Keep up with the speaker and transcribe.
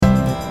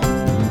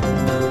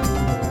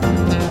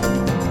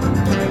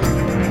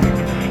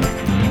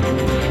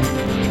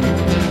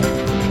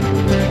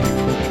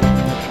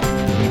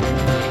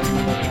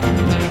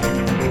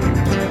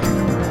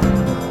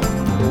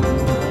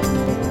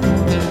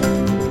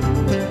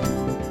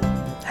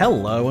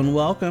Hello and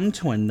welcome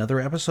to another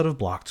episode of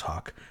Block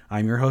Talk.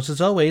 I'm your host, as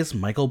always,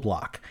 Michael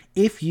Block.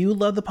 If you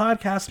love the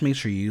podcast, make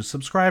sure you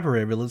subscribe or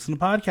ever listen to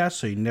podcasts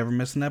so you never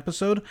miss an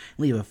episode.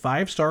 Leave a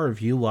 5-star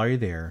review while you're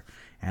there.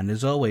 And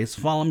as always,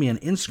 follow me on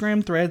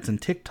Instagram, Threads,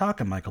 and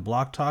TikTok at Michael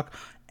Block Talk,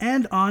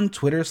 and on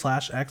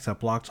Twitter/X at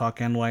Block Talk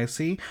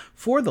NYC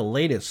for the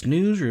latest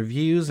news,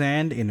 reviews,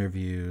 and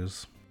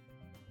interviews.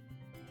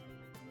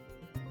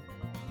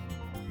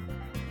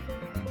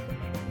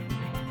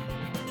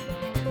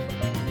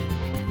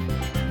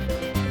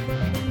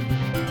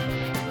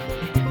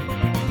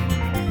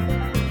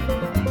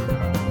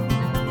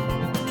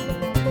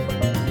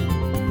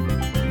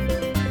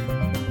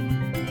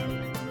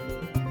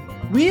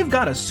 We've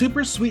got a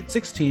super sweet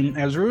 16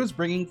 as Ru is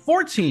bringing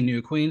 14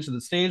 new queens to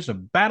the stage to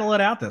battle it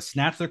out to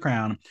snatch the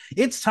crown.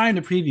 It's time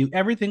to preview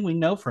everything we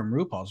know from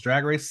RuPaul's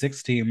Drag Race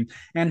 16.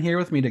 And here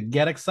with me to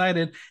get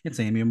excited, it's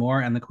Aimee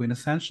Amour and the Queen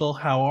Tessential.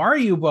 How are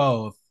you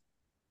both?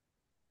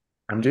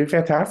 I'm doing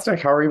fantastic.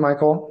 How are you,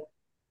 Michael?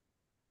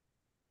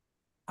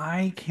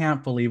 I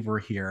can't believe we're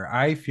here.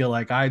 I feel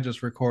like I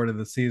just recorded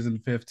the season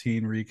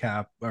 15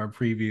 recap or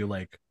preview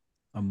like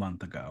a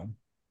month ago.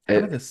 How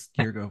did It this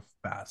year go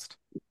fast?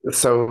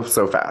 so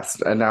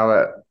fast. And now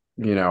that,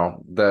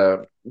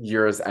 the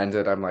year has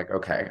ended, I'm like,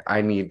 okay,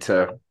 I need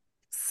to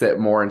sit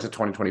more into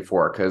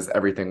 2024 because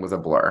everything was a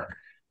blur.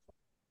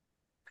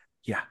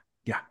 Yeah,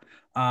 yeah.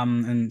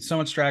 And so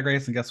much Drag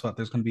Race, and guess what?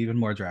 There's going to be even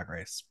more Drag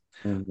Race.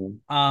 Mhm.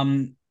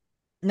 Um,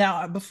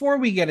 Now, before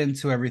we get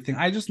into everything,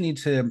 I just need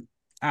to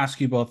ask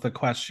you both a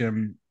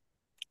question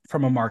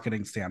from a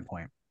marketing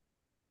standpoint.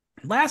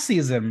 Last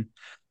season,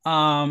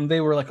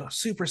 they were like a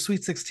super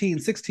sweet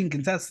 16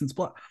 contestants.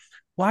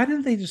 Why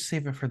didn't they just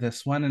save it for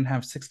this one and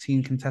have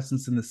 16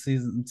 contestants in the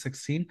season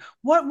 16?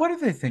 What are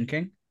they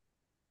thinking?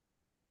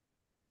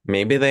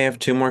 Maybe they have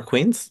two more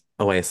queens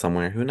away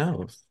somewhere. Who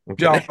knows? I'm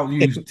kidding. Don't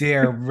you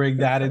dare bring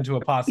that into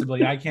a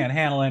possibility. I can't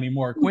handle any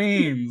more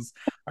queens.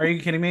 Are you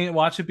kidding me?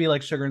 Watch it be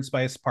like Sugar and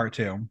Spice Part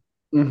 2.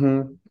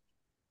 Hmm.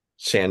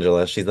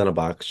 Shangela, she's in a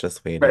box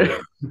just waiting.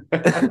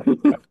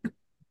 Right.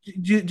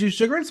 Do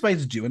Sugar and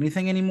Spice do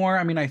anything anymore?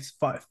 I mean,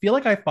 feel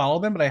like I follow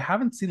them, but I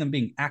haven't seen them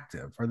being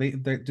active.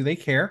 Do they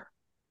care?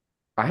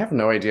 I have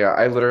no idea.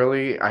 I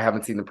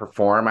haven't seen them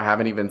perform. I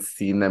haven't even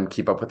seen them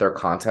keep up with their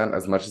content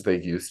as much as they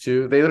used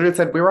to. They literally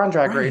said, we were on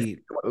Drag Race, Right.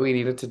 what we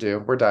needed to do.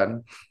 We're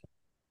done.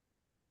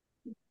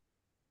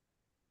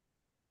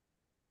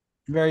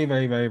 Very,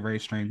 very, very, very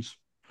strange.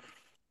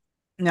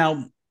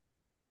 Now,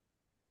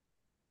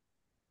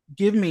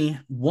 give me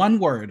one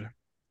word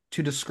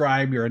to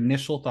describe your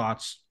initial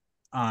thoughts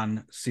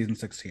on season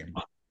 16.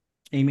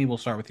 Aimee, we'll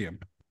start with you.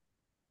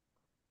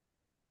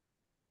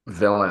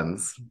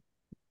 Villains.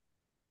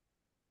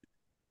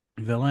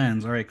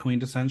 Villains. All right, Queen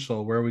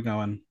Tessential. Where are we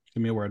going?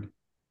 Give me a word.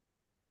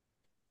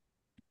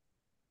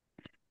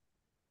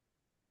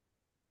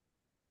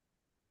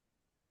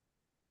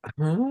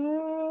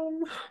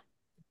 Um,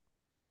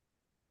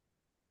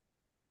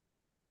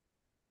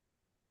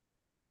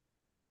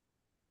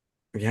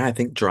 yeah, I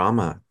think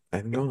drama.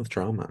 I'm going with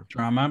drama.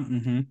 Drama.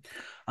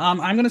 I'm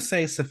going to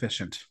say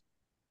sufficient.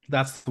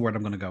 That's the word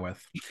I'm going to go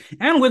with.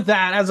 And with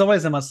that, as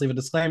always, I must leave a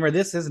disclaimer.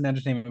 This is an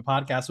entertainment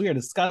podcast. We are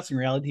discussing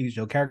reality TV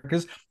show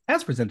characters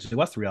as presented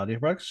to us, the reality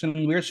of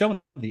production. We are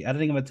showing the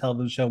editing of a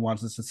television show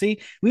wants us to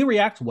see. We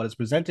react to what is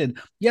presented.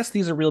 Yes,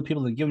 these are real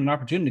people that give them an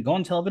opportunity to go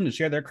on television to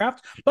share their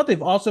craft, but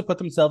they've also put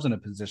themselves in a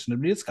position to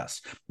be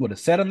discussed. What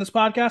is said on this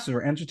podcast is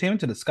for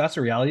entertainment to discuss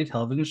a reality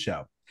television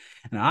show.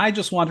 And I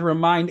just want to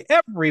remind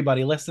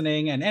everybody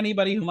listening and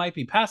anybody who might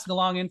be passing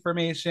along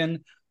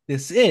information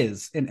this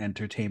is an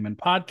entertainment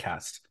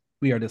podcast.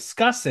 We are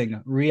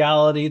discussing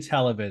reality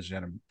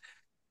television.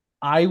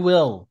 I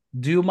will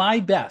do my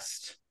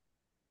best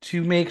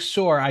to make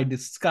sure I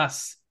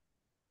discuss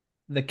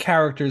the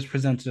characters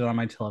presented on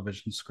my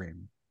television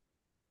screen.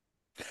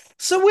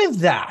 So, with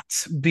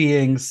that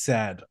being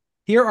said,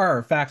 here are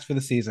our facts for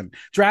the season.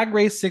 Drag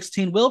Race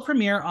 16 will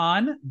premiere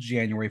on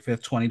January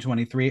 5th,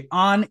 2023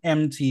 on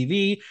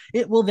MTV.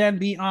 It will then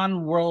be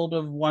on World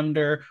of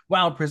Wonder,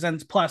 Wow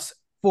Presents Plus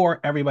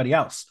for everybody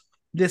else.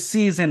 This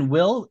season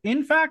will,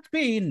 in fact,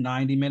 be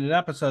 90-minute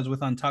episodes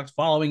with Untucked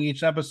following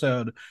each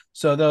episode.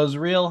 So those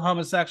real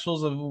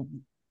homosexuals of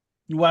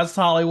West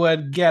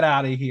Hollywood, get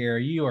out of here.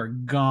 You are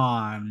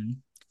gone.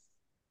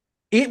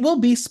 It will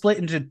be split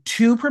into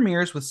 2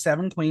 premieres with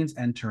 7 queens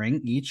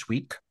entering each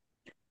week.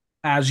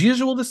 As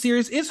usual, the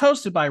series is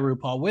hosted by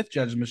RuPaul with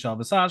judges Michelle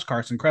Visage,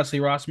 Carson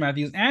Kressley, Ross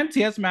Matthews, and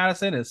T.S.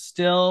 Madison is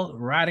still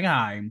riding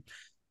high.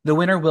 The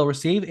winner will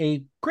receive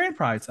a grand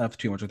prize of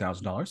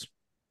 $200,000.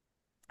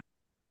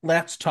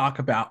 Let's talk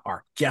about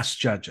our guest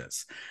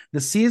judges.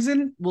 The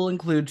season will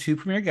include 2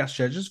 premiere guest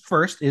judges.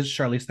 First is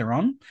Charlize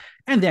Theron,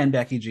 and then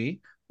Becky G.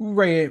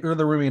 The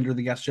remainder of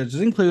the guest judges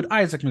include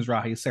Isaac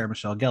Mizrahi, Sarah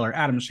Michelle Gellar,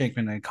 Adam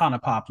Shankman,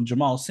 Akana Pop,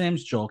 Jamal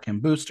Sims, Joel Kim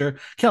Booster,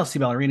 Kelsey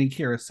Ballerini,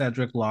 Kira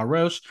Cedric, La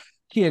Roche,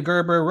 Kia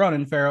Gerber,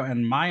 Ronan Farrow,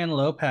 and Mayan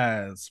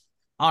Lopez.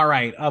 All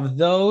right, of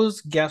those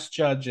guest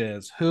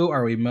judges, who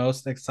are we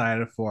most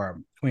excited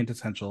for? Queen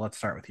Tessential, let's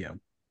start with you.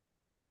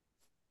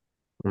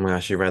 Oh my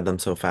gosh, you read them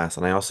so fast.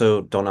 And I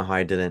also don't know how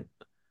I didn't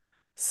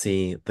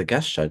see the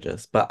guest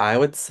judges, but I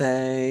would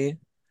say,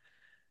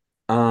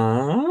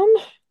 um,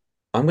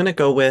 I'm gonna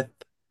go with,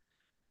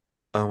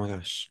 oh my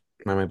gosh,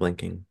 why am I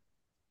blinking?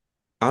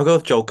 I'll go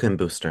with Joel Kim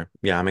Booster.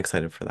 Yeah, I'm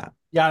excited for that.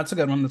 Yeah, that's a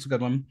good one. That's a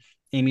good one.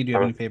 Amy, do you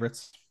have any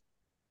favorites?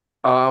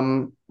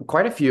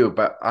 Quite a few,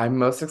 but I'm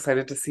most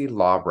excited to see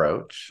Law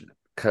Roach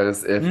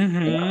because if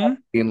Mm-hmm.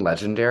 being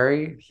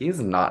legendary, he's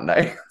not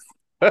nice.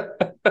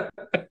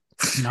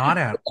 Not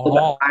at And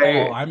all.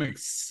 I I'm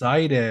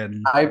excited.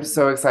 I'm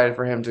so excited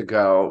for him to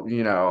go,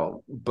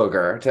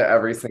 booger to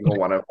every single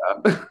one of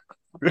them.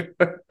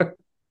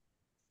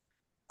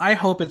 I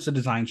hope it's a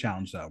design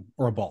challenge though,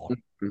 or a ball,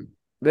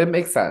 It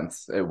makes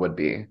sense. It would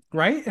be.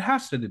 right? It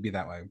has to be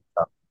that way.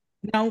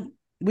 Now,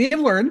 we have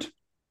learned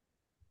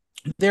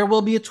there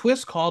will be a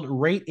twist called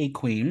Rate a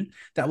Queen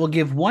that will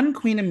give one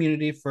queen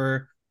immunity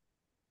for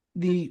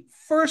the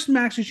first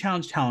Maxi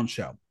Challenge talent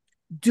show.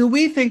 Do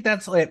we think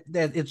that's it?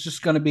 That it's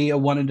just going to be a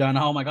one and done?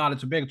 Oh my god,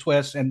 it's a big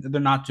twist, and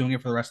they're not doing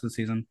it for the rest of the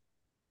season.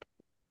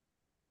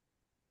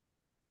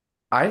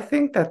 I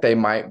think that they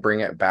might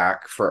bring it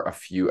back for a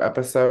few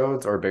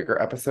episodes or bigger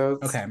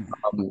episodes, Okay,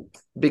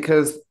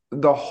 because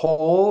the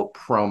whole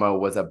promo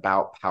was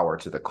about power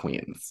to the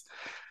queens.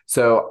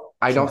 So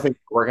I don't sure. think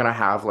we're gonna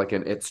have like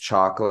an It's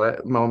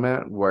Chocolate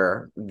moment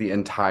where the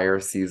entire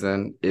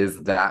season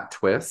is that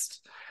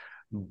twist.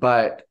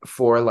 But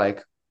for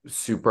like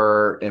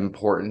super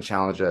important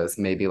challenges,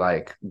 maybe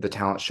like the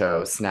talent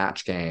show,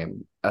 Snatch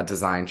Game, a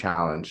design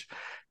challenge,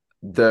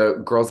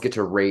 the girls get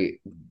to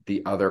rate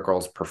the other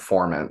girl's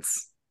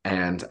performance.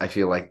 And I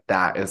feel like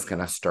that is going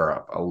to stir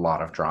up a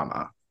lot of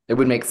drama. It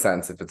would make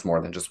sense if it's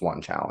more than just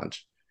one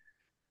challenge.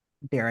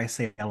 Dare I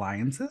say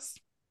alliances?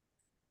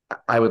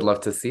 I would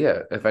love to see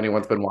it. If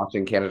anyone's been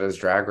watching Canada's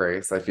Drag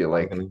Race, I feel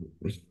I'm like gonna,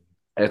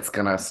 it's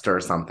going to stir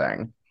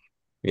something.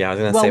 yeah, I was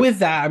gonna Well, say, with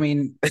that, I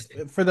mean,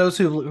 for those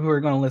who are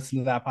going to listen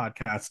to that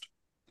podcast,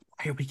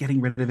 why are we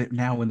getting rid of it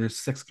now when there's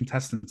six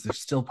contestants? There's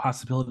still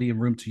possibility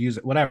and room to use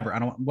it. Whatever. I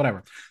don't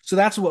whatever. So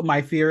that's what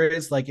my fear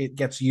is. Like it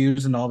gets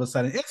used and all of a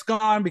sudden it's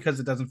gone because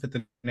it doesn't fit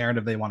the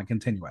narrative they want to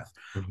continue with.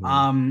 mhm.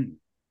 Um,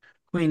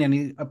 Queen,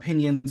 any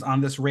opinions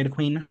on this Rate of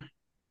Queen?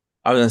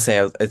 I was gonna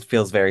say it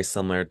feels very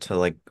similar to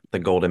like the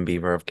Golden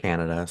Beaver of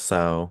Canada.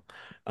 So,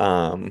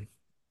 um,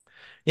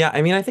 yeah,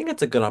 I mean, I think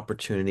it's a good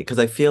opportunity because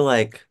I feel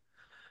like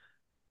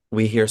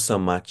we hear so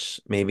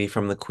much maybe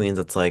from the queens.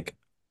 It's like,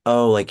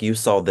 oh, like you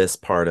saw this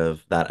part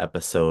of that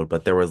episode,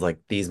 but there was like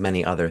these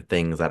many other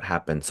things that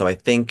happened. So I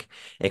think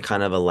it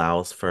kind of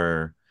allows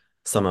for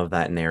some of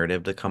that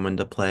narrative to come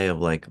into play of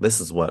like this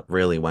is what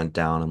really went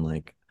down and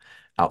like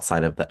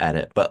outside of the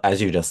edit. But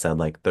as you just said,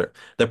 like the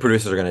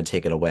producers are going to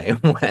take it away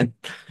when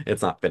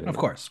it's not fitting Of them.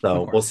 course,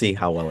 of So we'll course. see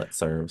how well it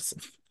serves.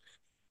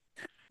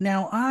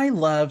 Now, I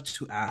love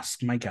to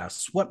ask my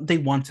guests what they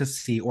want to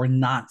see or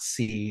not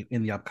see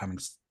in the upcoming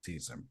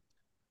season.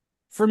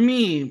 For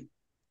me,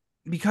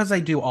 because I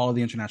do all of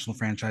the international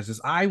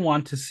franchises, I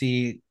want to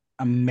see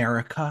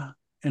America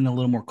and a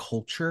little more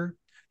culture.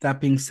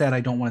 That being said,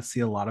 I don't want to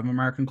see a lot of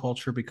American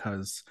culture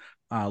because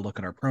look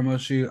at our promo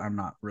shoot. I'm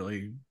not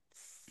really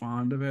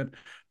fond of it.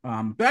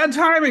 Bad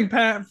timing,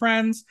 Pat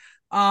friends.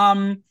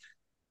 Um,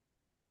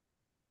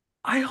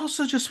 I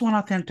also just want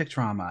authentic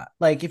drama.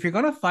 Like, if you're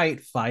gonna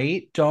fight,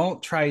 fight.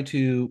 Don't try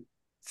to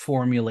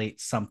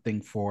formulate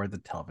something for the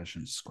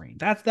television screen.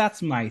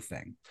 That's my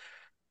thing.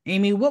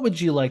 Amy, what would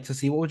you like to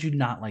see? What would you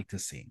not like to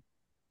see?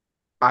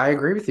 I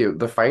agree with you.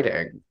 The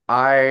fighting.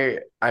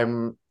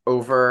 I'm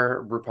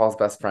over RuPaul's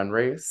Best Friend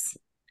race,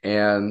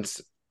 and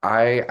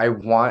I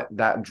want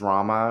that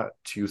drama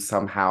to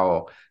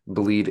somehow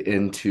bleed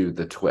into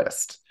the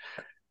twist.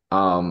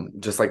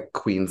 Just like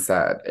Queen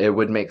said, it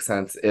would make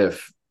sense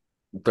if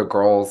the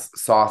girls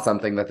saw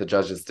something that the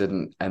judges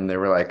didn't, and they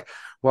were like,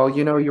 "Well,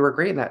 you were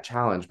great in that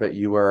challenge, but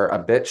you were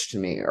a bitch to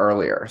me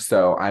earlier,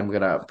 so I'm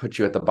gonna put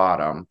you at the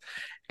bottom."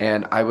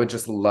 And I would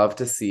just love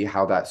to see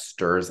how that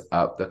stirs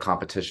up the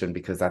competition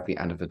because at the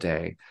end of the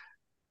day,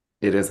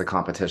 it is a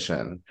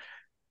competition.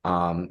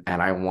 And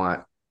I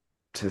want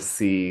to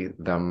see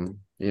them,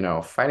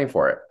 fighting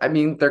for it. I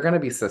mean, they're going to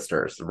be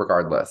sisters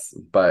regardless,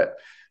 but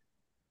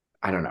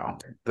I don't know.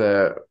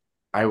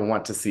 I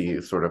want to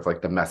see sort of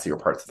like the messier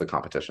parts of the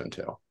competition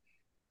too.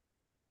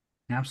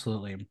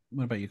 Absolutely.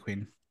 What about you,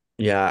 Queen?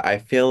 Yeah, I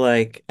feel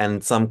like,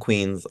 and some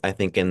queens, I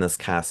think in this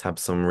cast have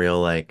some real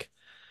like,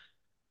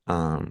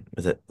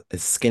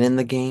 is skin in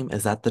the game?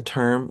 Is that the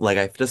term? Like,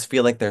 I just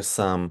feel like there's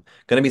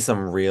gonna be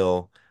some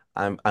real.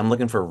 I'm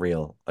looking for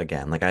real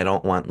again. Like, I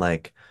don't want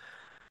like,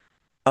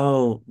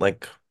 oh,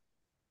 like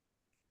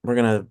we're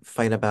gonna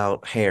fight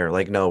about hair.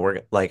 Like, no,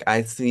 we're like,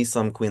 I see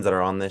some queens that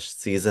are on this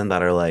season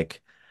that are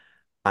like,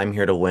 I'm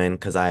here to win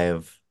because I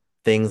have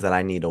things that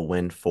I need to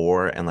win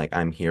for, and like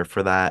I'm here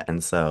for that.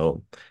 And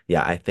so,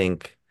 yeah, I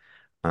think,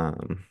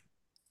 um,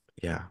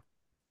 yeah.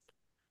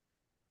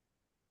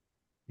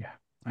 Yeah,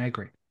 I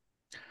agree.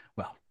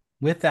 Well,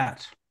 with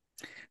that,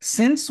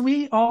 since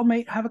we all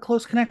may have a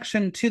close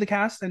connection to the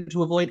cast and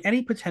to avoid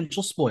any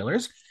potential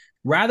spoilers,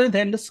 Rather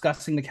than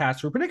discussing the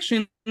cast for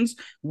predictions,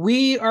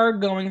 we are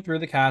going through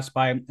the cast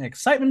by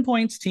excitement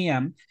points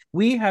TM.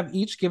 We have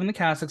each given the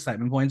cast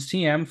excitement points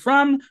TM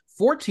from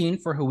 14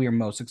 for who we are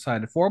most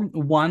excited for,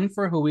 1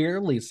 for who we are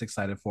least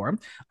excited for.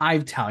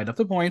 I've tallied up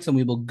the points and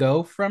we will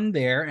go from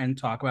there and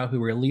talk about who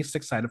we're least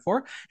excited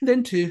for, and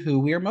then to who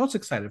we are most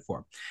excited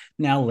for.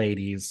 Now,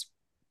 ladies,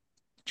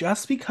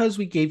 just because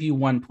we gave you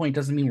 1 point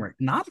doesn't mean we're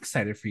not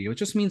excited for you. It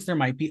just means there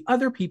might be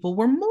other people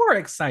we're more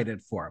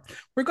excited for.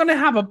 We're going to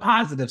have a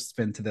positive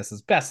spin to this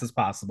as best as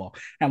possible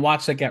and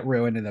watch it get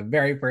ruined in the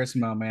very first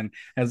moment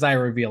as I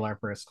reveal our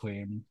first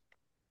queen.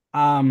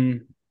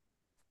 Um,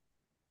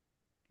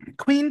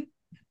 Queen,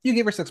 you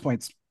gave her 6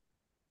 points.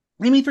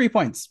 Aimee, 3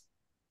 points.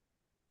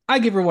 I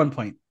give her 1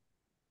 point.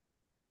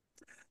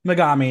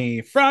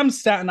 Megami from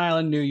Staten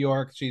Island, New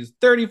York. She's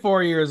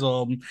 34 years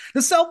old.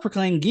 The self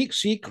proclaimed geek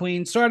chic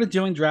queen started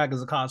doing drag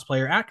as a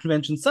cosplayer at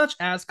conventions such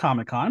as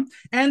Comic Con,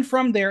 and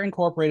from there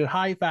incorporated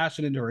high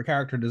fashion into her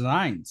character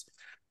designs.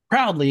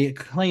 Proudly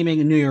claiming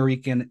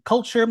Nuyorican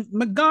culture,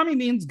 Megami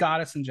means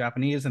goddess in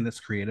Japanese, and this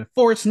creative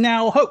force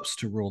now hopes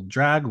to rule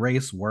drag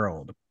race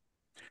world.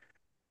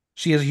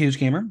 She is a huge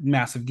gamer,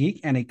 massive geek,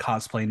 and a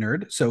cosplay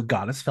nerd, so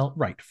goddess felt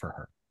right for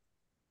her.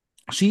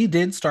 She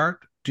did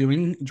start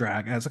doing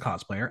drag as a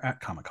cosplayer at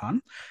Comic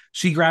Con.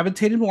 She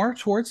gravitated more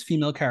towards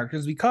female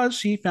characters because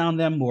she found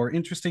them more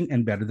interesting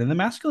and better than the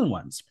masculine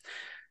ones.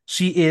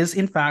 She is,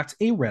 in fact,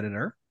 a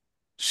Redditor.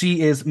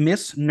 She is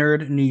Miss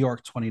Nerd New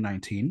York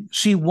 2019.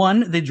 She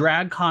won the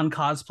DragCon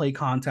cosplay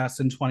contest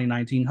in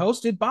 2019,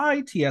 hosted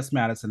by T.S.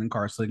 Madison and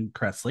Carson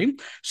Kressley.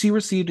 She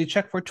received a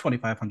check for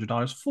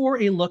 $2,500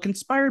 for a look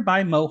inspired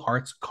by Mo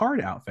Hart's card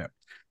outfit.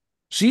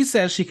 She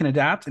says she can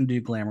adapt and do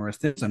glamorous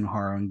things and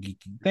horror and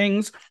geeky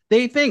things.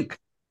 They think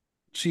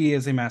she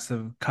is a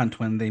massive cunt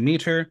when they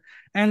meet her,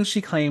 and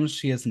she claims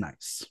she is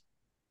nice.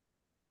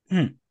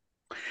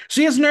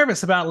 She is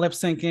nervous about lip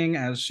syncing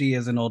as she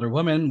is an older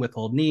woman with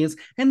old knees,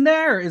 and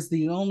there is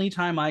the only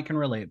time I can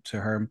relate to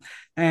her.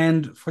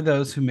 And for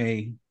those who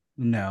may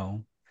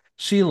know,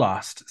 she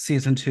lost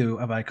season 2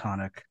 of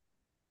Iconic,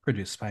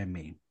 produced by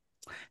me.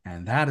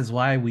 And that is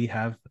why we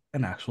have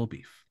an actual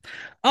beef.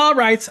 All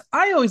right.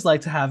 I always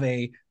like to have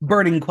a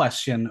burning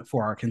question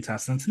for our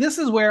contestants. This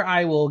is where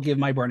I will give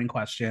my burning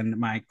question,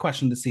 my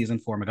question this season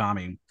for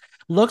Megami.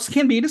 Looks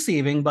can be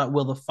deceiving, but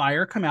will the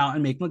fire come out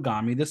and make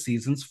Megami the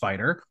season's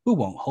fighter who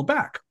won't hold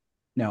back?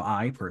 Now,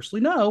 I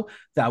personally know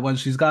that when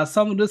she's got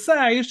something to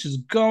say, she's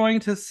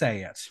going to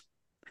say it.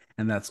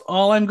 And that's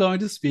all I'm going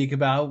to speak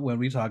about when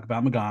we talk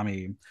about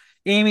Megami.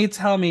 Aimee,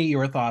 tell me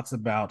your thoughts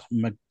about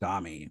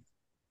Megami.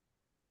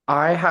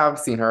 I have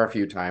seen her a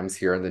few times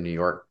here in the New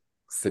York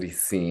City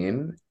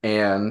scene,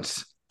 and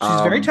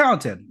She's very um,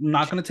 talented. I'm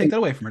not going to take that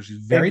away from her. She's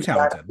very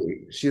talented.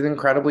 exactly. She's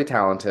incredibly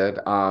talented.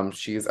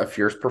 She's a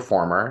fierce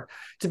performer.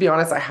 To be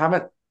honest, I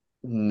haven't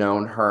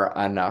known her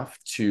enough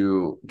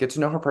to get to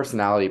know her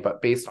personality,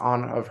 but based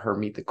on of her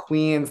Meet the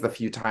Queens, the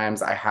few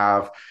times I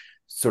have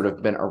sort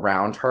of been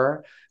around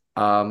her,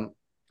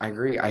 I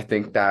agree. I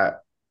think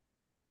that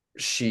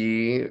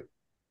she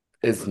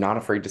is not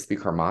afraid to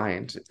speak her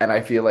mind, and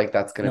I feel like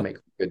that's going to Nope. make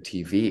good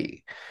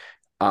TV.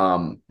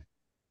 Um,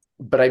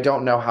 but I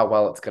don't know how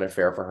well it's going to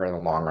fare for her in the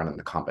long run in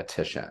the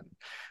competition,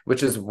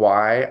 which is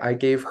why I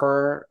gave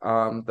her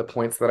the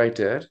points that I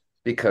did,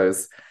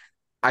 because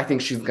I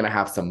think she's going to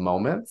have some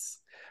moments,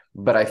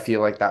 but I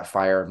feel like that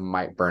fire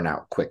might burn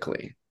out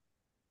quickly.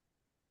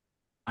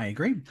 I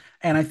agree.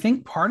 And I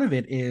think part of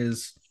it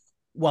is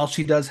while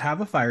she does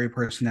have a fiery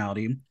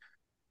personality,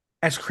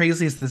 as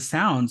crazy as this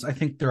sounds, I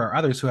think there are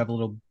others who have a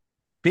little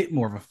bit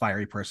more of a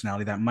fiery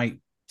personality that might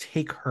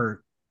take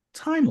her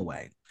time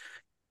away.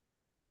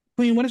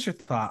 Queen, what is your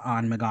thought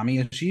on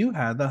Megami as you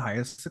had the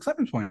highest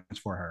acceptance points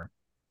for her?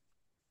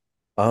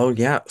 Oh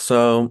yeah.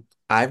 So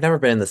I've never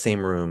been in the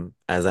same room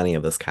as any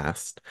of this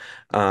cast.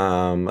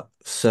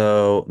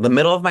 So the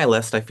middle of my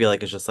list I feel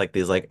like is just like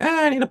these like,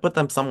 I need to put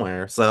them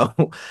somewhere. So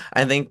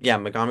I think yeah,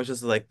 Megami's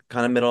just like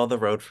kind of middle of the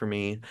road for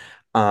me.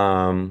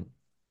 Um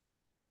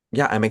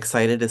yeah, I'm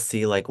excited to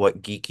see like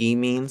what geeky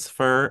means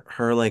for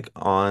her like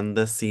on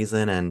this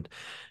season, and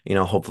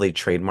hopefully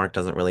trademark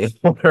doesn't really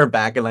hold her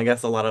back and I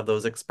guess a lot of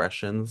those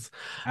expressions.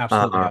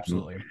 Absolutely, Um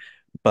absolutely.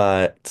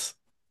 but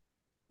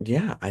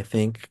yeah, I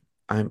think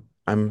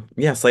I'm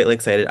yeah, slightly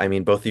excited. I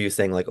mean, both of you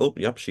saying like, "Oh,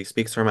 yep, she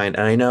speaks her mind."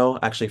 And I know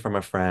actually from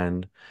a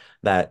friend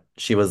that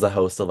she was the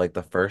host of like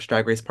the first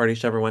drag race party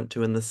she ever went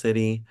to in the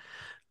city,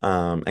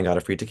 and got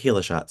a free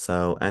tequila shot.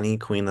 So any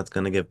queen that's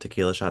gonna give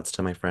tequila shots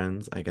to my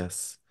friends, I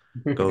guess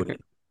go.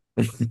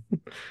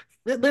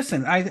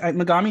 Listen,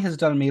 Megami has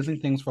done amazing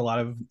things for a lot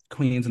of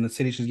queens in the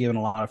city. She's given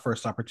a lot of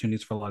first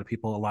opportunities for a lot of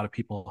people. A lot of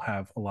people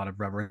have a lot of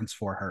reverence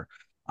for her.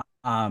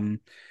 Um,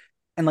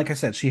 and like I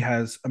said, she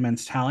has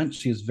immense talent.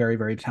 She is very,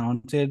 very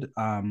talented.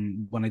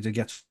 When I did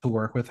get to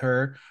work with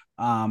her,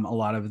 a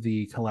lot of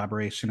the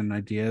collaboration and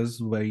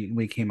ideas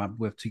we came up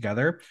with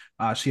together,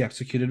 she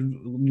executed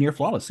near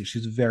flawlessly.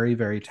 She's very,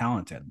 very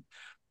talented.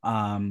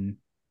 Um,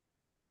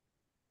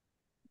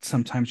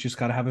 Sometimes you just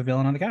got to have a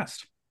villain on the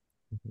cast.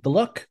 The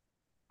look,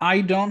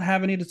 I don't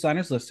have any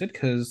designers listed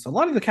because a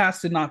lot of the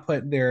cast did not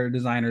put their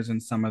designers in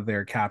some of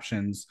their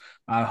captions.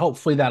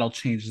 Hopefully, that'll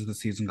change as the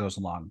season goes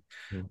along.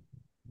 Mm.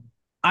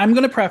 I'm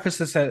going to preface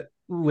this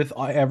with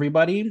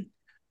everybody.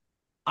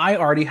 I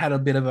already had a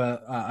bit of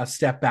a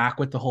step back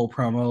with the whole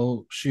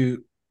promo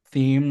shoot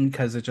theme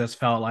because it just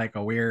felt like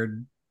a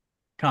weird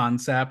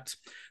concept.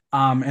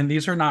 And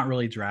these are not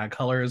really drag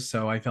colors,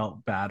 so I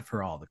felt bad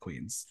for all the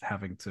queens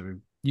having to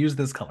use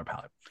this color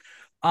palette.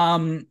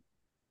 Um,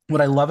 what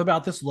I love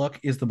about this look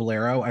is the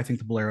bolero. I think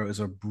the bolero is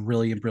a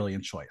brilliant,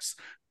 brilliant choice.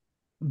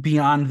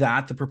 Beyond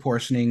that, the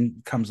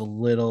proportioning comes a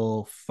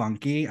little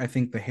funky. I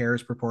think the hair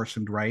is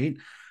proportioned right.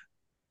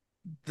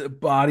 The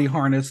body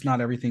harness,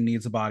 not everything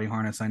needs a body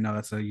harness. I know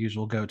that's a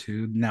usual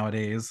go-to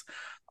nowadays.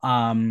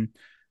 Um,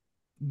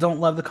 don't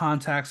love the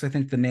contacts. I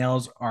think the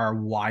nails are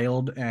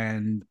wild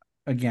and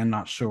again,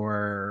 not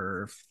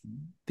sure if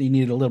they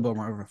needed a little bit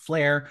more of a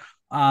flair.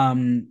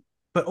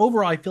 But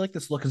overall, I feel like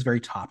this look is very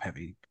top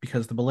heavy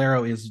because the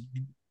bolero is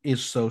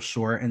so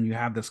short and you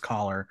have this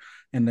collar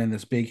and then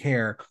this big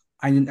hair.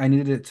 I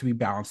needed it to be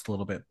balanced a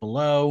little bit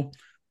below.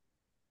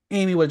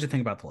 Aimee, what did you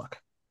think about the look?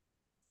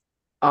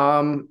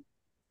 Um,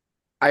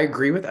 I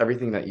agree with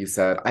everything that you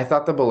said. I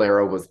thought the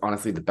bolero was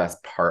honestly the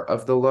best part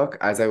of the look.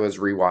 As I was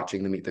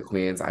rewatching the Meet the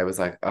Queens, I was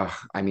like, ugh,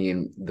 I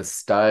mean, the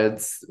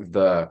studs,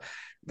 the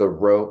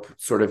rope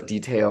sort of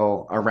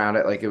detail around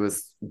it, like it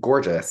was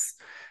gorgeous.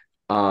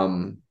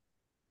 Um,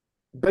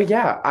 but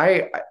yeah,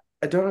 I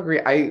don't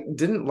agree. I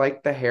didn't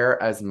like the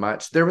hair as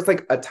much. There was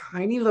like a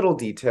tiny little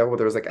detail where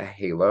there was like a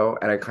halo,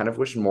 and I kind of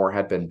wish more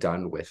had been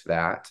done with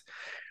that.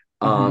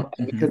 Mm-hmm, And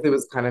mm-hmm. because it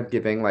was kind of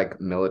giving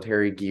like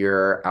military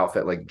gear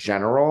outfit, like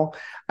general,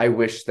 I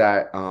wish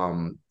that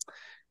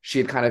she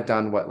had kind of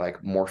done what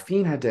like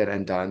Morphine had did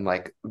and done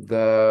like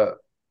the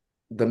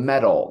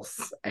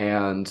medals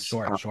and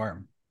Sure,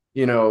 sure.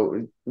 you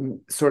know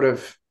sort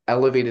of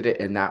elevated it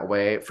in that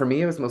way. For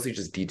me, it was mostly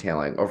just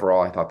detailing.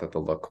 Overall, I thought that the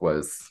look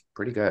was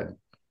pretty good.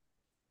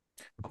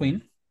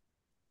 Queen.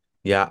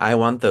 Yeah, I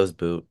want those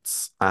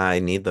boots. I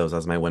need those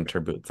as my winter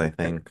boots, I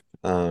think.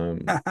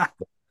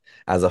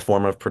 As a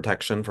form of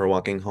protection for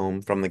walking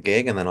home from the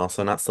gig and then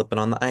also not slipping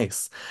on the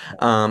ice.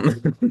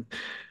 Um,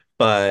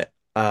 but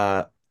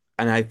and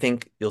I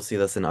think you'll see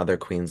this in other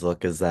queens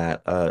look is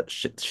that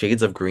sh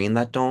shades of green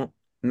that don't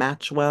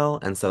match well,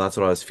 and so that's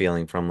what I was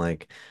feeling from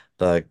like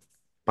the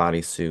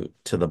bodysuit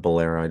to the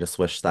bolero. I just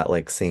wish that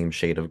like same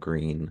shade of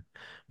green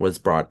was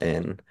brought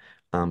in.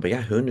 But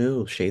yeah, who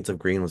knew shades of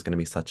green was going to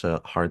be such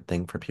a hard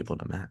thing for people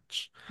to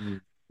match?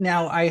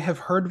 Now, I have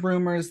heard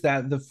rumors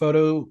that the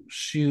photo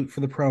shoot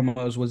for the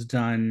promos was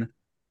done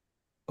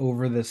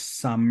over the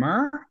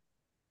summer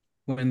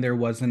when there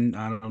wasn't,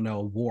 I don't know,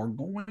 a war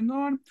going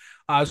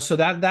on. So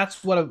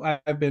that's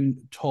what I've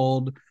been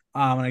told.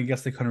 And I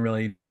guess they couldn't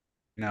really,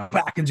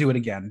 back and do it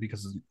again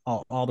because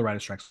of all the writer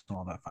strikes and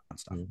all that fun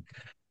stuff.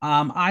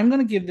 Mm. I'm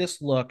gonna give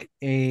this look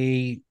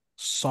a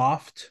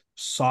soft,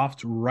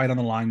 right on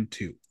the line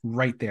two,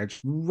 right there,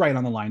 just right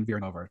on the line,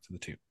 veering over to the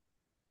two.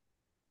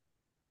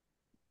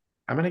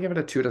 I'm gonna give it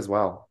a toot as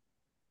well.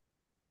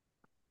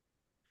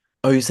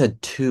 Oh, you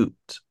said toot.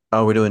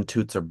 Oh, we're doing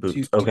toots or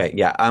boots. Two. Okay,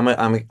 yeah.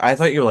 I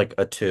thought you were like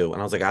a two,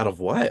 and I was like, out of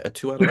what? A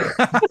two out of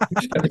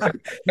what?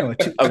 No, a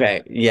toot.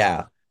 Okay,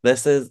 yeah.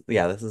 This is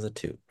a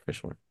toot for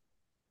sure.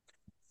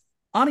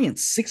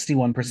 Audience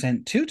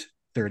 61% toot,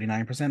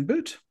 39%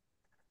 boot.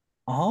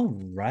 All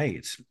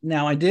right.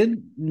 Now, I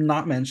did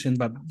not mention,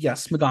 but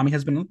yes, Megami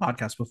has been on the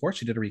podcast before.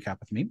 She did a recap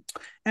with me.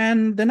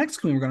 And the next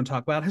queen we're going to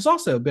talk about has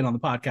also been on the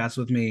podcast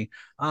with me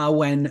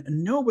when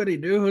nobody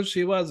knew who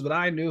she was, but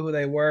I knew who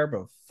they were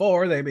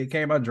before they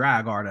became a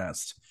drag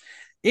artist.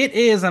 It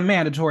is a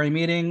mandatory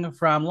meeting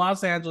from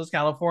Los Angeles,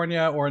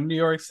 California, or New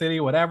York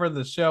City, whatever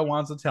the show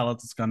wants to tell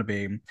us it's going to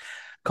be.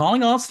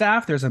 Calling all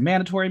staff, there's a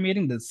mandatory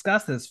meeting to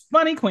discuss this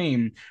funny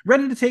queen,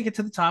 ready to take it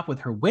to the top with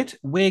her wit,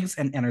 wigs,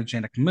 and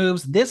energetic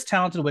moves. This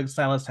talented wig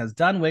stylist has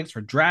done wigs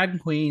for drag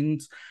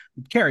queens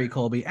Carrie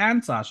Colby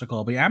and Sasha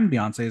Colby and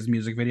Beyonce's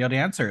music video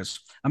dancers.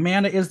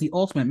 Amanda is the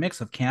ultimate mix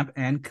of camp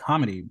and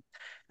comedy.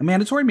 A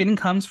mandatory meeting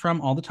comes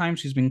from all the time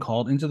she's been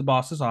called into the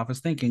boss's office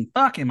thinking,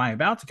 fuck, am I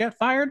about to get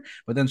fired?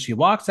 But then she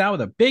walks out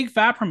with a big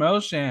fat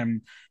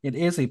promotion. It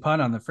is a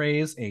pun on the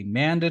phrase, a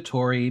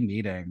mandatory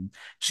meeting.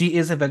 She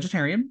is a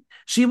vegetarian.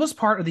 She was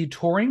part of the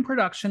touring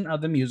production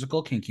of the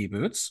musical Kinky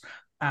Boots,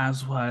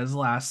 as was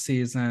last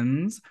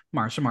season's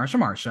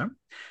Marsha.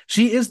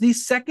 She is the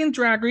second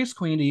Drag Race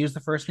queen to use the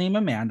first name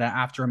Amanda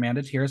after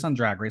Amanda Tears on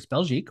Drag Race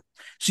Belgique.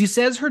 She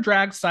says her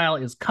drag style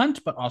is cunt,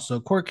 but also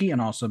quirky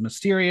and also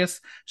mysterious.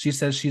 She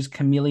says she's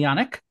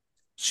chameleonic.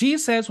 She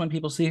says when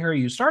people see her,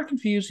 you start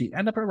confused, you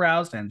end up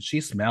aroused, and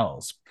she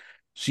smells.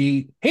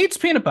 She hates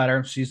peanut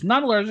butter. She's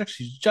not allergic.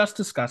 She's just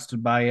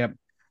disgusted by it.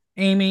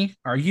 Aimee,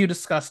 are you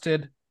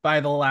disgusted by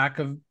the lack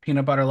of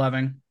peanut butter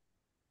loving?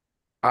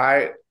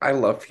 I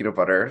love peanut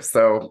butter,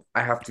 so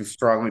I have to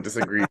strongly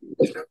disagree.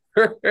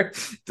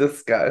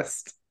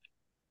 Disgust.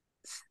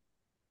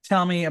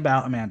 Tell me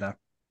about Amanda.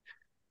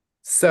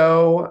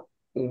 So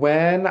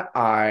when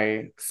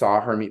I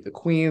saw her meet the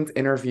Queen's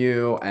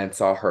interview and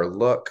saw her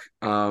look,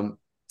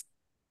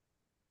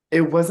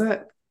 it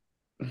wasn't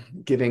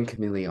giving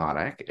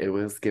chameleonic. It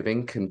was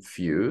giving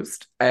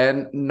confused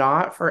and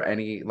not for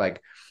any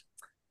like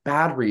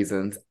bad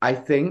reasons. I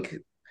think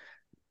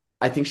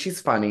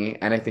she's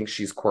funny and I think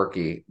she's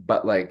quirky,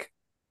 but like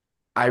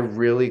I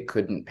really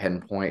couldn't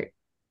pinpoint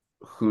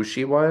who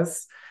she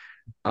was.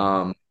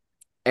 Um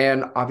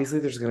and obviously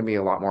there's going to be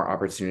a lot more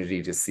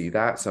opportunity to see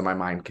that, so my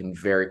mind can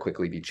very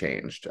quickly be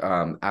changed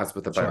as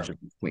with a bunch Sure. of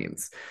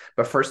queens.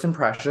 But first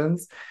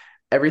impressions,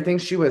 everything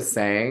she was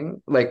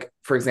saying, like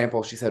for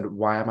example, she said,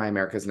 "Why am I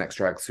America's Next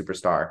Drag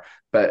Superstar?"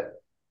 But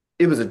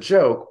it was a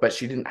joke, but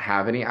she didn't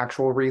have any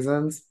actual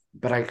reasons,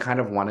 but I kind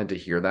of wanted to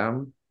hear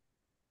them.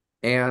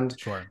 And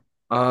Sure.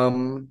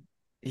 um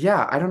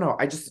yeah, I don't know.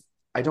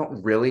 I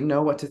don't really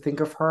know what to think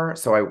of her,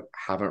 so I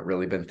haven't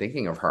really been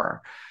thinking of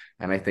her.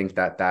 And I think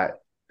that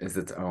that is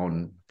its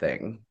own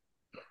thing.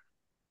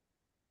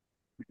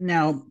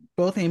 Now,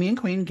 both Aimee and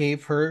Queen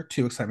gave her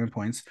 2 excitement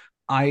points.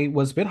 I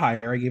was a bit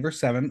higher. I gave her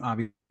 7.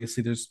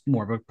 Obviously, there's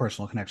more of a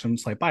personal connection,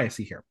 slight bias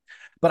here.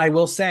 But I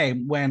will say,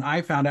 when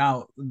I found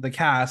out the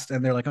cast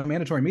and they're like, "Oh,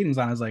 mandatory meetings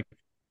on," I was like,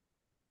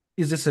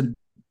 "Is this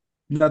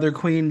another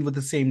queen with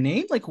the same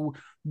name?" Like,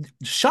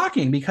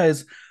 shocking,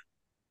 because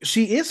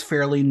she is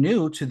fairly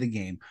new to the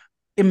game,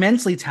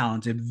 immensely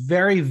talented,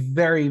 very,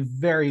 very,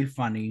 very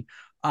funny.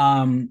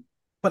 Um,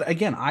 but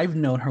again, I've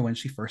known her when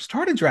she first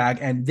started drag,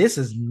 and this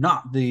is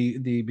not the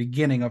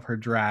beginning of her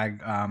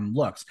drag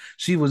looks.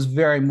 She was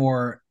very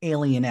more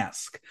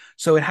alien-esque,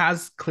 so it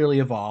has clearly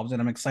evolved,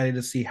 and I'm excited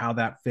to see how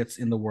that fits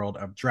in the world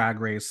of Drag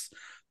Race.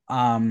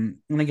 And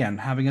again,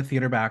 having a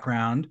theater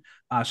background,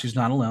 she's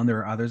not alone. There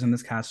are others in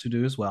this cast who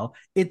do as well.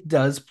 It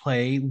does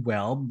play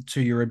well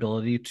to your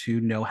ability to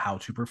know how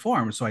to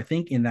perform. So I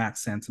think in that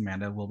sense,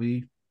 Amanda will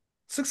be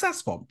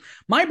successful.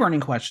 My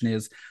burning question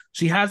is,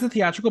 she has the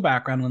theatrical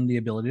background and the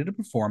ability to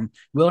perform.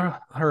 Will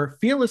her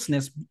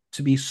fearlessness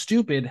to be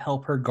stupid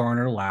help her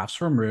garner laughs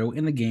from Rue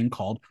in the game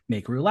called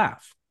Make Rue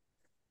Laugh?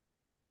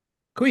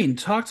 Queen,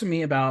 talk to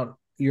me about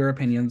your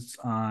opinions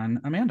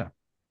on Amanda.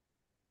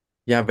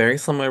 Yeah, very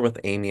similar with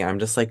Amy. I'm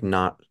just like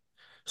not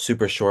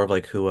super sure of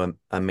like who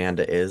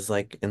Amanda is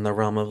like in the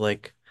realm of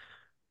like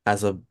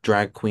as a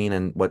drag queen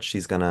and what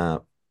she's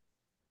gonna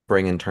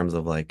bring in terms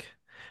of like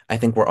I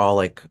think we're all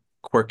like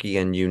quirky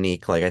and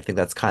unique. Like I think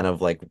that's kind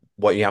of like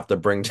what you have to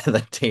bring to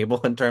the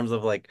table in terms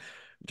of like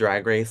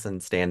drag race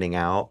and standing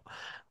out.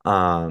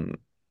 Um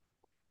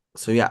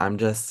so yeah, I'm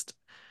just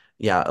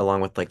yeah,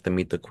 along with like the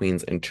Meet the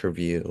Queens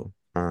interview.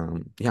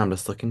 Yeah, I'm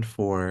just looking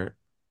for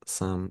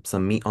some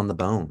meat on the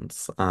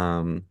bones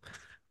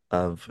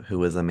of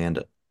who is a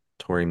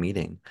mandatory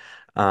meeting.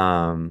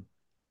 Um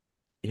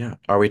yeah,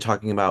 are we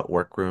talking about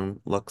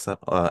workroom looks at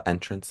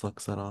entrance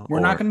looks at all We're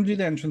not or going to do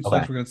the entrance okay.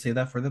 looks. We're going to save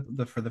that for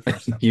the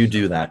first You episode.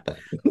 do that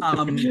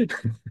Um, then.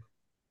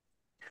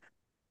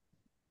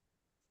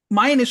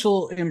 my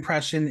initial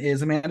impression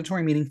is a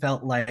mandatory meeting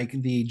felt like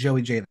the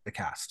Joey J of the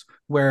cast,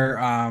 where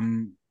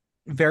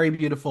very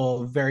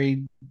beautiful,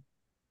 very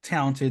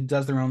talented,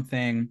 does their own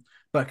thing,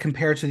 but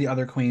compared to the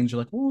other queens, you're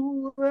like,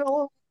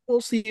 well,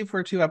 we'll see you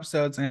for 2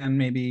 episodes, and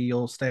maybe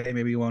you'll stay,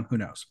 maybe you won't. Who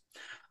knows?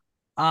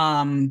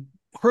 Um,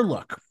 her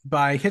look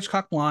by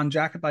Hitchcock Blonde,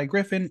 jacket by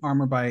Griffin,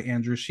 armor by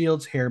Andrew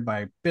Shields, hair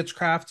by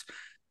Bitchcraft.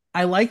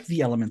 I like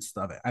the elements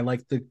of it. I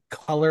like the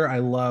color. I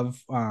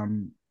love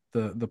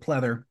the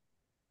pleather,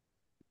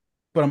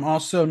 but I'm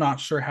also not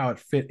sure how it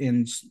fit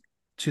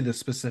into the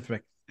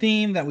specific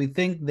theme that we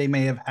think they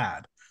may have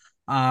had.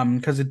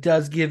 Because it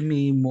does give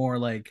me more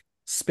like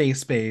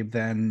Space Babe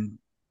than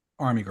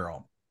Army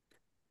Girl.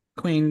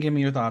 Queen, give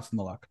me your thoughts on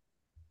the look.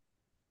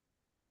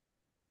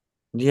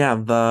 Yeah,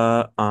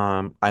 the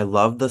I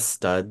love the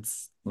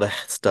studs, the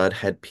stud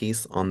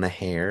headpiece on the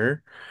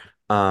hair.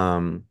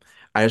 Um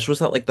I just wish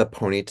that like the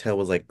ponytail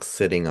was like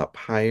sitting up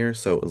higher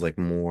so it was like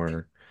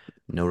more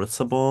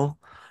noticeable.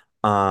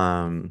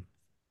 Um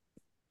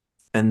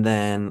and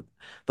then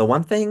the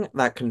one thing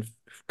that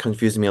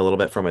confused me a little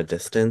bit from a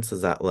distance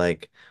is that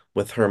like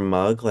with her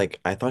mug, like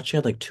I thought she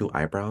had like two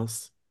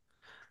eyebrows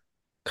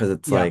because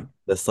it's Yeah. like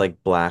this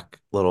like black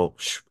little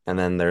and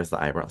then there's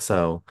the eyebrow.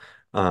 So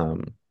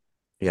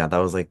yeah, that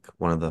was like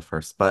one of the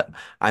first. But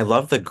I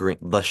love the green,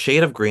 the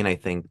shade of green, I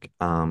think,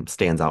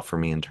 stands out for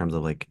me in terms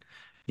of like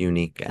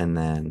unique. And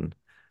then,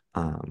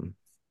 um,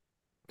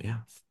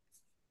 yeah.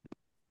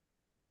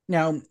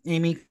 Now,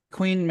 Amy,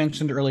 Queen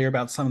mentioned earlier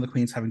about some of the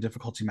queens having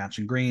difficulty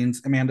matching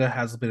greens. Amanda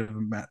has a bit of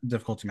a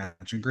difficulty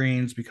matching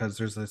greens because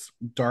there's this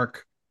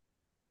dark,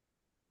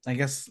 I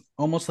guess,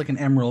 almost like an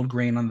emerald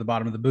green on the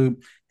bottom of the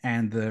boot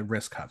and the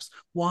wrist cuffs.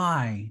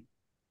 Why?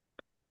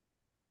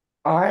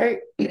 I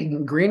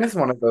green is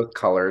one of those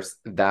colors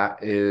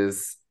that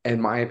is,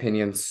 in my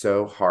opinion,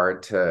 so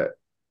hard to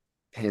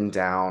pin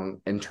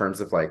down in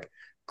terms of like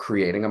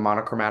creating a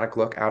monochromatic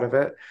look out of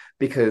it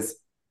because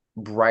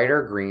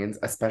brighter greens,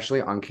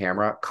 especially on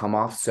camera, come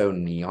off so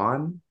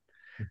neon,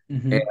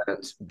 Mm-hmm.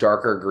 and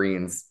darker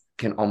greens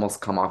can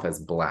almost come off as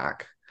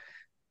black.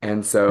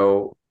 And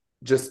so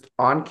just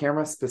on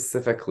camera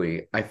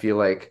specifically, I feel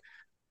like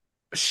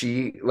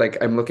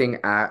like I'm looking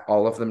at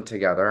all of them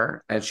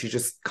together and she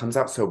just comes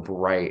out so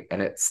bright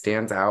and it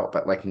stands out,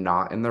 but like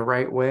not in the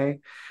right way.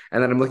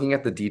 And then I'm looking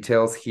at the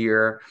details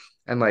here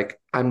and like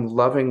I'm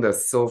loving the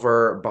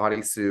silver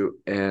bodysuit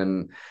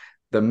in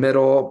the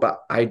middle, but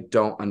I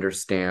don't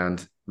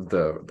understand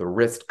the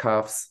wrist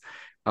cuffs.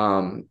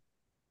 Um,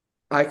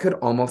 I could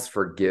almost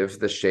forgive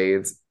the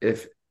shades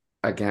if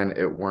again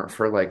it weren't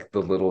for like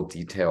the little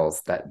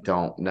details that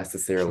don't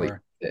necessarily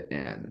Sure. fit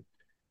in.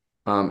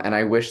 And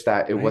I wish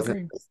that it I wasn't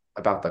agree. just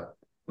about the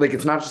like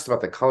it's not just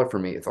about the color for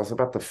me, it's also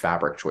about the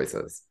fabric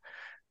choices.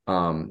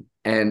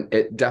 And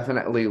it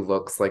definitely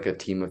looks like a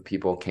team of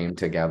people came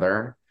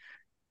together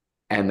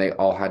and they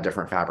all had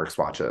different fabric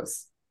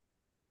swatches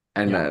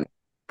and Yeah, then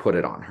put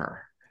it on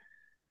her.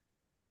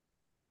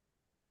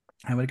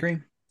 I would agree.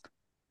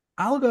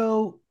 I'll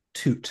go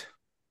toot.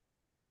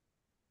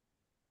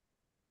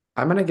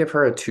 I'm gonna give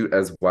her a toot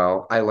as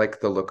well. I like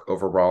the look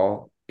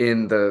overall.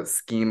 In the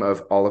scheme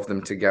of all of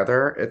them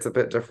together, it's a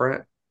bit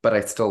different, but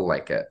I still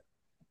like it.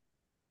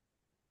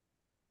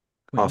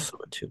 Queen. Also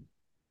a two.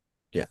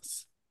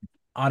 Yes.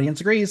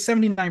 Audience agrees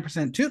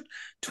 79% toot,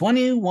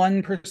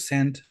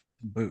 21%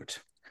 boot.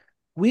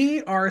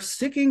 We are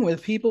sticking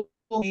with people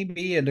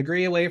maybe a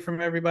degree away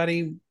from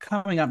everybody.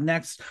 Coming up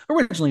next,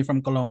 originally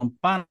from Cologne,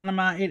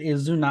 Panama, it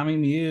is Tsunami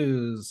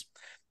Muse.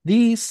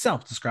 The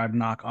self described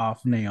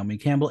knockoff Naomi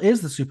Campbell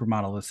is the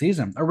supermodel of the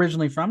season.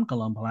 Originally from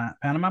Cologne,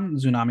 Panama,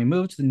 Tsunami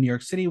moved to New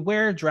York City,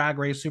 where drag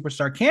race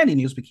superstar Candy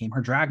Muse became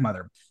her drag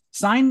mother.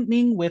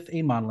 Signing with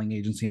a modeling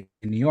agency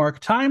in New York,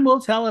 time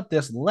will tell if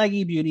this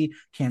leggy beauty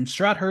can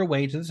strut her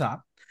way to the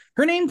top.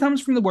 Her name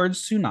comes from the word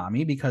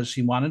tsunami because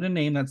she wanted a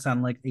name that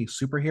sounded like a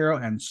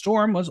superhero, and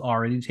Storm was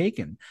already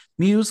taken.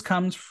 Muse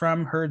comes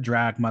from her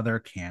drag mother,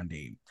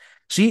 Candy.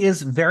 She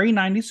is very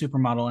 90s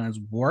supermodel and has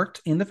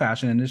worked in the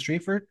fashion industry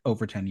for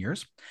over 10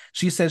 years.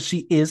 She says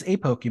she is a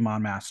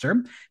Pokemon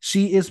master.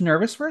 She is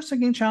nervous for a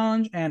singing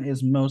challenge and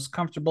is most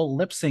comfortable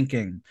lip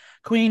syncing.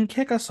 Queen,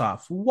 kick us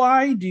off.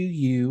 Why do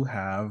you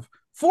have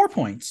 4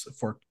 points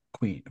for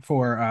Queen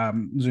for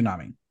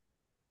Tsunami?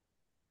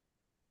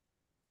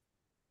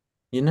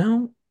 You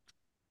know,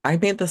 I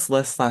made this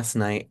list last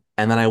night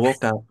and then I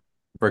woke up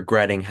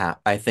regretting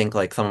I think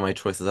like some of my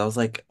choices. I was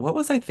like, what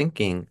was I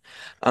thinking?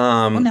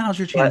 Well, Um, now's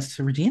your but chance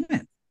to redeem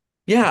it.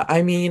 yeah,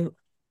 I mean,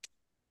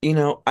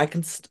 I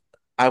can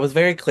I was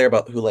very clear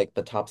about who like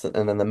the tops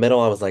and then the middle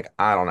I was like,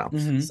 I don't know.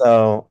 Mm-hmm.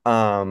 So,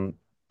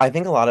 I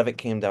think a lot of it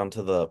came down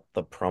to the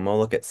promo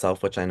look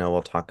itself, which I know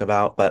we'll talk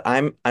about, but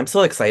I'm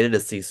still excited to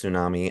see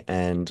Tsunami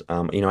and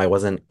I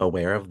wasn't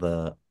aware of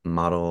the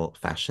model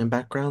fashion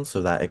background,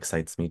 so that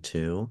excites me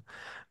too.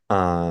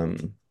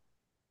 Um,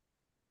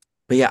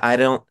 but yeah, I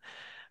don't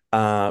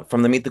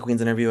from the Meet the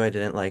Queens interview, I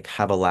didn't like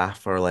have a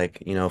laugh or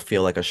like,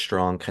 feel like a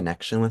strong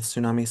connection with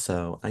Tsunami.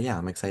 So yeah,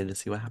 I'm excited to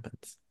see what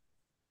happens.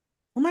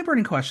 Well, my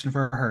burning question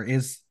for her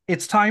is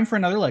it's time for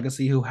another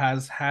legacy who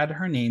has had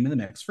her name in the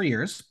mix for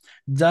years.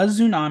 Does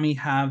Tsunami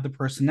have the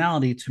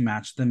personality to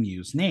match the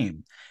Muse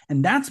name?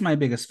 And that's my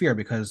biggest fear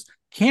because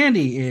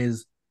Candy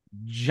is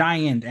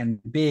giant and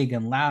big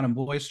and loud and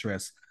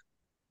boisterous.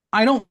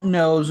 I don't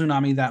know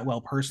Tsunami that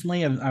well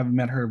personally. I've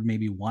met her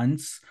maybe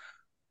once.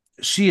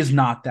 She is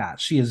not that.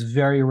 She is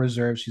very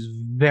reserved. She's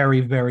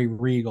very, very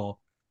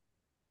regal.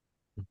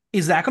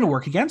 Is that going to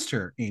work against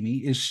her,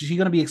 Aimee? Is she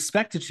going to be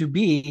expected to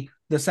be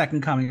the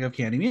second coming of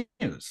Candy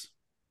Muse?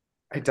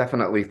 I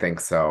definitely think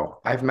so.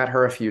 I've met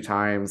her a few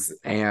times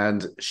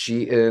and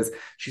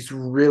she's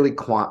really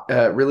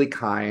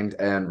kind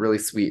and really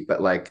sweet,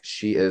 but like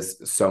she is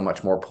so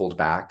much more pulled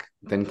back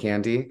than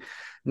Candy.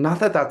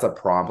 Not that that's a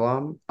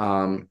problem.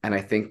 And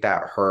I think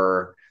that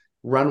her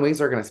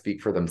runways are going to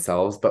speak for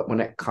themselves, but when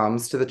it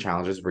comes to the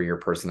challenges where your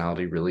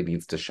personality really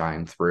needs to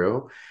shine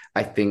through,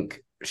 I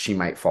think she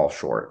might fall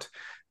short.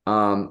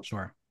 Um,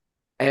 Sure.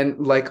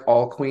 and like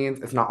all queens,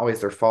 it's not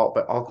always their fault,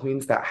 but all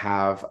queens that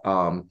have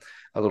a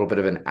little bit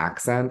of an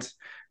accent,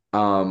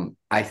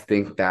 I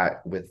think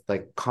that with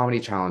like comedy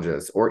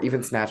challenges or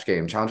even Snatch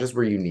Game challenges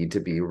where you need to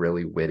be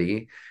really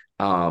witty,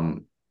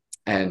 um,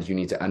 and you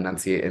need to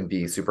enunciate and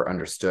be super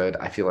understood,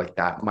 I feel like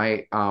that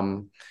might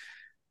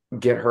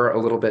get her a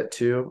little bit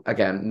too.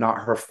 Again,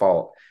 not her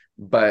fault,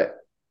 but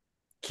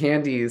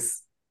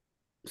Candy's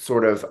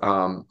sort of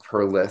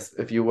her list,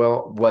 if you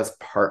will, was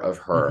part of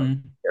her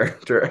Mm-hmm.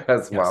 character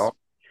as Yes, well.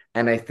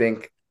 And I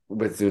think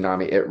with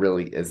Tsunami, it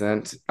really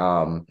isn't.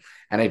 And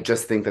I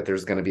just think that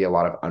there's going to be a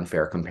lot of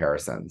unfair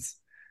comparisons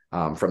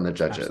from the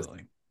judges.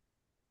 absolutely.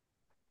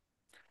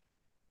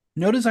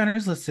 No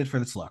designers listed for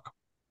this look.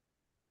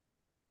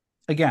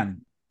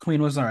 Again,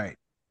 Queen was all right.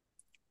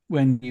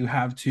 When you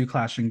have two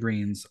clashing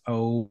greens,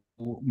 oh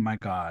my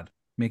God,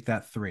 make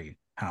that three.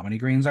 How many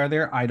greens are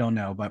there? I don't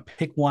know, but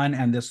pick one,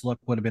 and this look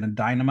would have been a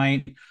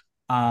dynamite.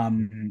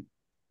 Um,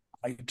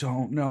 I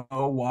don't know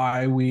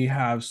why we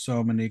have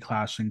so many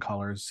clashing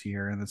colors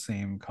here in the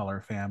same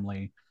color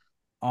family.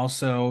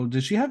 Also,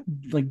 does she have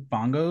like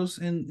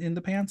bongos in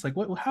the pants? Like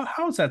what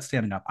how is that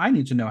standing up? I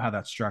need to know how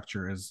that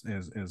structure is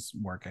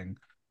working.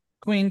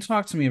 Queen,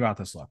 talk to me about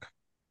this look.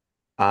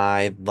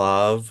 I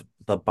love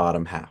the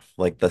bottom half,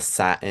 like the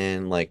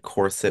satin, like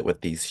corset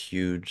with these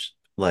huge,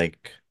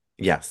 like,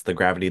 yes, the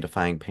gravity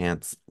defying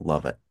pants.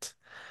 Love it.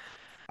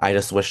 I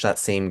just wish that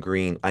same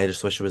green, I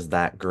just wish it was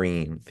that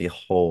green, the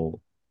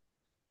whole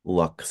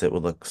look, 'cause it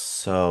would look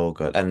so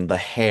good. And the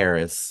hair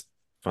is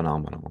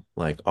phenomenal,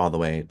 like all the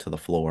way to the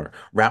floor.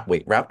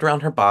 Wrapped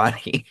around her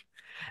body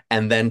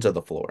and then to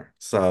the floor.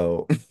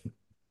 So,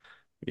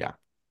 yeah.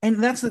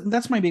 And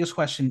that's my biggest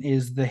question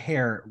is the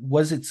hair.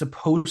 Was it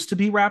supposed to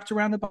be wrapped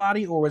around the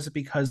body, or was it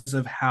because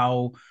of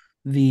how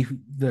the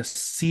the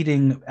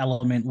seating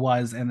element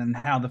was, and then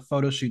how the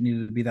photo shoot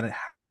needed to be that it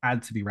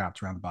had to be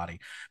wrapped around the body?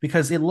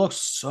 Because it looks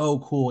so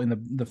cool in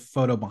the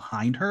photo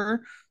behind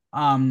her.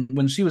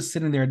 When she was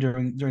sitting there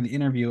during the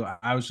interview,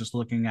 I was just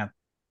looking at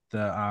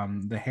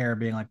the hair,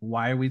 being like,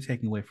 why are we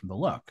taking away from the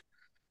look?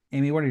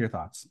 Aimee, what are your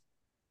thoughts?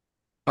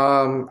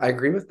 I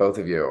agree with both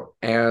of you,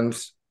 and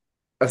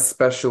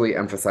especially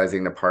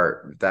emphasizing the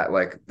part that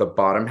like the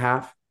bottom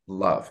half,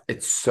 love.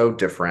 It's so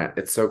different.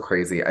 It's so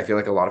crazy. I feel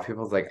like a lot of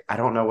people's like, I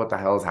don't know what the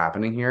hell is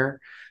happening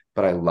here,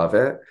 but I love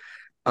it.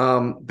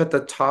 But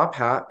the top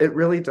half, it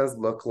really does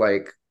look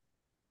like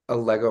a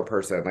Lego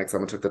person. Like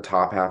someone took the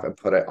top half and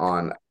put it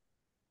on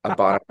a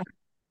bottom,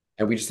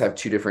 and we just have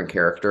two different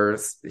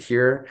characters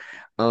here.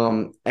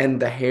 And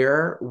the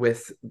hair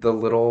with the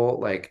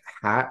little like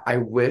hat, I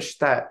wish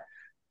that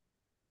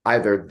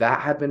either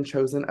that had been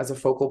chosen as a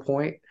focal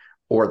point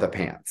or the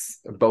pants.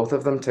 Both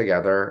of them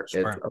together, it's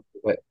Sure.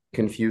 a bit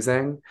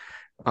confusing.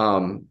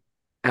 Um,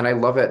 and I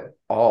love it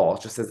all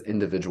just as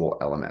individual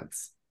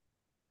elements.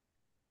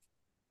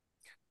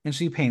 And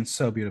she paints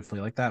so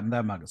beautifully. Like that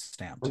mug is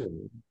stamped.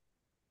 Ooh.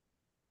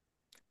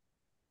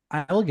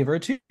 I will give her a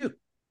two.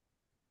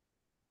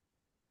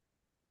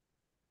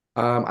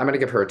 I'm gonna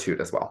give her a toot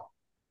as well.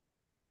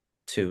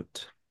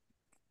 Toot.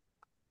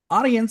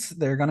 Audience,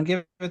 they're going to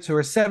give it to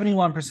her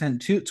 71%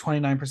 toot,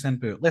 29%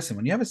 boot. Listen,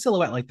 when you have a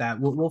silhouette like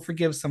that, we'll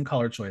forgive some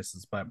color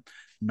choices, but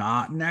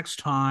not next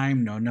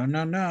time. No, no,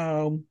 no,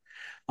 no.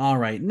 All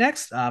right,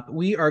 next up,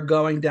 we are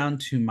going down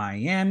to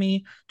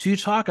Miami to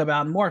talk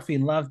about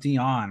Morphine Love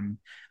Dion.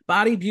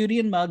 Body, beauty,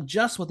 and mug,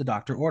 just what the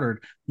doctor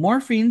ordered.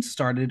 Morphine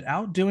started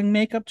out doing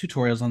makeup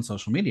tutorials on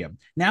social media.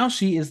 Now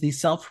she is the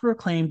self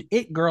proclaimed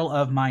it girl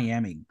of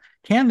Miami.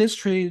 Can this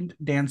trained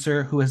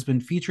dancer, who has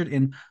been featured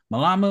in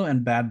Malamu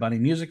and Bad Bunny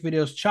music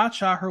videos, cha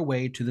cha her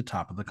way to the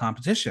top of the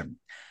competition?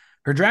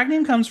 Her drag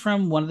name comes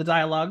from one of the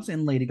dialogues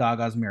in Lady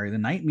Gaga's Marry the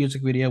Night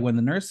music video when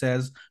the nurse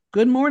says,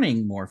 "Good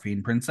morning,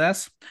 Morphine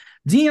Princess."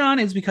 Dion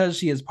is because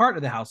she is part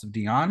of the House of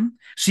Dion.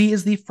 She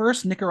is the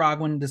first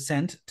Nicaraguan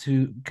descent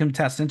to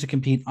contestant to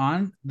compete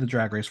on the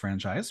Drag Race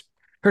franchise.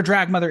 Her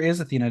drag mother is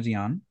Athena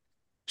Dion.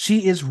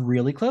 She is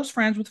really close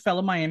friends with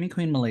fellow Miami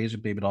Queen Malaysia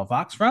Baby Doll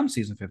Fox from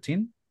season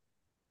 15.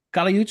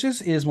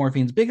 Galliuchis is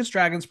Morphine's biggest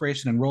drag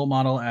inspiration and role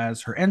model,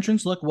 as her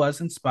entrance look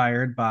was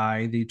inspired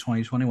by the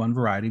 2021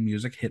 Variety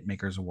Music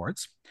Hitmakers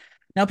Awards.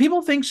 Now,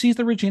 people think she's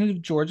the Regina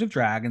George of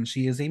drag and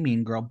she is a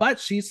mean girl, but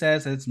she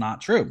says it's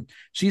not true.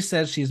 She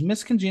says she's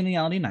Miss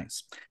Congeniality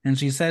Nice, and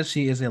she says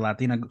she is a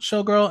Latina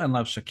showgirl and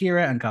loves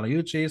Shakira and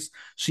Caliuchis.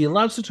 She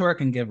loves to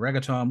twerk and give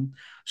reggaeton.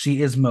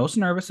 She is most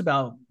nervous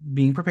about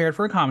being prepared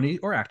for a comedy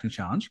or acting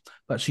challenge,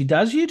 but she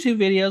does YouTube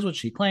videos, which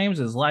she claims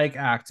is like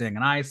acting,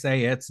 and I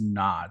say it's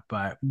not,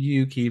 but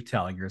you keep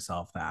telling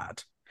yourself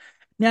that.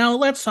 Now,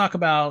 let's talk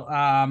about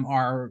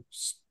our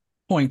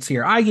points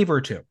here. I gave her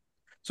a two,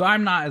 so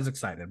I'm not as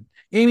excited.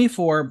 Aimee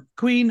four,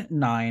 Queen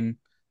nine.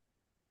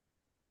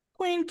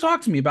 Queen,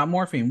 talk to me about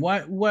Morphine.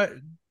 What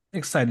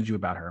excited you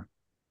about her?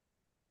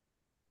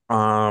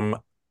 Um,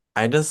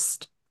 I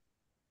just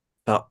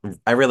felt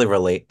I really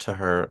relate to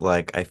her.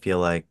 Like I feel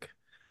like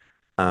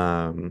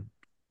um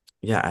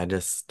yeah,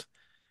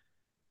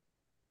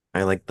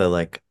 I like the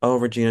like, oh,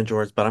 Regina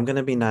George, but I'm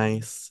gonna be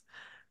nice.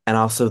 And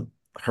also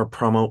her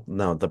promo,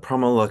 no, the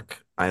promo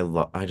look,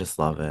 I just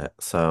love it.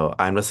 So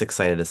I'm just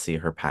excited to see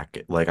her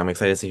package. Like I'm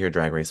excited to see her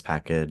drag race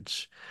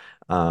package.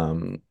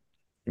 Um,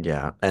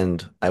 yeah,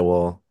 and I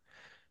will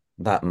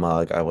that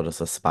mug I will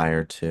just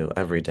aspire to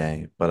every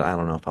day, but I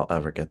don't know if I'll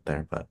ever get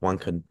there, but one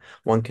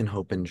can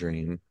hope and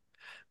dream.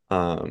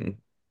 Um,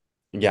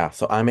 yeah,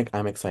 so I'm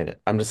excited.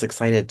 I'm just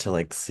excited to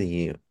like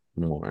see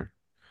more.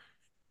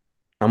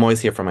 I'm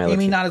always here for my Aimee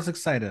Latina. not as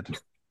excited.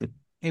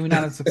 Aimee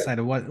not as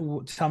excited.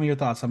 Tell me your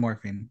thoughts on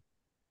Morphine.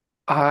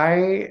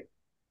 I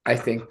I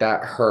think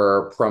that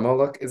her promo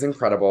look is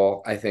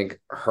incredible. I think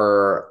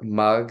her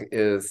mug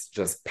is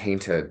just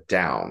painted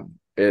down.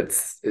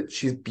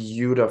 She's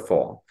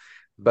beautiful.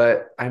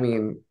 But I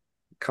mean,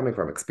 coming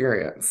from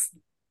experience,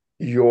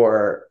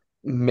 your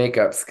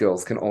makeup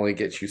skills can only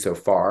get you so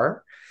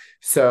far.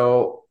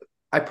 So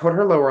I put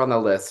her lower on the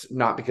list,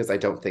 not because I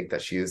don't think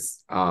that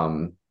she's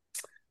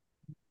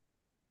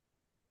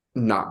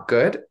not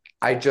good.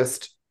 I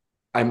just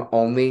I'm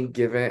only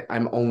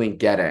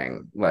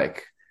getting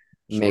like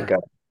Sure.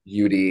 makeup,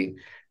 beauty.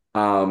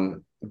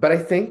 But I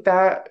think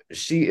that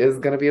she is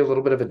gonna be a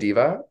little bit of a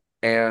diva.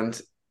 And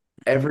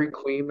every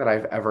queen that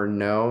I've ever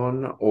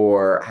known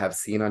or have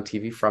seen on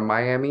TV from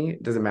Miami,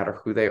 doesn't matter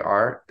who they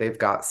are, they've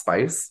got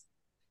spice.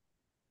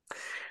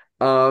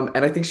 And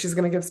I think she's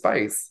gonna give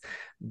spice.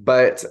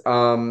 But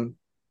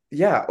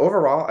yeah,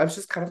 overall, I was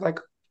just kind of like,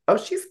 oh,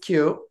 she's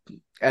cute.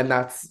 And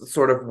that's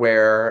sort of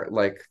where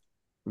like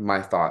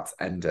my thoughts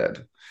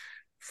ended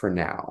for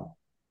now.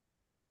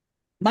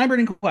 My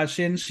burning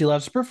question: she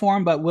loves to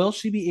perform, but will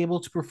she be able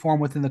to perform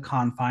within the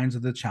confines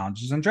of the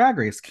challenges in Drag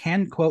Race?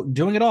 Can, quote,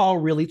 doing it all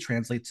really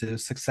translate to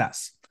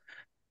success?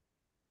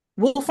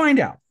 We'll find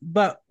out.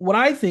 But what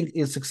I think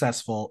is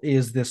successful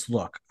is this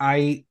look.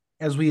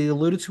 As we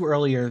alluded to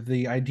earlier,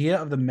 the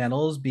idea of the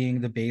medals being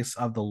the base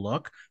of the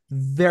look,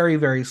 very,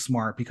 very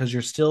smart because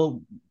you're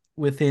still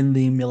within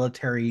the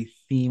military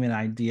theme and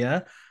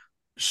idea.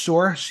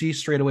 Sure, she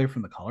strayed away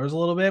from the colors a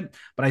little bit,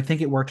 but I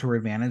think it worked to her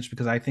advantage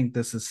because I think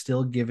this is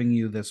still giving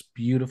you this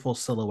beautiful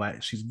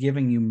silhouette. She's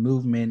giving you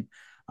movement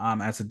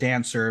as a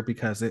dancer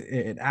because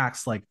it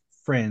acts like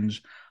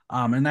fringe.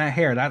 And that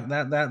hair,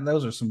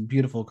 those are some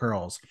beautiful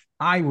curls.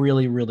 I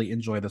really, really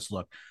enjoy this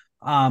look.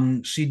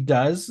 She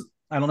does.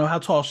 I don't know how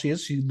tall she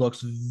is. She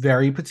looks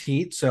very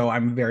petite, so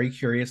I'm very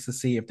curious to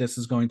see if this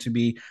is going to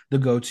be the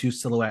go-to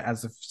silhouette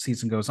as the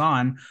season goes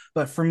on.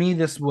 But for me,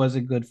 this was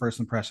a good first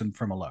impression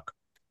from a look.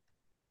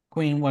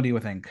 Queen, what do you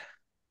think?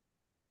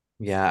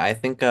 Yeah, I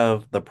think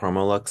of the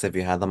promo looks, if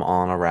you had them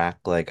all on a rack,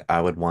 like I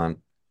would want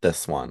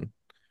this one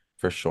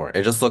for sure.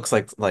 It just looks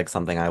like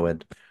something I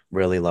would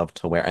really love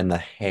to wear. And the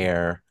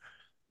hair,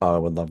 oh, I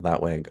would love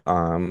that wig.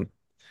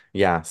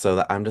 Yeah,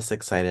 so I'm just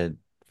excited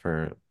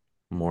for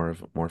more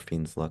of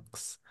Morphine's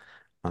looks.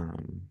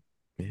 Um,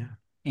 yeah.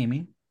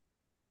 Aimee?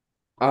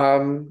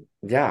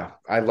 Yeah,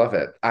 I love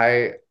it.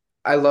 I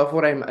love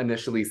what I'm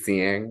initially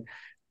seeing.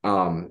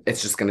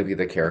 It's just gonna be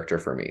the character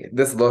for me.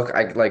 This look,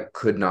 I like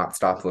could not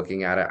stop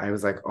looking at it. I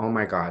was like, oh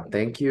my God,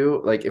 thank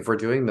you. Like if we're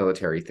doing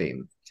military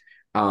theme,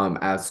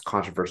 as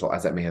controversial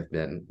as it may have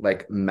been,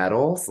 like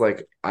medals,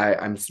 like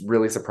I'm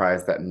really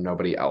surprised that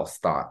nobody else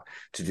thought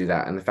to do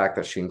that. And the fact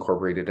that she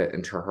incorporated it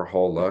into her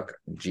whole look,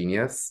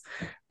 genius.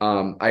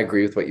 I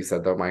agree with what you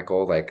said though,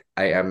 Michael. Like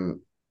I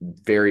am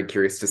very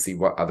curious to see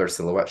what other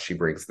silhouettes she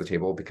brings to the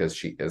table because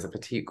she is a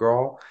petite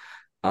girl.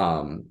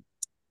 Um,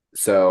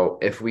 so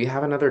if we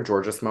have another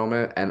Georges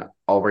moment and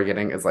all we're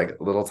getting is like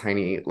little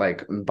tiny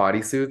like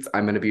bodysuits,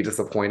 I'm gonna be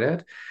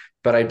disappointed.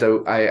 But I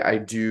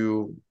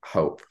do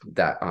hope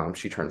that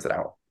she turns it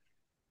out.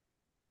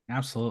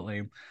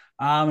 Absolutely.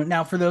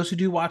 Now, for those who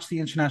do watch the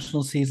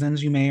international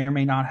seasons, you may or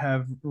may not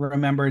have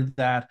remembered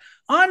that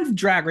on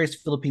Drag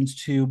Race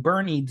Philippines 2,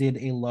 Bernie did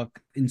a look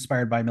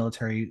inspired by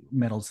military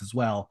medals as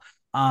well.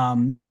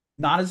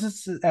 Not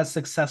as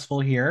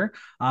successful here,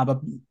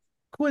 but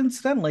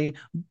coincidentally,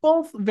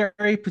 both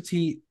very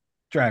petite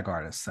drag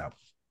artists. So,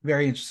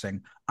 very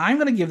interesting. I'm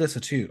going to give this a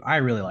two. I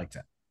really liked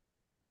it.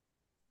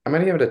 I'm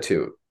gonna give it a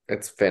two.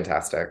 It's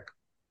fantastic.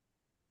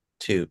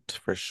 Toot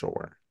for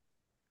sure.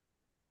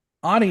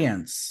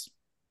 Audience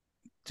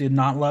did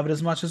not love it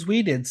as much as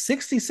we did.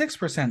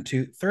 66%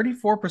 to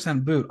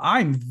 34% boot.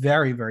 I'm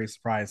very, very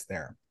surprised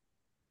there.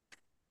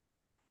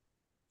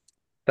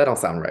 That don't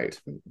sound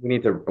right. We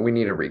need a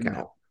recount.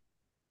 No.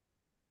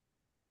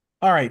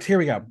 All right, here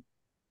we go.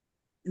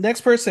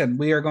 Next person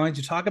we are going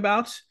to talk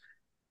about,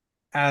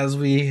 as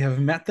we have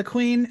met the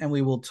queen, and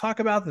we will talk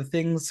about the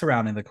things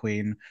surrounding the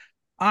queen.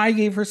 I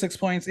gave her 6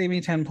 points, Aimee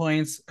 10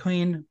 points,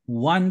 Queen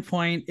 1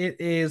 point. It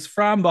is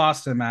from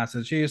Boston,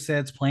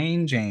 Massachusetts,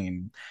 Plain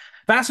Jane.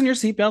 Fasten your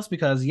seatbelts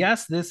because,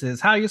 yes, this is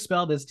how you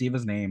spell this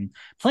diva's name.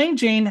 Plain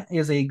Jane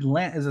is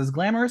as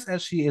glamorous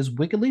as she is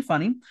wickedly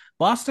funny.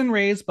 Boston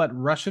raised but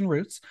Russian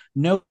roots.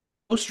 No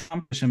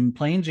competition.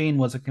 Plain Jane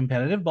was a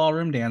competitive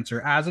ballroom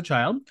dancer as a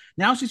child.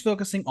 Now she's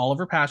focusing all of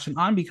her passion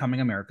on becoming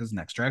America's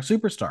next drag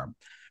superstar.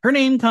 Her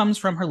name comes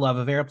from her love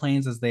of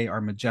airplanes as they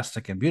are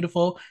majestic and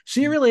beautiful.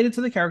 She related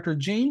to the character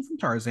Jane from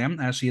Tarzan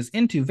as she is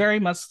into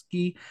very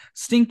musky,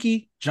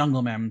 stinky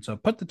jungle men. So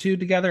put the two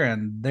together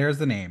and there's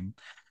the name.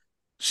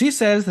 She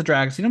says the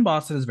drag scene in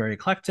Boston is very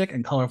eclectic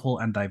and colorful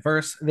and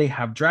diverse. They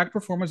have drag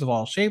performers of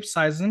all shapes,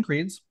 sizes, and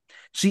creeds.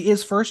 She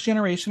is first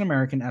generation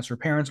American as her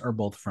parents are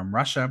both from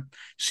Russia.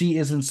 She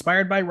is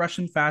inspired by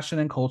Russian fashion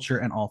and culture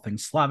and all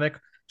things Slavic.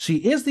 She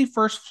is the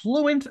first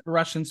fluent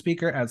Russian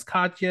speaker as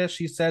Katya,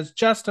 she says,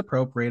 just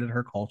appropriated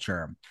her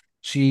culture.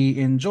 She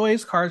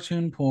enjoys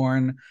cartoon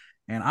porn,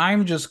 and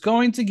I'm just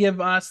going to give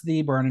us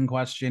the burning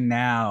question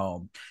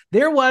now.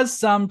 There was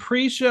some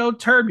pre show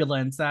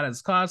turbulence that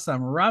has caused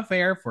some rough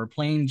air for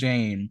Plain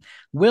Jane.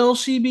 Will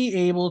she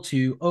be able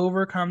to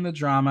overcome the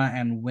drama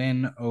and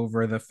win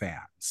over the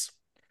fans?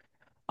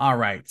 All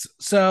right.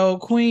 So,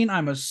 Queen,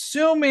 I'm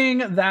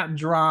assuming that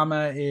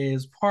drama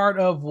is part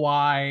of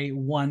why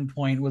 1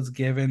 point was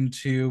given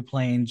to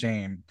Plain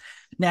Jane.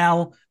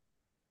 Now,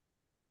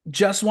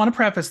 just want to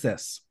preface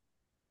this.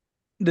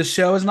 The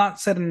show has not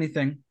said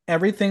anything.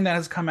 Everything that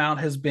has come out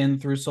has been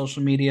through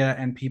social media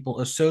and people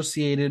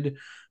associated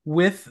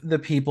with the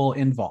people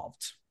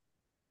involved.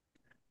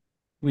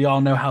 We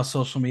all know how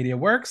social media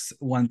works.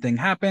 One thing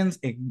happens,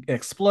 it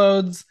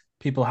explodes.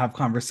 People have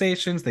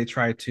conversations, they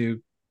try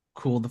to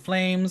cool the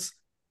flames,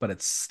 but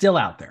it's still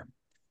out there.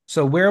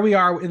 So where we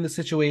are in the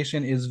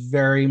situation is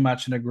very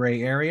much in a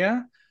gray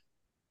area.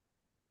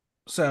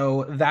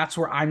 So that's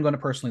where I'm going to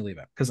personally leave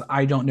it because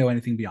I don't know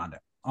anything beyond it.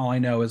 All I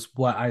know is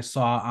what I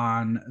saw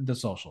on the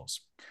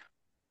socials.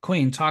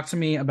 Queen, talk to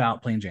me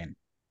about Plain Jane.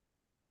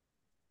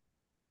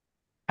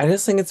 I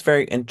just think it's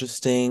very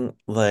interesting,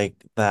 like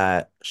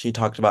that she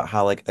talked about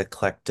how like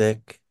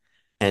eclectic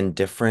and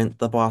different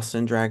the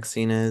Boston drag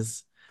scene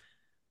is,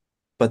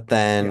 but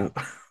Yeah, then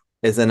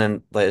isn't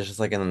in like it's just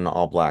like in an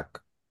all black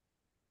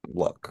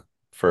look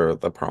for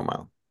the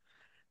promo.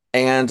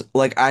 And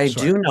like I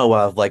sure. do know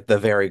of like the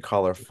very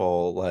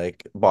colorful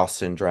like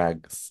Boston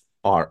drags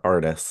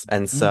artists.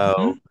 And Mm-hmm.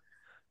 so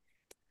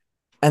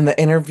and the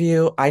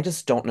interview, I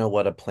just don't know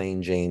what a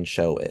plain Jane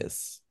show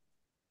is.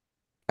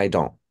 I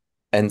don't.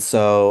 And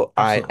so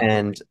I Absolutely.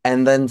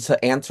 and then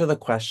to answer the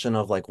question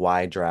of like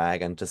why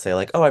drag and to say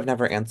like, oh, I've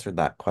never answered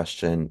that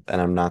question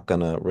and I'm not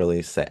gonna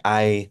really say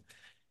I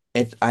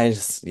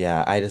just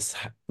yeah, I just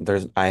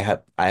I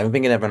haven't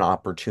been given an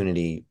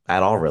opportunity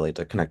at all really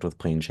to connect with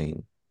plain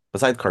Jane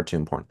besides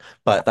cartoon porn.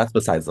 But that's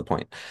besides the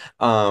point.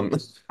 Um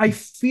I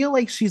feel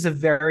like she's a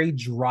very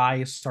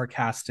dry,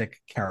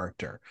 sarcastic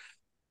character.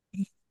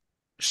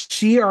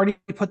 She already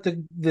put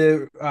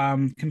the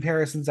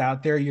comparisons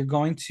out there. You're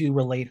going to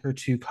relate her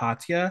to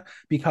Katya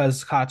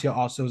because Katya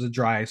also is a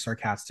dry,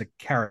 sarcastic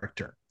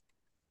character.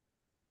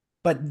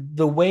 But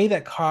the way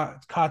that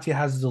Katya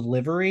has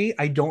delivery,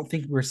 I don't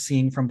think we're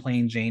seeing from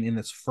Plain Jane in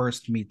this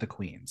first Meet the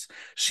Queens.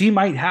 She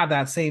might have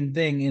that same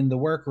thing in the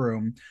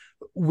workroom.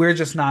 We're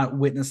just not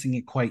witnessing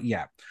it quite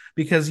yet.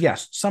 Because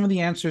yes, some of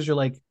the answers are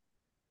like,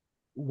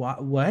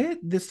 what?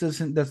 This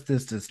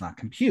does not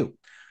compute.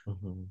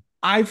 mhm.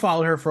 I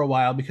followed her for a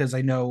while because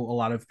I know a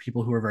lot of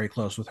people who are very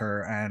close with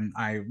her, and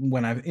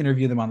when I've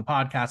interviewed them on the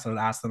podcast, I would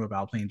ask them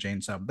about Plain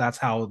Jane. So that's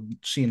how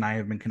she and I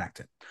have been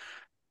connected.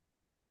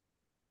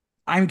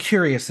 I'm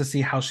curious to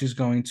see how she's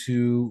going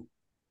to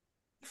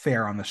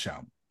fare on the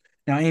show.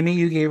 Now, Aimee,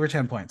 you gave her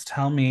 10 points.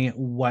 Tell me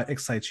what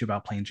excites you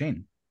about Plain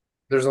Jane.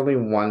 There's only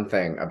one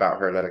thing about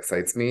her that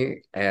excites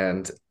me,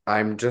 and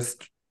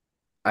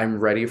I'm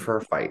ready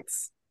for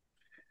fights.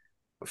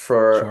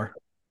 For Sure.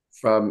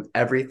 from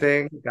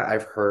everything that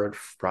I've heard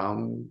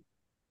from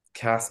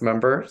cast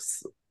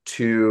members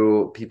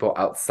to people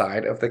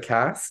outside of the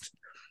cast,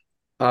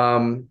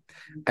 um,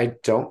 I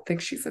don't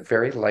think she's a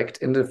very liked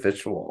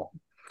individual.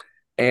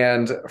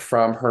 And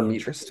from her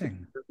Meet the Queen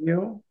Interesting.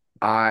 interview,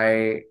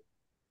 I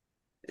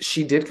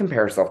she did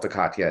compare herself to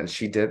Katya, and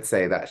she did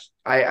say that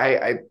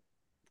I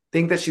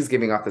think that she's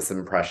giving off this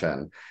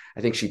impression.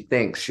 I think she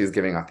thinks she's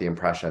giving off the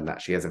impression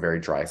that she has a very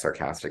dry,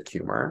 sarcastic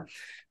humor.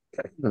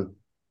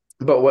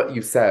 But what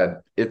you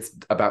said, it's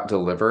about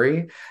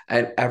delivery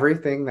and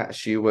everything that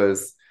she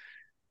was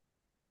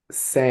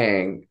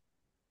saying,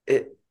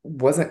 it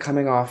wasn't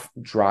coming off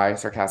dry,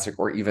 sarcastic,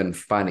 or even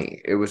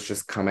funny. It was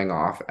just coming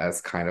off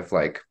as kind of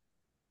like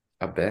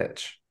a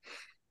bitch.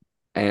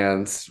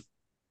 And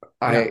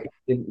Yeah.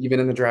 even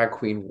in the drag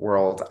queen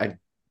world, I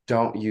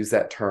don't use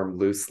that term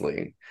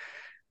loosely,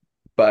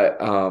 but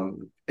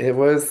it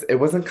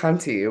wasn't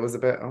cunty. It was a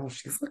bit, oh,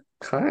 she's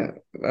a cunt.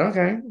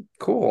 Okay,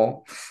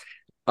 cool.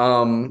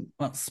 Um,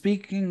 Well,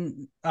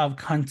 speaking of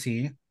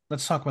cunty,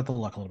 let's talk about the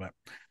look a little bit.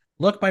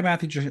 Look by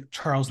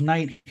Charles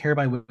Knight, hair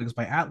by Wigs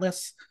by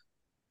Atlas.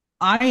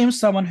 I am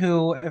someone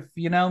who, if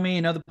you know me,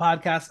 you know the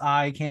podcast,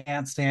 I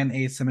can't stand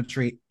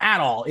asymmetry at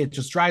all. It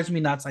just drives me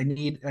nuts. I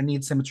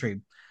need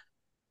symmetry.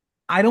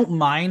 I don't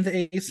mind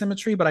the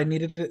asymmetry, but I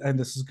needed it, and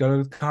this is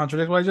going to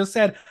contradict what I just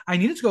said. I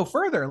needed to go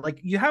further. Like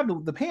you have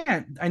the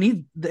pant, I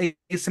need the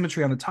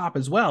asymmetry on the top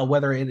as well,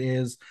 whether it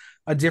is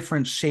a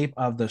different shape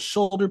of the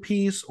shoulder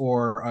piece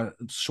or a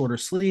shorter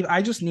sleeve.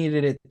 I just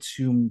needed it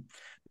to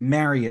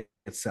marry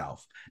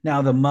itself.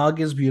 Now the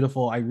mug is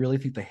beautiful. I really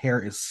think the hair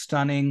is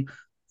stunning.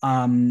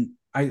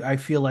 I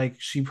feel like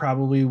she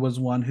probably was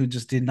one who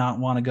just did not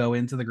want to go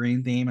into the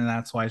green theme, and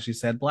that's why she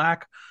said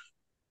black.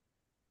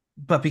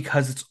 But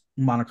because it's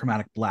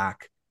monochromatic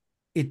black,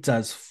 it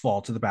does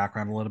fall to the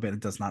background a little bit. It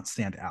does not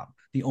stand out.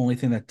 The only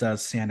thing that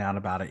does stand out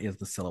about it is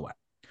the silhouette,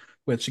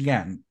 which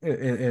again,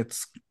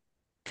 it's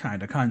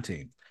kind of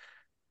cunty.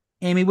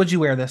 Aimee, would you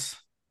wear this?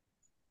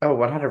 oh,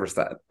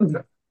 100%.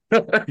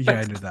 Yeah,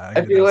 I knew that. I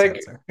I knew that feel was the like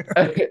answer.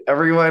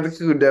 everyone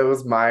who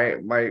knows my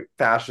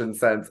fashion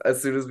sense,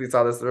 as soon as we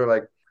saw this, they're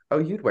like, "Oh,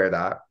 you'd wear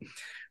that."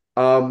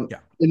 Yeah.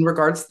 In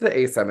regards to the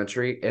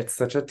asymmetry, it's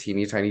such a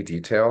teeny tiny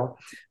detail,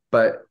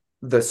 but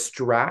the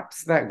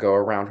straps that go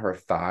around her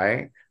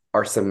thigh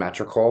are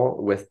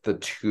symmetrical with the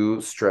two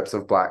strips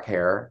of black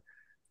hair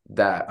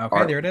that Okay,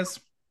 are there it is.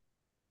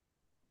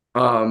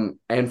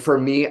 and for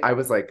me, I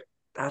was like,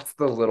 that's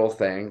the little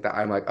thing that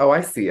I'm like, oh,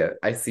 I see it.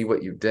 I see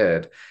what you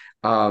did.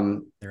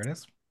 Um, There it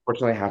is.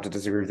 Fortunately, I have to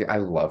disagree with you. I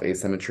love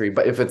asymmetry,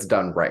 but if it's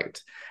done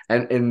right.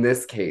 And in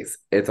this case,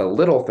 it's a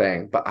little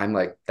thing, but I'm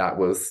like, that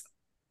was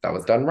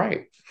done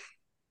right.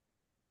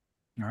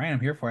 All right, I'm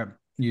here for it.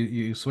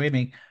 You swayed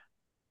me,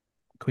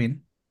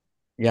 Queen.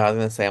 Yeah, I was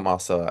gonna say I'm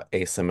also a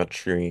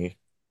asymmetry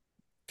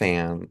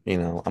fan,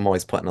 I'm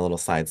always putting a little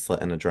side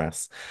slit in a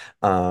dress.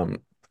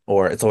 Um,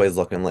 or it's always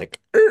looking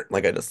like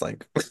I just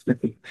like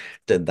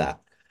did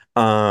that.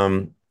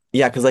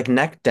 Yeah, because like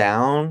neck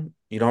down,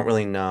 you don't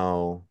really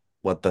know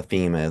what the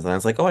theme is. And I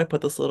was like, oh, I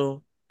put this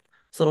little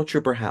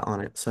trooper hat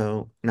on it.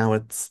 So now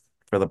it's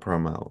for the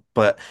promo.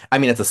 But I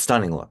mean, it's a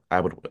stunning look. I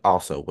would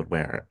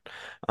wear it.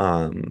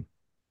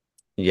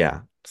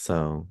 Yeah.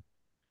 So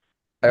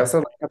I yeah. also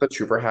like how the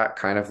trooper hat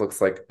kind of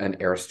looks like an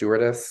air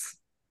stewardess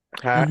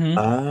hat. Mm-hmm.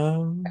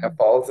 Kind of Um,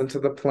 falls into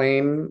the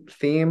plane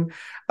theme.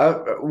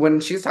 When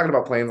she's talking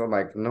about planes, I'm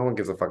like, no one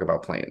gives a fuck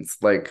about planes.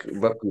 Like,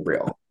 let's be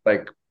real.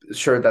 Like,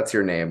 sure, that's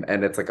your name,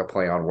 and it's like a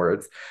play on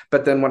words.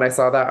 But then when I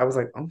saw that, I was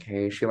like,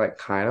 okay, she like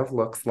kind of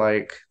looks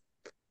like,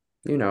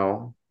 you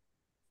know,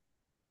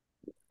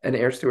 an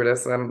air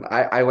stewardess, and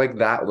I like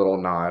that little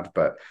nod.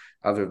 But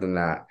other than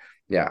that,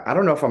 yeah, I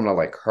don't know if I'm gonna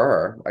like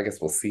her. I guess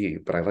we'll see.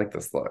 But I like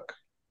this look.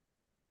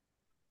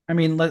 I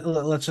mean,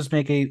 let's just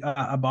make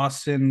a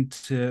Boston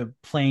to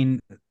plane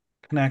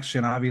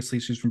connection. Obviously,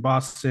 she's from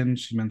Boston.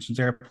 She mentions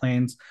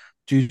airplanes.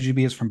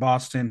 Jujubee is from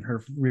Boston.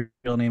 Her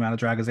real name out of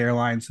drag is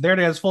Airlines. So there it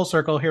is, full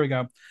circle. Here we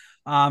go.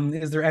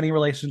 Is there any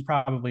relation?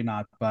 Probably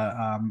not. But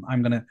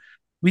I'm gonna.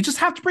 We just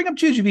have to bring up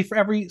Jujubee for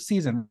every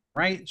season,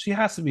 right? She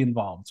has to be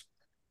involved.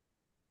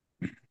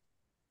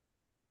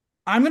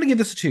 I'm gonna give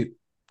this a two.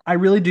 I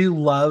really do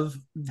love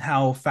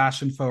how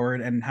fashion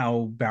forward and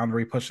how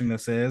boundary pushing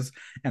this is.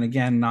 And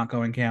again, not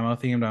going camo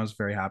themed. I was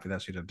very happy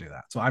that she didn't do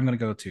that. So I'm gonna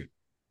go two.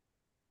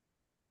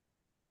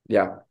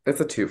 Yeah,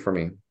 it's a two for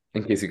me,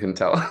 in case you couldn't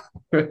tell.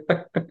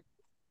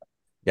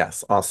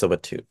 yes, also a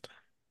toot.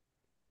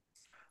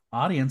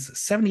 Audience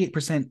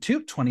 78%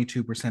 toot,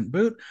 22%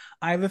 boot.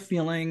 I have a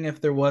feeling if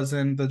there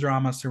wasn't the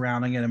drama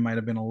surrounding it, it might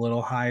have been a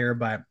little higher,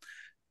 but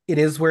it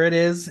is where it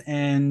is.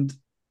 And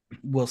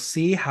we'll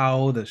see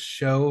how the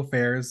show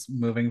fares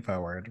moving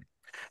forward.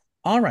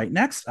 All right,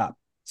 next up,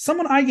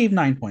 someone I gave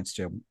 9 points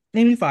to.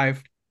 Aimee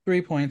 5,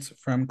 3 points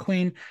from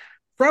Queen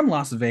from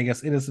Las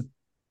Vegas. It is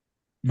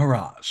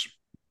Mirage.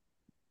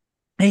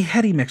 A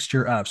heady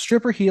mixture of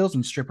stripper heels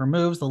and stripper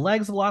moves. The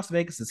legs of Las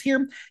Vegas is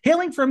here.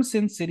 Hailing from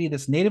Sin City,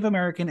 this Native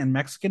American and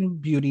Mexican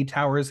beauty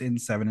towers in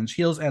 7-inch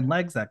heels and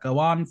legs that go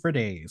on for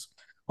days.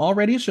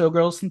 Already a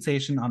showgirl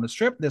sensation on the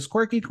strip, this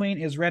quirky queen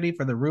is ready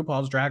for the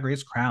RuPaul's Drag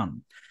Race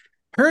crown.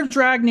 Her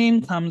drag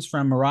name comes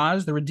from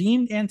Mirage, the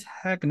redeemed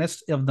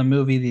antagonist of the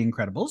movie The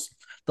Incredibles.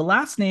 The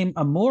last name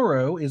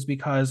Amuro is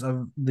because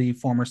of the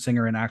former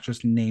singer and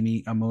actress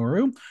Aimee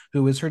Amour,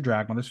 who is her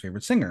drag mother's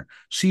favorite singer.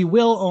 She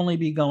will only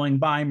be going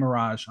by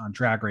Mirage on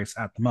Drag Race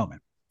at the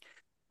moment.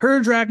 Her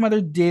drag mother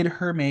did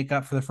her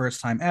makeup for the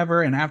first time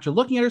ever, and after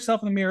looking at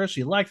herself in the mirror,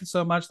 she liked it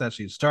so much that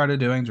she started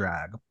doing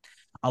drag.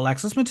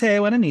 Alexis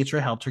Mateo and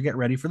Anitra helped her get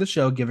ready for the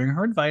show, giving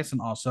her advice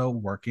and also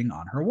working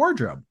on her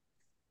wardrobe.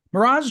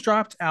 Mirage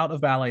dropped out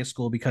of ballet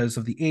school because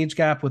of the age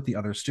gap with the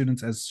other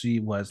students as she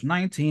was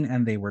 19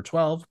 and they were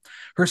 12.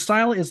 Her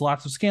style is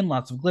lots of skin,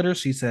 lots of glitter.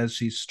 She says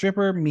she's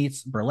stripper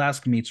meets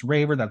burlesque meets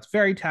raver. That's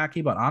very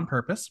tacky, but on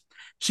purpose.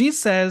 She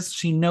says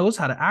she knows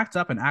how to act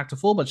up and act a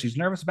fool, but she's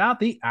nervous about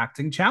the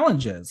acting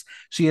challenges.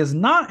 She is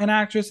not an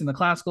actress in the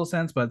classical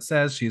sense, but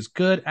says she's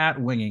good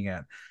at winging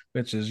it,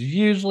 which is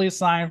usually a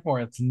sign for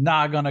it's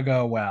not going to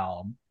go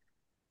well.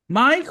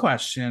 My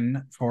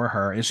question for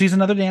her is she's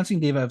another dancing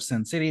diva of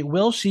Sin City.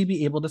 Will she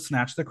be able to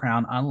snatch the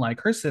crown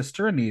unlike her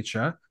sister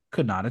Anitra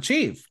could not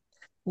achieve?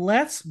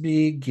 Let's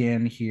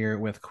begin here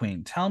with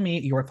Queen. Tell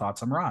me your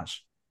thoughts on Mirage.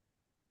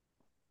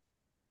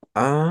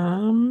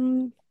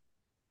 Um,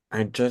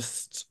 I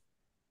just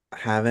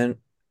haven't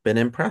been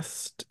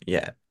impressed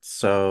yet.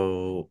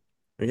 So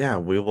yeah,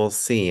 we will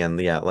see. And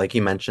yeah, like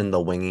you mentioned,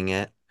 the winging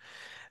it.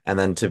 And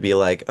then to be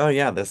like, oh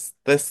yeah, this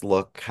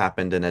look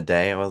happened in a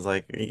day. I was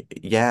like,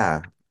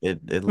 Yeah,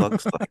 it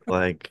looks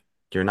like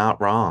you're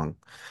not wrong."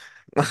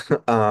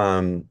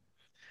 Um,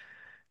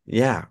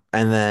 yeah,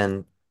 and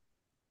then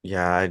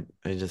yeah,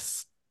 I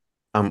just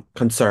I'm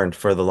concerned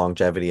for the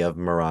longevity of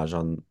Mirage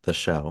on the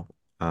show.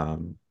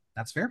 Um,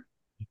 That's fair.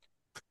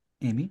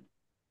 Aimee.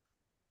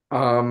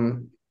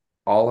 Um,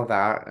 all of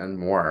that and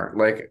more.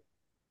 Like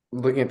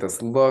looking at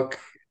this look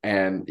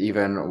and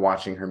even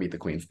watching her meet the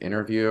Queen's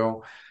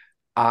interview,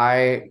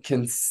 I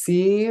can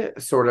see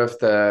sort of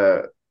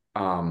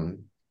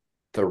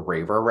the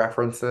raver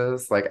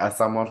references, like as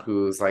someone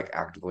who's like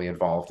actively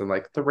involved in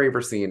like the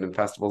raver scene and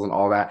festivals and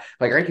all that.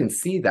 Like I can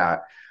see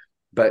that,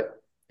 but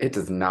it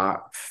does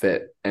not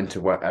fit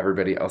into what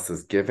everybody else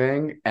is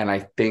giving. And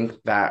I think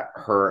that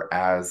her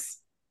as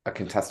a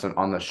contestant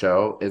on the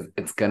show is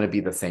it's going to be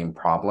the same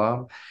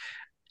problem.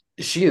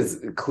 She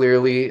is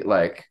clearly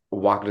like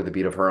walking to the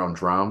beat of her own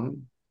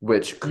drum,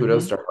 which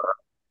kudos Mm-hmm. to her.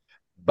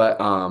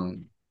 But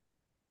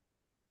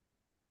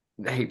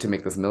I hate to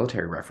make this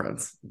military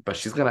reference, but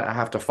she's gonna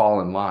have to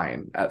fall in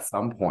line at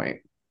some point.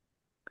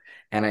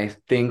 And I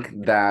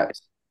think that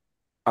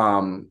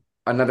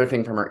another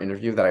thing from her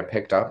interview that I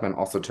picked up and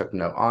also took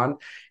note on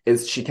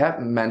is she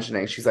kept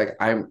mentioning, she's like,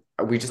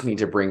 we just need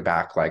to bring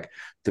back like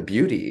the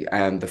beauty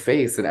and the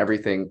face and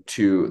everything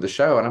to the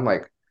show. And I'm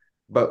like,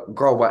 but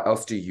girl, what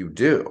else do you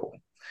do?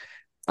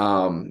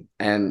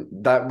 And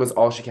that was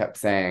all she kept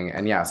saying.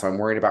 And yeah, so I'm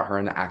worried about her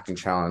in the acting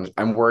challenge.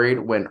 I'm worried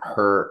when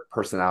her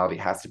personality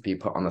has to be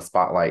put on the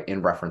spotlight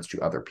in reference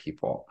to other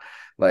people,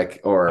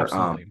 like, or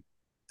Absolutely.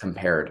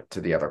 compared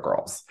to the other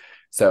girls.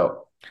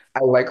 So I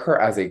like her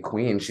as a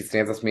queen. She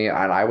stands with me,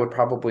 and I would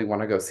probably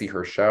want to go see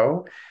her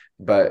show.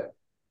 But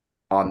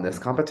on this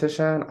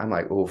competition, I'm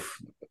like, oof,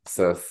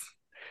 sis,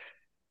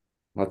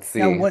 let's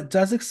Now, see. what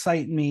does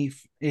excite me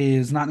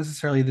is not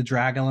necessarily the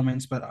drag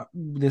elements, but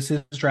this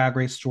is drag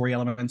race. Story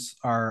elements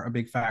are a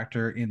big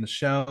factor in the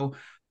show.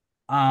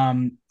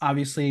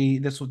 Obviously,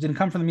 didn't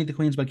come from the Meet the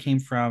Queens, but came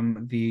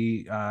from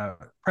the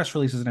press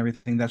releases and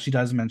everything that she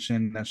does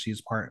mention that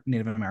she's part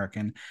Native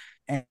American.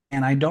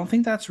 And I don't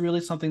think that's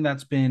really something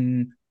that's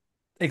been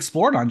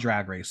explored on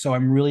Drag Race. So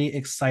I'm really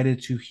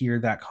excited to hear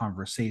that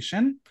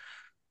conversation.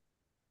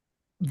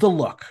 The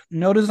look,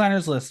 no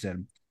designers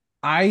listed.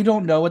 I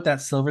don't know what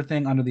that silver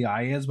thing under the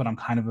eye is, but I'm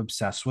kind of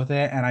obsessed with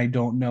it. And I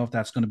don't know if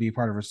that's going to be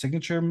part of her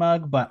signature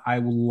mug, but I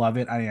will love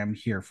it. I am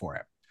here for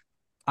it.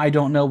 I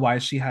don't know why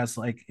she has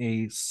like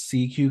a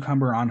sea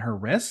cucumber on her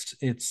wrist.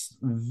 It's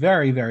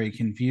very, very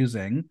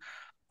confusing.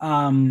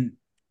 Um,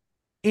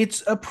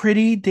 it's a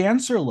pretty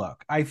dancer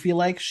look. I feel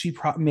like she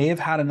may have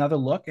had another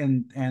look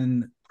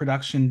and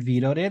production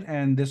vetoed it,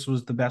 and this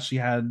was the best she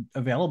had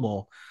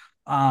available.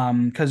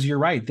 Because you're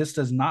right, this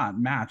does not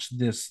match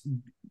this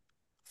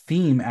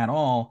theme at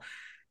all.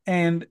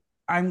 And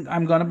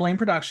I'm going to blame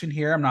production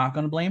here. I'm not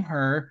going to blame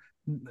her.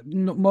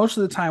 Most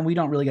of the time, we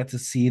don't really get to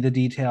see the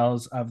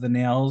details of the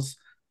nails,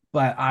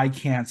 but I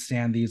can't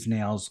stand these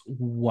nails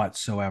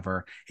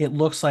whatsoever. It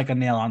looks like a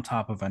nail on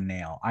top of a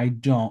nail. I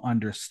don't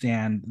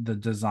understand the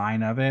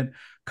design of it.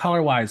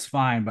 Color wise,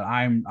 fine, but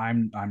I'm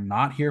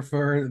not here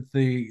for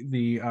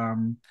the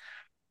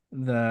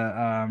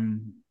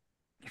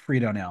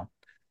Frito nail.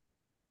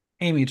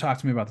 Aimee, talk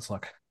to me about this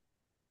look.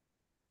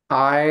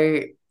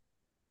 I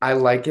I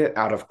like it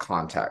out of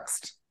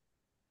context.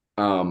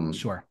 Um,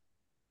 Sure.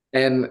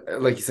 And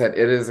like you said,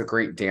 it is a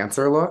great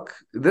dancer look.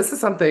 This is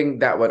something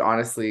that would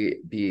honestly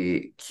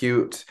be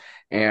cute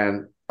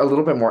and a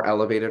little bit more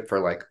elevated for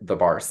like the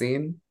bar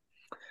scene.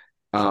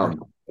 Sure.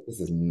 This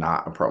is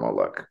not a promo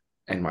look,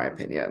 in my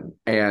opinion.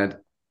 And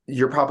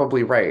you're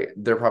probably right.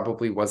 There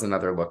probably was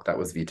another look that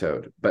was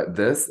vetoed, but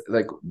this,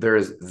 like,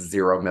 there's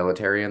zero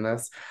military in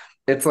this.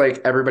 It's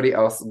like everybody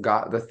else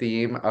got the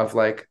theme of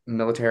like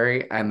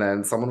military, and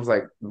then someone was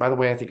like, by the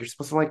way, I think you're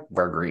supposed to like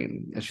wear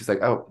green. And she's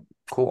like, oh,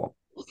 cool.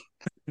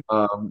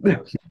 Um,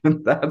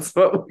 that's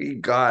what we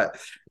got.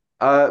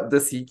 The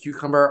sea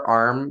cucumber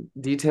arm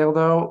detail,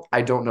 though,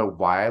 I don't know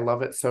why I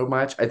love it so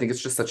much. I think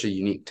it's just such a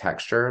unique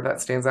texture that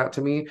stands out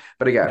to me.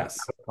 But again, out Yes.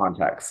 of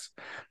context,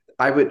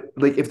 I would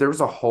like if there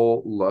was a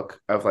whole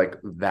look of like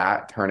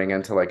that turning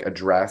into like a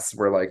dress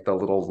where like the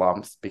little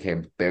lumps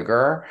became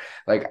bigger,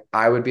 like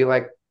I would be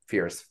like,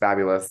 fierce,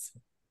 fabulous,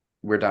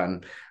 we're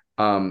done.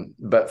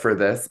 But for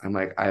this, I'm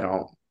like, I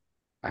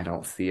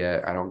don't see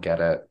it. I don't get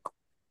it.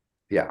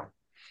 Yeah.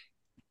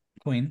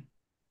 Queen.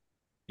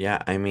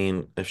 Yeah, I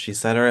mean, if she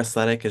said her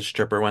aesthetic is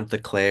stripper went to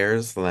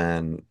Claire's,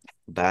 then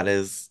that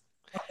is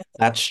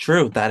that's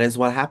true. That is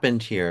what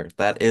happened here.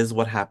 That is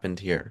what happened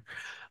here.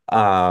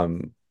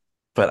 Um,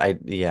 but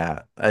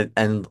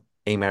and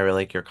Amy, I really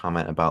like your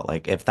comment about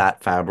like if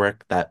that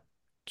fabric, that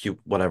cute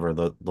whatever,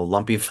 the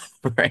lumpy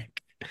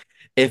fabric,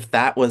 if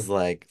that was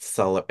like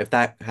if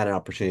that had an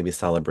opportunity to be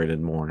celebrated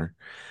more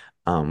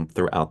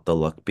throughout the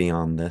look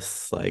beyond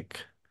this,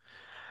 like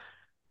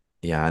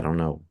yeah, I don't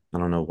know. I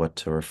don't know what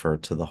to refer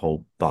to the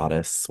whole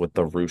bodice with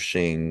the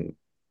ruching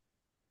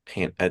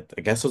pant. I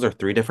guess those are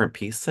three different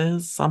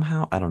pieces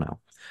somehow. I don't know.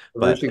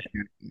 But Ruching.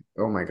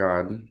 Oh my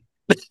God.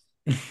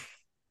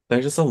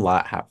 there's just a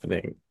lot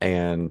happening.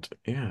 And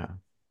yeah.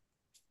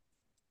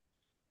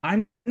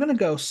 I'm gonna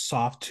go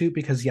soft too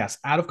because yes,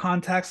 out of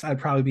context, I'd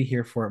probably be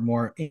here for it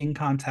more. In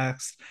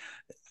context,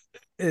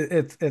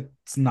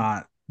 it's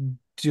not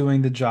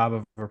doing the job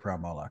of a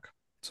promo look.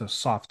 So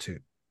soft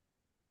toot.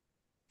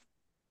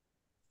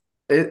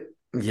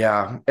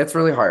 Yeah, it's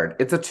really hard.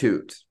 It's a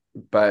toot,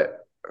 but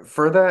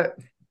for the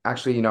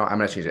actually, I'm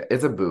gonna change it.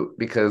 It's a boot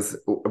because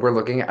we're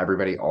looking at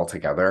everybody all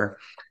together.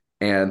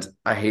 And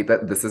I hate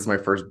that this is my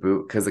first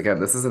boot because again,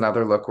 this is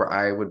another look where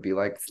I would be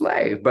like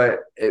slay, but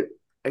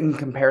in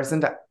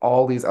comparison to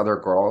all these other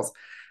girls,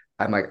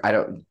 I'm like, I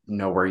don't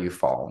know where you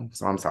fall.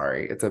 So I'm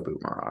sorry. It's a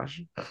boot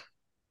mirage.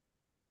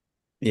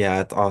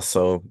 Yeah, it's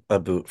also a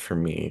boot for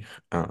me.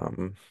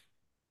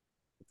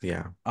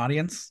 Yeah.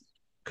 Audience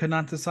could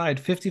not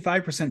decide.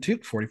 55%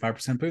 toot,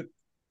 45% boot.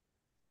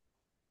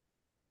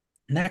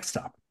 Next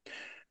up,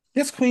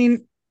 this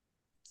queen,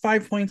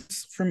 5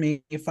 points from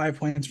me, 5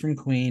 points from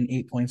Queen,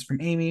 8 points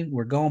from Aimee.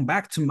 We're going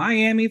back to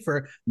Miami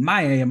for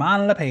Maya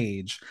on the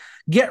page.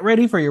 Get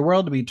ready for your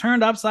world to be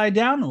turned upside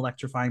down.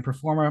 Electrifying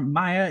performer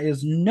Maya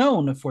is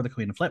known for the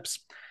Queen of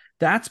Flips.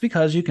 That's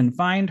because you can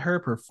find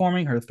her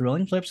performing her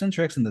thrilling flips and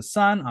tricks in the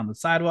sun on the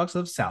sidewalks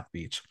of South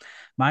Beach.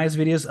 Maya's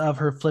videos of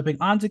her flipping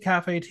onto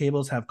cafe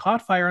tables have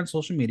caught fire on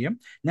social media.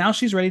 Now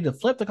she's ready to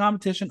flip the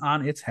competition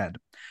on its head.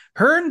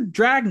 Her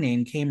drag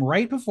name came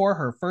right before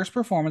her first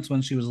performance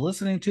when she was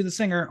listening to the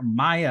singer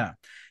Maya.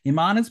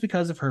 Iman is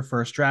because of her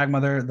first drag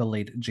mother, the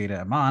late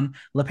Jada Iman.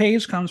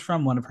 LePage comes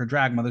from one of her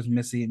drag mothers,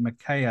 Missy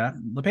Micaiah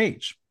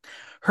LePage.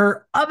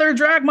 Her other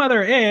drag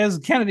mother is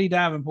Kennedy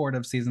Davenport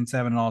of season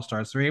 7 and All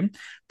Stars 3.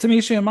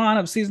 Tamisha Iman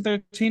of season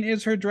 13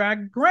 is her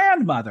drag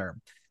grandmother.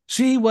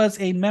 She was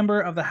a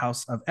member of the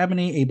House of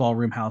Ebony, a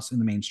ballroom house in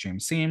the mainstream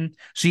scene.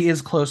 She is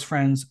close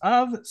friends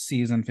of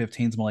season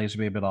 15's Malaysia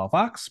Baby Doll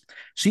Fox.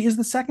 She is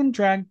the second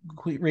drag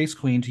race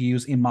queen to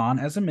use Iman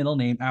as a middle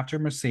name after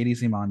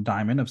Mercedes Iman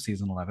Diamond of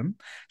season 11.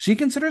 She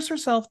considers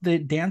herself the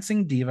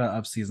dancing diva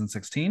of season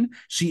 16.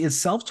 She is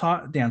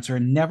self-taught dancer,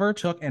 never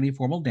took any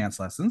formal dance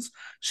lessons.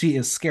 She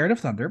is scared of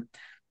thunder,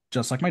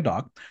 just like my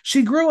dog.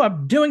 She grew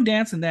up doing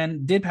dance and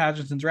then did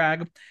pageants and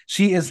drag.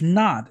 She is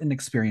not an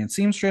experienced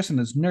seamstress and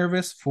is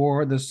nervous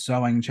for the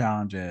sewing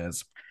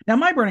challenges. Now,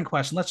 my burning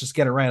question, let's just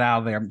get it right out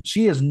of there.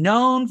 She is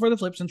known for the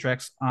flips and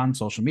tricks on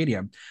social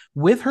media.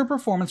 With her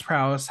performance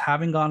prowess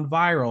having gone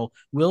viral,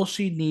 will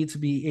she need to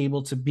be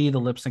able to be the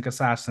lip sync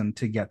assassin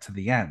to get to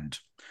the end?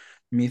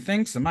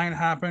 Methinks it might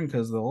happen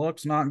because the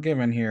look's not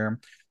given here.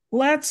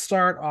 Let's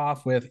start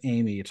off with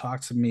Aimee.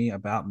 Talk to me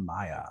about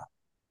Maya.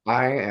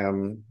 I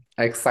am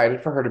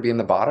excited for her to be in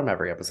the bottom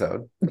every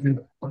episode.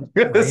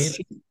 Right?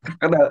 She's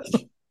gonna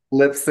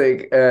lip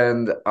sync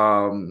and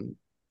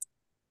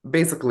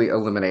basically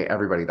eliminate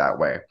everybody that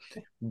way.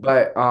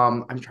 But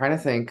I'm trying to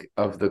think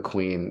of the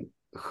queen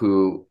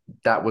who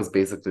that was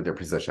basically their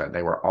position.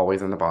 They were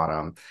always in the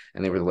bottom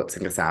and they were the lip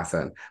sync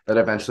assassin. But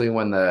eventually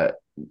when the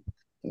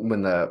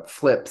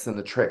flips and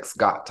the tricks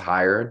got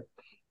tired,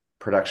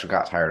 production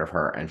got tired of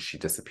her and she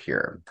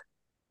disappeared.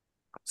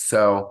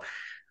 So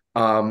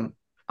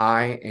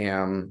I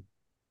am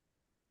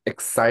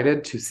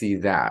excited to see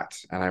that,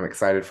 and I'm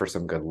excited for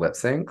some good lip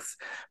syncs.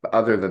 But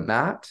other than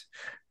that,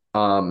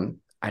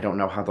 I don't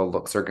know how the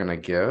looks are going to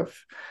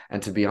give.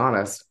 And to be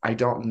honest, I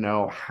don't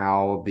know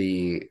how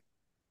the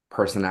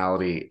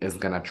personality is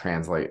going to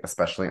translate,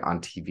 especially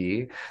on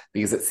TV,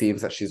 because it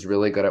seems that she's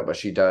really good at what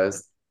she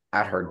does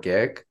at her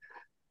gig.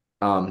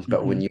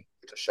 But when Mm-hmm. you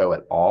to show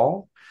it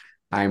all,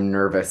 I'm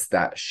nervous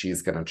that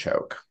she's going to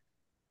choke.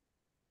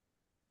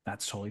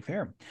 That's totally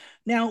fair.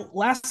 Now,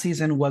 last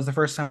season was the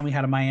first time we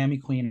had a Miami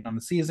queen on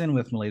the season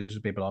with Malaysia's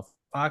Baby Doll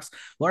Fox.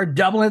 Well,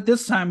 double it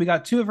this time. We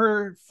got two of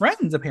her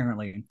friends,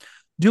 apparently.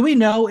 Do we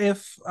know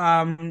if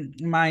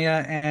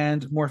Maya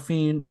and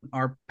Morphine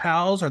are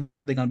pals? Are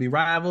they going to be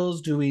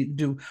rivals?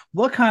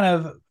 What kind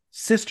of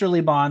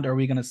sisterly bond are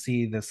we going to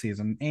see this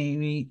season?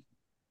 Aimee,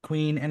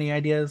 Queen, any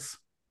ideas?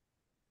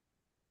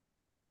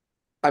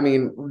 I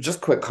mean,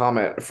 just quick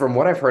comment. From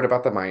what I've heard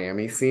about the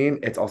Miami scene,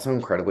 it's also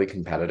incredibly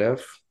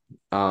competitive.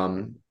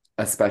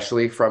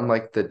 Especially from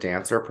like the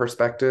dancer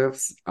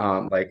perspectives.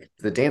 Like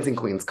the dancing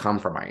queens come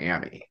from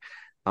Miami.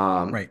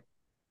 Um, Right.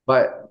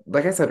 but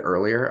like I said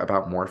earlier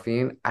about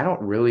Morphine, I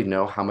don't really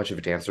know how much of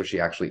a dancer she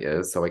actually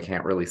is, so I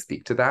can't really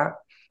speak to that.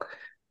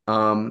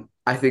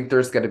 I think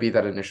there's going to be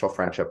that initial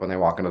friendship when they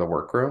walk into the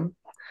workroom.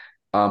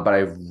 But I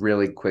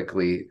really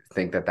quickly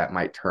think that that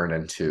might turn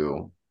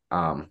into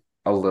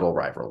a little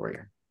rivalry,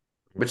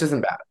 which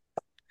isn't bad.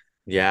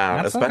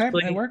 Yeah, That's okay.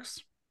 It works.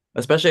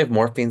 especially if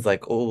Morphine's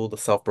like, oh, the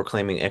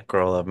self-proclaiming it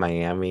girl of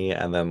Miami,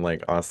 and then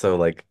like also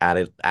like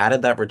added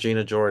that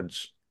Regina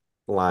George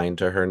line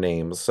to her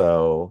name.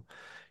 So,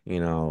 you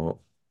know,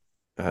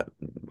 uh,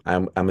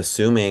 I'm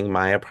assuming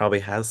Maya probably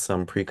has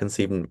some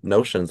preconceived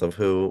notions of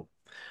who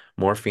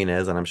Morphine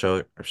is, and I'm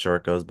sure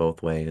it goes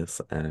both ways,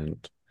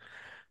 and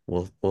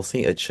we'll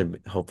see. It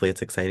should hopefully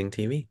it's exciting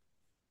TV.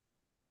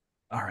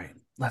 All right.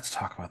 Let's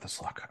talk about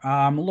this look.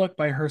 Look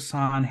by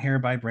Hersan, hair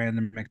by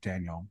Brandon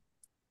McDaniel.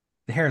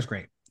 The hair is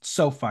great.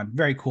 So fun.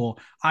 Very cool.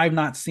 I've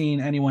not seen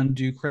anyone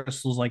do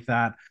crystals like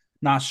that.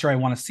 Not sure I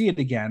want to see it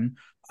again.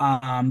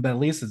 But at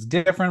least it's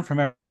different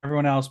from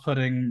everyone else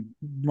putting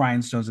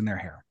rhinestones in their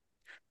hair.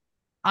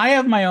 I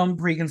have my own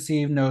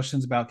preconceived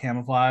notions about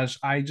camouflage.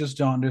 I just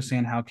don't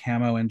understand how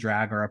camo and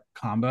drag are a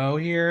combo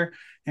here.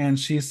 And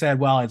she said,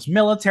 well, it's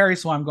military,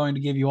 so I'm going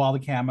to give you all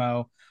the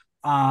camo.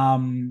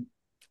 Um,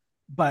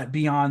 but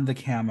beyond the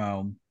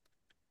camo,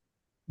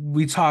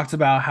 we talked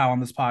about how on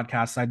this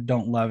podcast I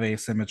don't love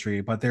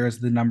asymmetry, but there is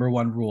the number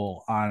one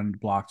rule on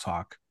Block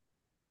Talk: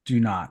 do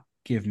not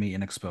give me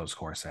an exposed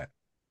corset.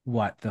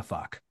 What the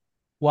fuck?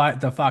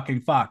 What the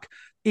fucking fuck?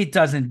 It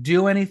doesn't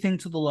do anything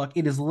to the look.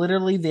 It is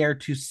literally there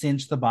to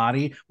cinch the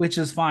body, which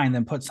is fine.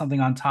 Then put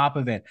something on top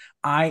of it.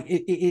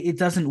 It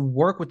doesn't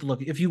work with the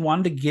look. If you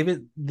wanted to give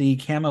it the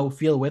camo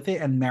feel with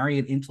it and marry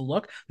it into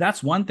look,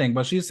 that's one thing.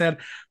 But she said,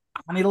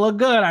 I need to look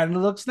good. I need to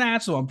look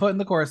snatched, so I'm putting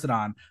the corset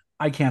on.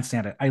 I can't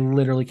stand it. I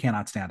literally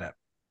cannot stand it.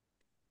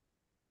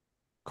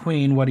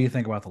 Queen, what do you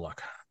think about the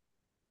look?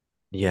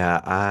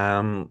 Yeah,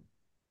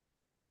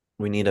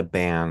 we need to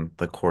ban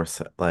the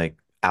corset. Like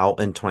out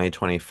in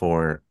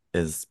 2024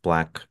 is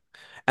black.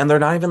 And they're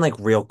not even like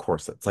real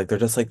corsets. Like they're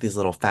just like these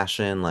little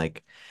fashion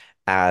like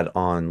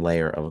add-on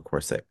layer of a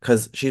corset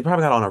because she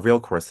probably got on a real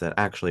corset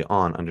actually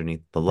on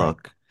underneath the Right.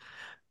 look.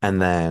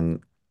 And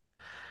then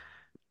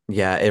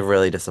yeah, it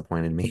really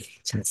disappointed me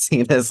to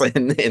see this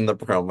in the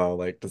promo,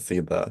 like to see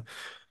the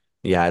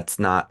yeah, it's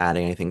not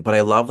adding anything. But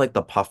I love like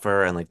the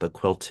puffer and like the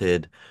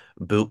quilted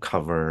boot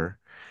cover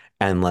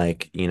and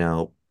like,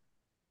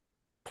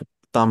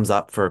 thumbs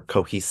up for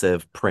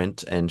cohesive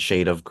print and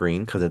shade of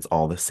green because it's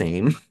all the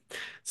same.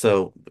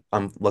 So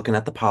I'm looking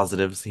at the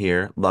positives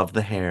here. Love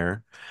the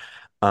hair.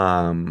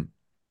 Um,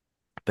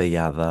 but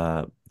yeah,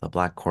 the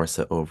black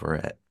corset over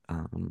it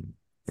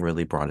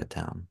really brought it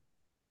down.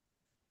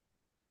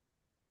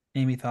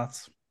 Aimee,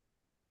 thoughts?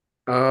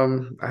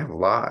 I have a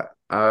lot.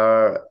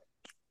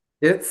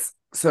 It's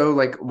so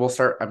like we'll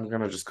start. I'm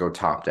gonna just go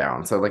top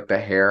down. So like the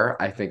hair,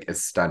 I think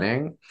is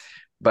stunning,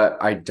 but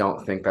I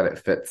don't think that it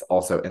fits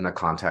also in the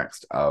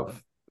context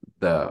of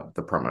the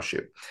promo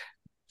shoot.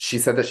 She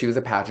said that she was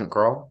a pageant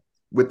girl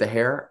with the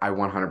hair. I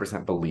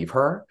 100% believe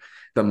her.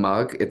 The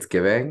mug, it's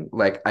giving.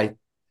 Like I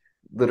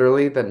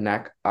literally the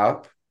neck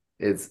up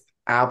is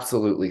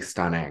absolutely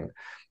stunning.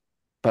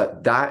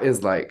 But that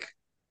is like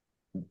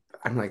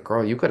I'm like,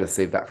 girl, you could have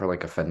saved that for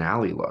like a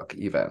finale look,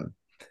 even.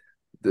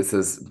 This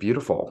is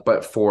beautiful.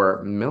 But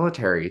for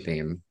military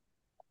theme,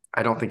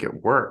 I don't think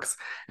it works.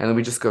 And then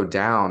we just go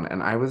down,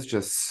 and I was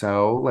just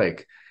so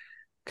like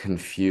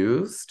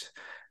confused.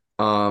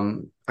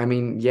 I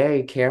mean,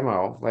 yay,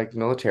 camo, like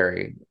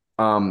military.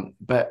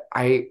 But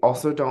I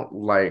also don't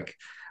like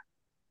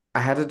I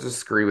had to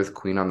disagree with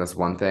Queen on this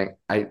one thing.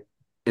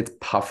 It's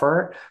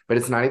puffer, but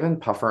it's not even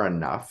puffer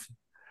enough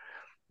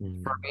for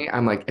Mm. me.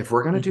 I'm like, if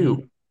we're gonna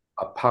Mm-hmm. do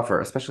a puffer,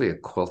 especially a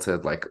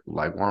quilted like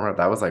leg warmer,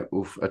 that was like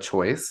oof, a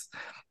choice.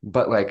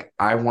 But like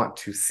I want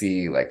to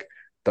see like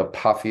the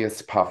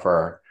puffiest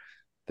puffer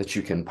that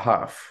you can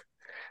puff.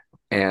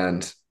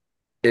 And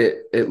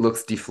it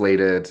looks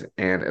deflated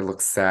and it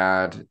looks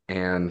sad.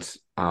 And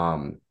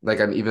like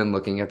I'm even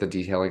looking at the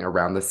detailing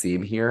around the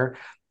seam here,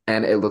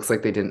 and it looks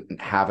like they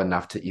didn't have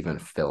enough to even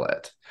fill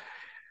it.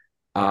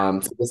 Yeah.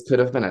 So this could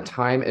have been a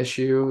time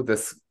issue.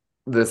 This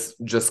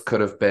just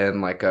could have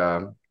been like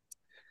a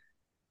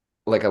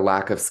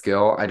lack of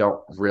skill. I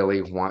don't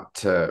really want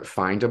to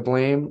find a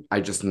blame.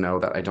 I just know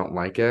that I don't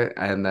like it.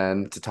 And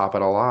then to top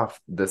it all off,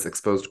 this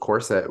exposed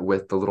corset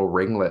with the little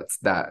ringlets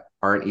that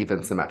aren't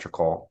even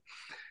symmetrical.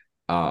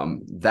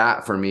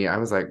 That for me, I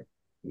was like,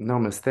 no,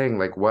 Miss Thing,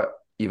 like what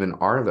even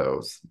are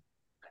those?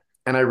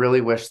 And I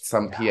really wished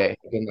some Yeah. PA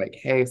had been like,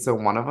 hey, so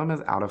one of them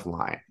is out of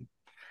line.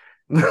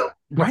 Like,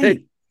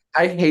 Right.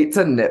 I hate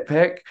to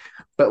nitpick,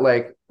 but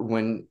like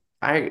when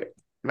I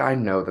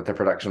know that the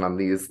production on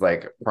these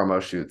like promo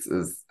shoots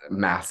is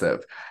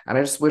massive. And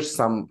I just wish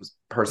some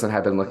person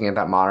had been looking at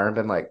that monitor and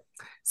been like,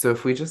 so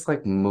if we just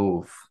like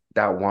move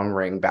that one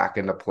ring back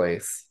into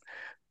place,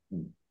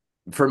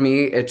 for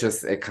me,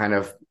 it kind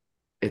of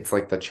it's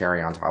like the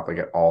cherry on top. Like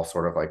it all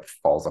sort of like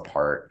falls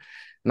apart.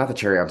 Not the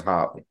cherry on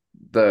top,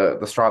 the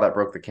straw that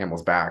broke the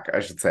camel's back, I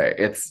should say.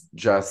 It's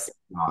just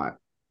not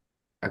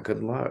a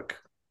good look.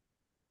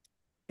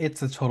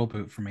 It's a total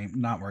boot for me.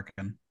 Not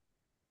working.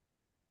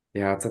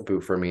 Yeah, it's a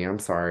boot for me. I'm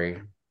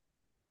sorry.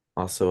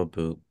 Also a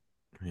boot.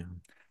 Yeah.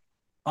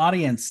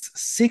 Audience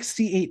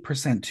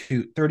 68%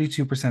 to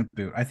 32%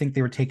 boot. I think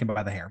they were taken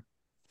by the hair.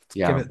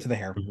 Give Yeah. it to the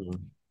hair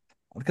Mhm.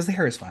 because the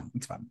hair is fun.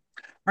 It's fun.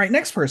 All right,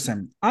 next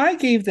person. I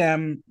gave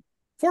them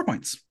 4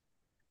 points.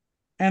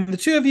 And the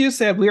two of you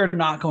said we are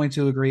not going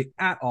to agree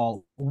at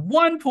all.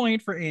 1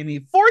 point for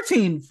Aimee,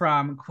 14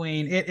 from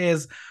Queen. It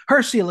is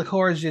Hershey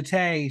Liqueur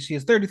Jeté. She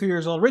is 33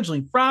 years old,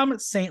 originally from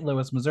St.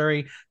 Louis,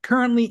 Missouri,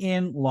 currently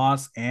in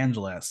Los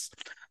Angeles.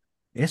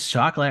 It's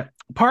chocolate.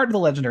 Part of the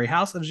legendary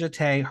house of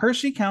Jeté,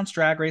 Hershey counts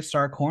Drag Race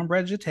star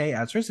Cornbread Jeté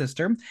as her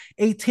sister,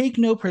 a take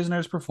no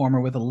prisoners performer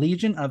with a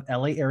legion of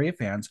LA area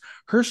fans.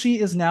 Hershey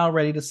is now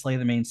ready to slay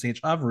the main stage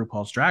of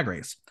RuPaul's Drag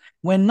Race.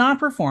 When not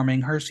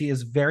performing, Hershey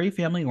is very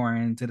family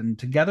oriented and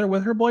together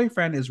with her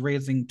boyfriend is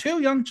raising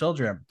two young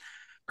children.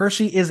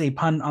 Hershey is a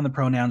pun on the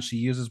pronouns she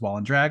uses while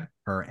in drag,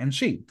 her and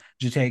she.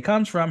 Jeté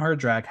comes from her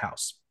drag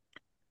house.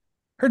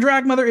 Her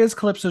drag mother is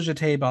Calypso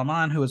Jeté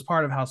Belmont, who is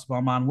part of House of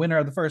Belmont, winner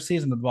of the first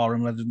season of the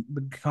ballroom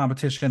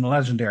competition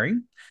Legendary.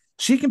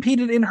 She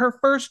competed in her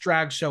first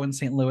drag show in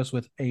St. Louis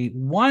with a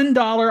 $1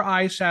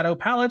 eyeshadow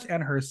palette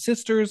and her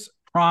sister's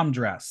prom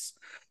dress.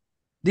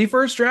 The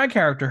first drag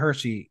character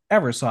Hershey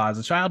ever saw as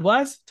a child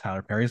was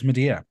Tyler Perry's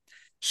Medea.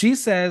 She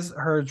says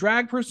her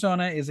drag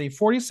persona is a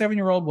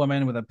 47-year-old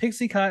woman with a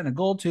pixie cut and a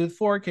gold tooth,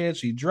 4 kids.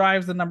 She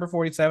drives the number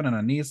 47 in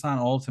a Nissan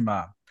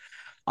Altima.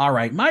 All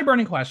right. My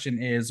burning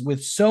question is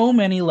with so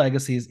many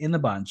legacies in the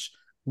bunch,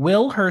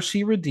 will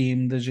Hershey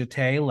redeem the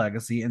Jeté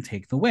legacy and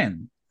take the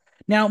win?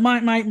 Now,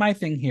 my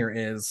thing here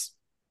is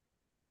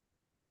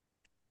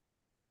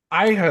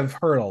I have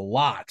heard a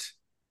lot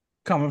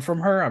coming from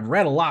her. I've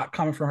read a lot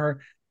coming from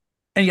her,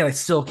 and yet I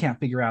still can't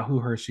figure out who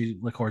Hershey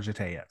Liqueur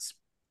Jeté is.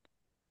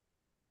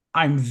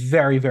 I'm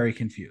very, very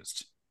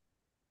confused.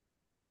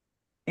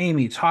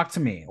 Aimee, talk to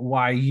me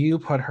why you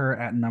put her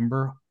at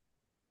number,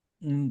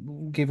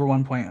 gave her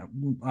 1 point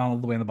all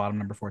the way in the bottom,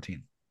 number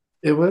 14.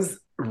 It was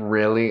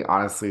really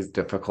honestly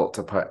difficult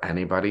to put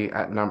anybody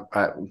at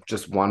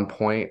just one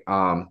point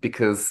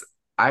because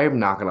I am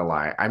not gonna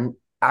lie, I'm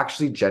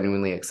actually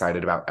genuinely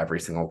excited about every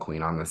single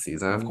queen on this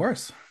Of season.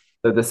 course.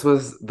 So this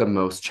was the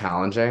most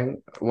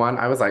challenging one.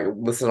 I was like,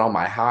 listen on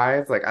my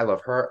highs, like I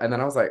love her, and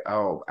then I was like,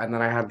 oh, and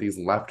then I had these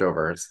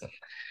leftovers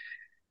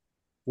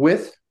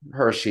with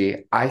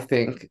Hershey. I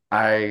think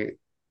I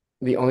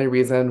the only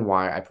reason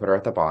why I put her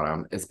at the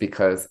bottom is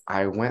because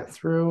I went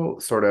through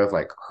sort of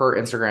like her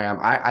Instagram.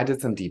 I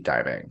did some deep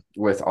diving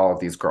with all of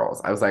these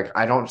girls. I was like,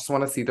 I don't just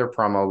want to see their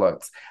promo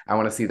looks. I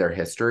want to see their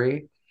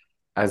history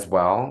as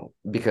well,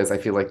 because I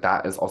feel like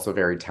that is also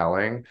very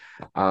telling.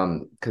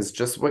 Because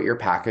just what your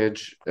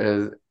package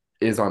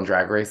is on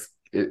Drag Race,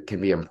 it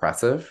can be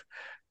impressive,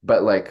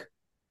 but like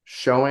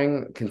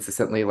showing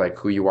consistently like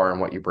who you are and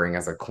what you bring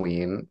as a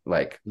queen,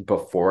 like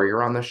before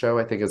you're on the show,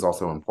 I think is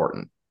also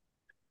important.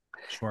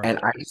 Sure. And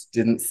I just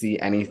didn't see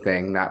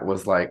anything that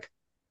was like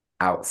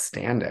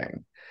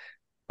outstanding.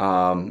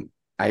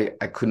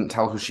 I couldn't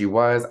tell who she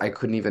was. I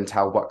couldn't even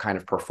tell what kind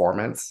of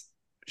performance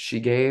she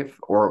gave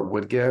or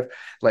would give.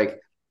 Like,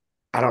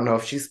 I don't know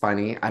if she's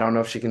funny. I don't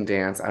know if she can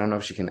dance. I don't know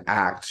if she can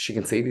act. She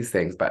can say these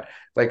things, but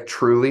like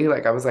truly,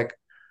 like I was like,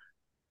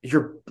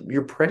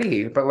 you're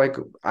pretty, but like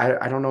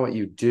I don't know what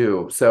you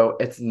do. So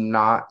it's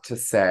not to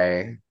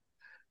say,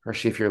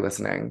 Hershey, if you're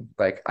listening,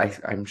 like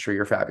I'm sure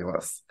you're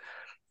fabulous.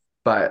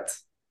 But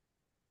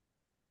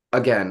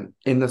again,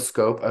 in the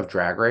scope of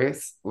Drag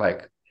Race,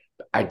 like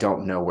I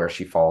don't know where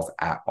she falls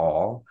at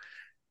all.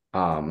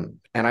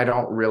 And I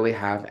don't really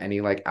have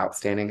any like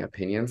outstanding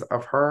opinions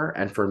of her.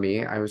 And for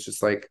me, I was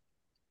just like,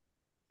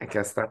 I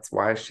guess that's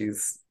why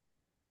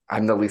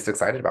I'm the least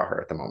excited about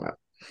her at the moment.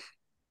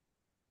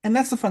 And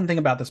that's the fun thing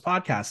about this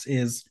podcast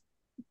is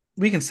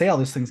we can say all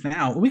these things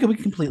now. We could be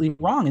completely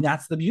wrong, and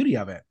that's the beauty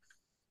of it.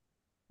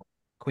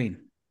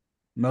 Queen,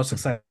 most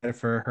excited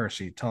for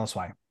Hershey. Tell us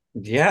why.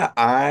 Yeah,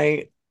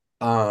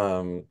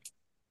 um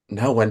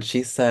no, when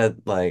she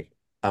said like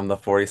I'm the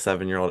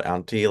 47-year-old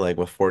auntie like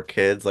with four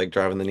kids like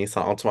driving the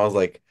Nissan Altima, I was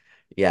like,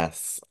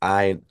 yes,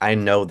 I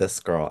know this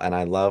girl and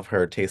I love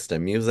her taste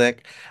in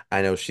music.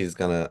 I know she's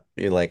gonna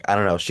be like, I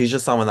don't know, she's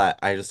just someone that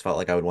I just felt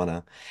like I would want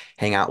to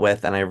hang out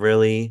with, and I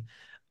really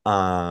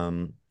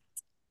um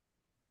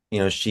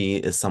she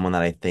is someone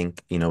that I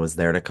think, is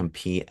there to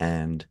compete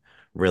and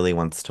really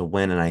wants to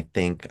win, and I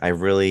think I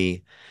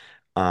really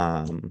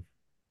um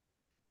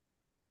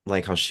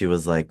like how she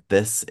was like,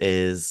 this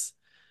is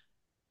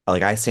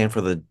like I stand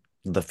for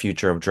the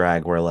future of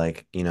drag where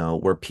like,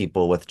 we're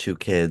people with two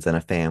kids and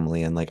a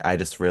family, and like I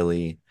just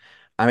really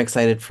I'm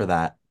excited for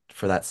that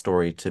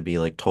story to be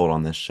like told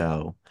on this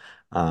show.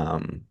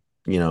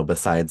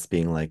 Besides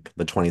being like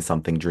the 20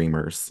 something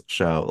dreamers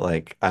show,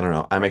 like I don't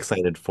know, I'm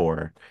excited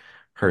for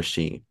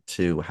Hershey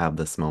to have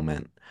this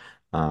moment.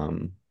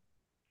 Um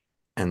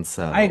and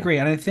I so agree,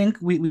 and I think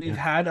we've yeah.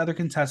 had other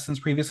contestants,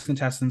 previous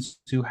contestants,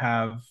 to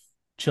have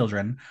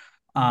children.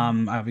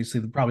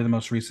 Obviously, probably the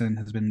most recent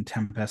has been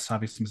Tempest.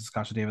 Obviously, Mrs.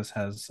 Kasha Davis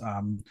has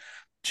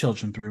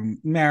children through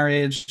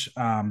marriage.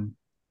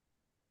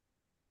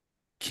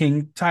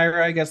 King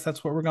Tyra, I guess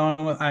that's what we're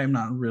going with. I'm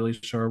not really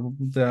sure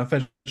the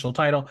official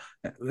title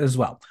as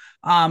well.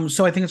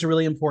 So I think it's a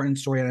really important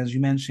story, and as you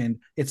mentioned,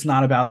 it's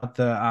not about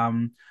the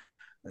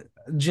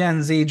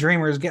Gen Z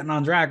dreamers getting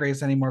on Drag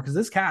Race anymore because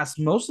this cast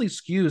mostly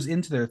skews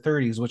into their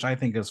 30s, which I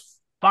think is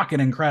fucking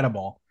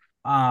incredible.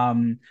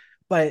 Um,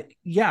 but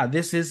yeah,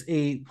 this is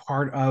a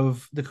part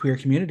of the queer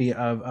community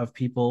of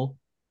people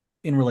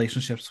in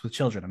relationships with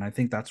children, and I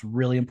think that's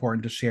really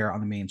important to share on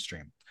the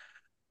mainstream.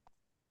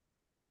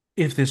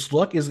 If this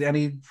look is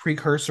any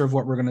precursor of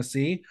what we're going to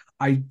see,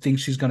 I think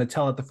she's going to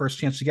tell it the first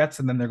chance she gets,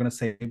 and then they're going to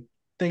say,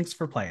 "Thanks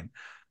for playing."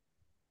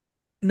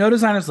 No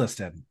designers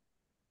listed.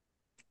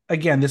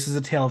 Again, this is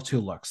a tale of two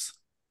looks.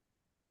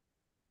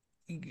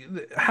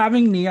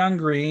 Having neon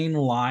green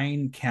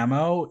line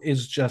camo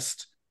is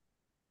just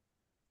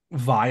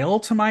vile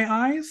to my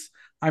eyes.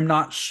 I'm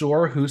not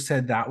sure who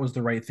said that was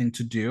the right thing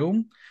to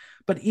do.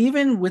 But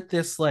even with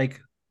this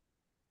like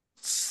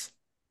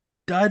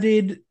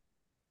studded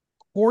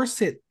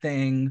corset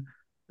thing,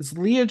 this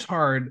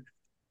leotard,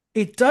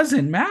 it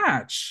doesn't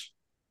match.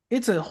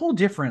 It's a whole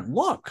different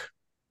look.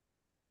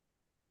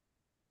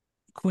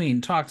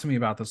 Queen, talk to me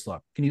about this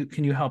look.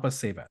 Can you help us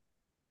save it?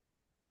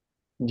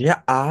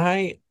 Yeah,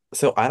 I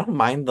don't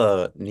mind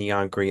the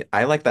neon green.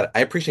 I like that.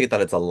 I appreciate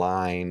that it's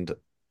aligned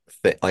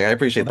thing. Like I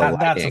Well, appreciate the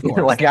that's of lighting.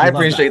 course. Like I We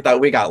love appreciate that. that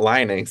we got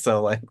lining.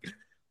 So like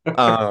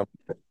um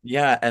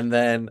yeah, and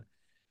then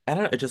I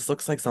don't know, it just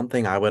looks like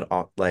something I would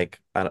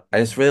like I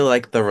just really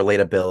like the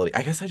relatability.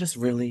 I guess I just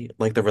really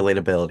like the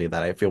relatability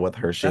that I feel with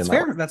Hershey, That's and that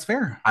like fair. That's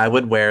fair. I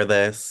would wear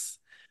this.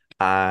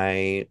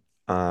 I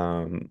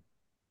um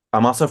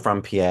I'm also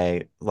from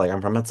PA. Like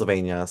I'm from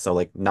Pennsylvania, so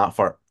like not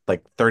far,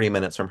 like 30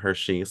 minutes from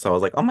Hershey. So I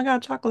was like, oh my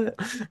God, chocolate.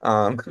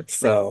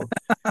 So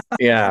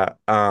yeah.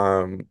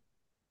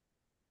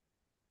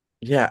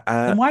 Yeah,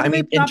 Then why I did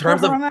mean they in not put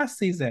terms her of on that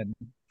season?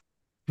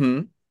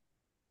 hmm,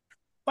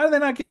 Why did they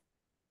not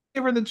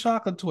give her the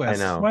chocolate I twist?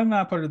 know. Why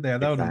not put her there?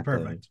 That would have been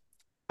Exactly. perfect.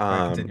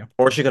 Right, continue.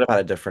 Or she could have had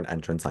a different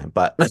entrance sign,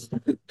 but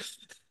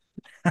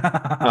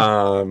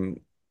um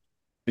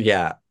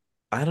yeah.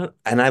 I don't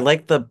and I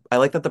like that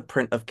the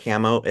print of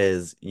camo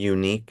is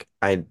unique.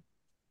 I've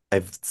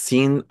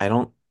seen I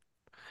don't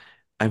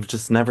I've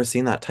just never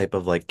seen that type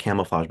of like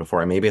camouflage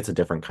before. And maybe it's a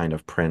different kind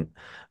of print,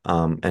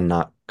 and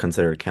not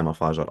considered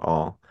camouflage at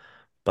all.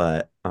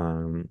 But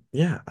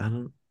yeah, I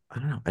don't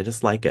know. I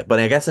just like it. But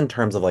I guess in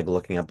terms of like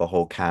looking at the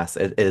whole cast,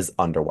 it is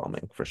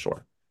underwhelming for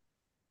sure.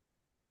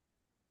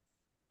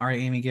 All right,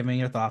 Amy, give me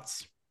your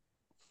thoughts.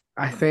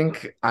 I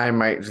think I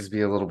might just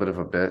be a little bit of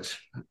a bitch.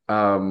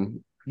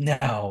 Um,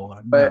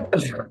 No, but no.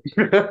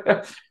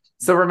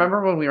 so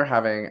remember when we were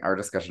having our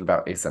discussion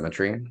about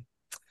asymmetry?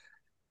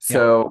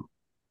 Yep. So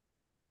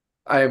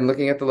I'm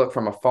looking at the look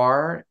from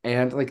afar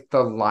and like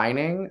the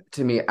lining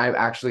to me,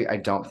 I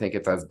don't think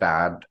it's as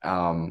bad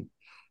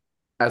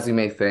as we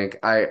may think.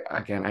 I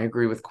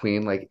agree with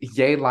Queen, like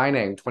yay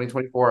lining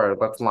 2024,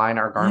 let's line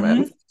our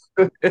garments.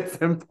 Hmm. It's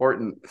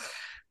important.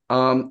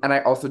 And I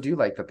also do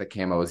like that the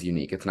camo is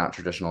unique. It's not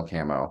traditional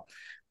camo.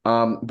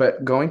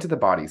 But going to the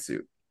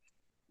bodysuit,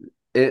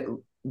 it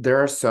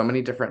there are so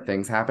many different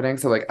things happening.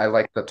 So like I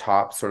like the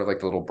top, sort of like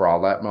the little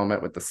bralette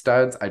moment with the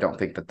studs. I don't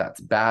think that that's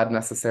bad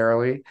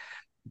necessarily,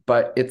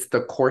 but it's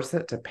the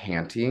corset to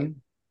panty.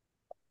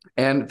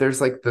 And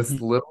there's like this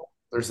Hmm. little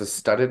there's a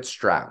studded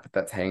strap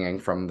that's hanging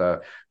from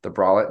the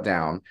bralette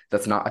down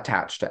that's not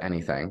attached to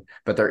anything,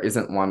 but there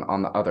isn't one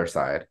on the other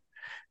side.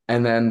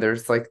 And then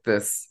there's like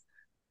this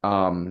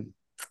um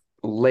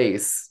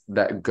lace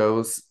that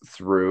goes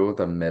through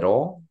the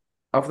middle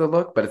of the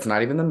look, but it's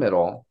not even the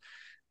middle.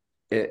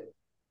 It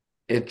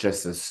it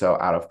just is so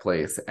out of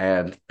place.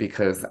 And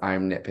because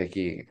I'm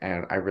nitpicky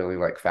and I really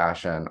like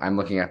fashion, I'm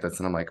looking at this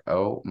and I'm like,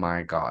 oh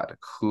my God,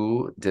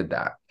 who did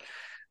that?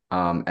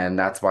 And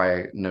that's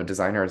why no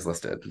designer is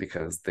listed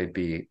because they'd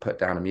be put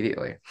down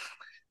immediately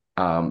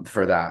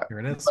for that. Here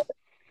it is.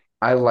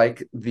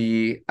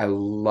 I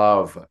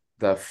love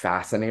the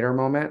fascinator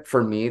moment.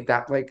 For me,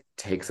 that like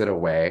takes it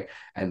away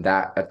and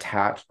that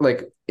attached,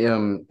 like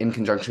in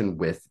conjunction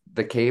with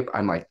the cape,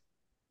 I'm like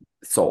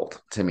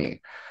sold to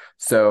me.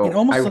 It So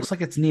almost I looks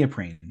like it's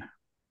neoprene.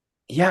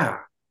 Yeah,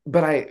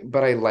 but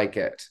I like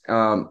it.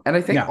 And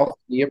I think Yeah, also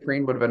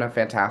neoprene would have been a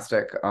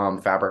fantastic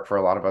fabric for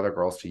a lot of other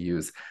girls to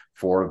use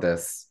for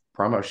this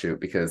promo shoot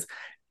because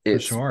for it's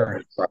sure.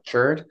 very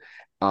structured.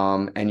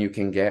 And you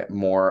can get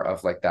more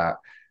of like that.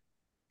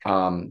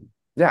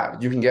 Yeah,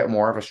 you can get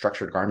more of a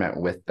structured garment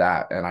with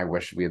that. And I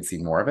wish we had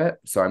seen more of it.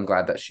 So I'm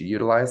glad that she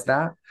utilized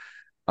that.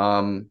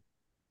 Um,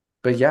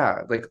 but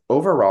yeah, like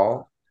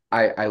overall,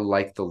 I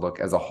like the look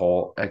as a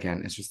whole.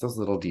 Again, it's just those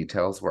little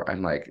details where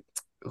I'm like,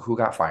 who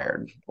got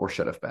fired or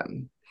should have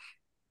been.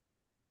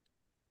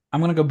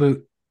 I'm gonna go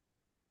boot.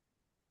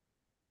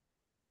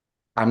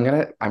 I'm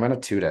gonna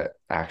toot it,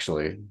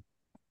 actually.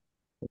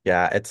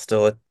 Yeah, it's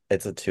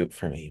a toot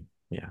for me.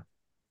 Yeah.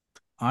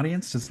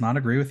 Audience does not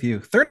agree with you.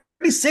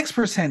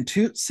 36%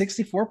 toot,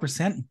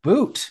 64%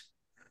 boot.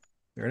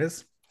 There it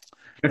is.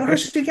 No,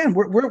 Hershey, again,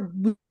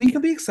 we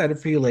can be excited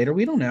for you later.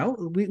 We don't know.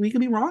 We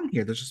can be wrong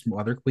here. There's just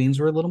other queens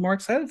we're a little more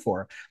excited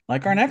for.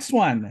 Like our next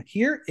one.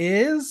 Here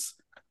is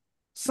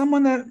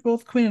someone that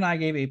both Queen and I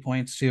gave 8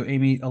 points to,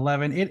 Aimee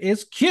 11. It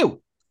is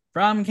Q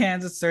from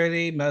Kansas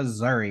City,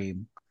 Missouri.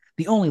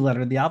 The only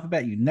letter of the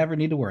alphabet you never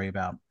need to worry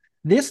about.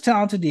 This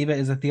talented diva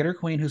is a theater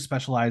queen who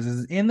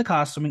specializes in the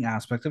costuming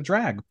aspect of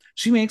drag.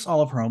 She makes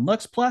all of her own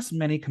looks, plus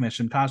many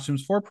commissioned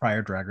costumes for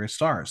prior Drag Race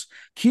stars.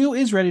 Q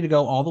is ready to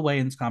go all the way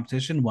in this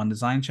competition, one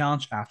design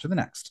challenge after the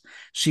next.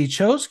 She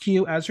chose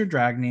Q as her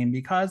drag name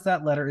because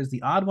that letter is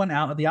the odd one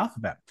out of the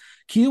alphabet.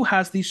 Q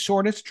has the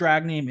shortest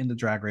drag name in the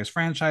Drag Race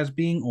franchise,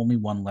 being only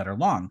one letter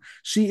long.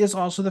 She is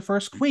also the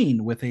first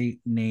queen with a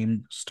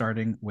name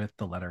starting with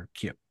the letter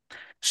Q.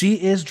 She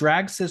is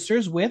drag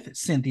sisters with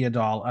Cynthia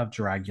Doll of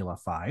Dragula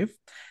 5.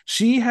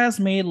 She has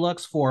made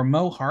looks for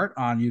Mo Hart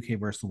on UK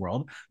vs. the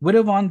World,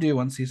 Widow Von Du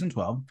on season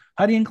 12,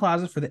 Huddy and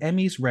Closet for the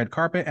Emmys Red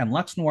Carpet, and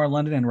Lux Noir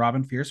London and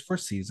Robin Fierce for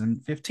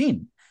season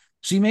 15.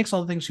 She makes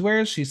all the things she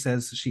wears. She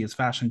says she is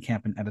fashion,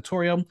 camp, and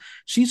editorial.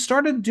 She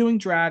started doing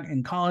drag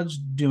in college,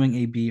 doing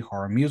a B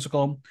horror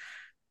musical.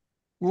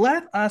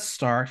 Let us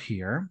start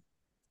here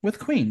with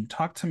Queen.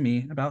 Talk to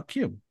me about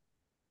Q.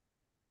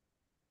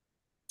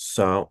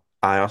 So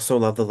I also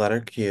love the letter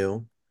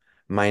Q.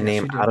 My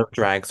Yes, name you out do. of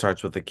drag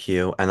starts with a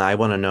Q, and I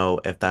want to know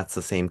if that's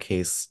the same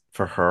case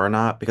for her or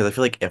not, because I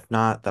feel like if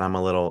not, then I'm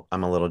a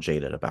little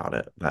jaded about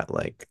it. That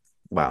like,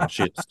 wow,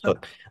 she just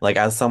took like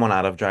as someone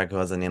out of drag who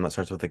has a name that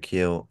starts with a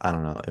Q, I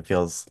don't know. It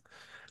feels,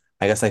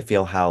 I guess I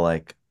feel how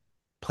like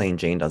Plain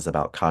Jane does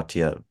about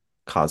Katya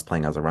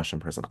cosplaying as a Russian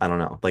person. I don't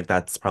know. Like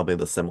that's probably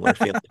the similar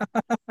feeling.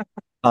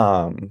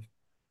 Um,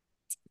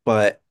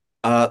 but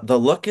the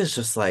look is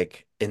just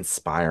like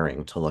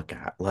inspiring to look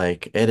at.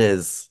 Like it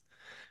is.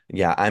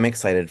 Yeah, I'm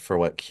excited for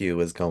what Q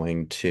is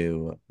going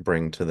to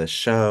bring to the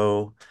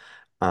show.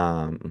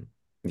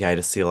 Yeah, I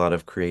just see a lot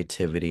of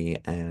creativity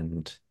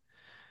and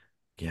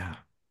yeah,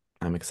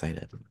 I'm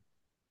excited.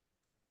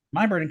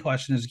 My burning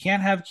question is: you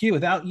can't have Q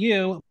without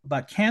you,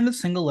 but can the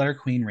single letter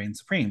queen reign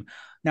supreme?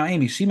 Now,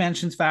 Aimee, she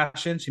mentions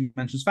fashion, she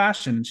mentions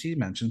fashion, and she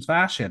mentions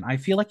fashion. I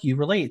feel like you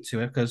relate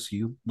to it because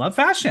you love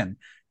fashion.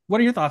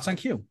 What are your thoughts on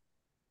Q?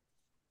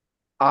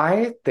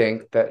 I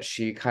think that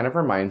she kind of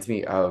reminds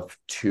me of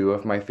two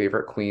of my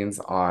favorite queens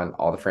on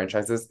all the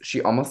franchises.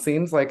 She almost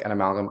seems like an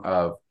amalgam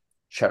of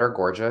Cheddar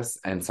Gorgeous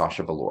and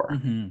Sasha Velour.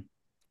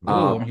 Mm-hmm. Ooh,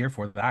 Um, I'm here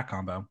for that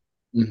combo.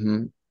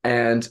 mhm.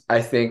 And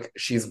I think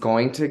she's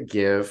going to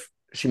give,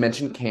 she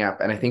mentioned camp,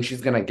 and I think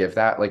she's going to give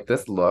that, like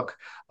this look,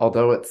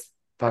 although it's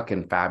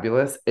fucking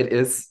fabulous, it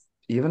is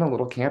even a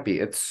little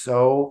campy. It's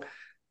so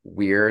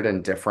weird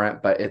and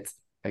different, but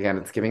again,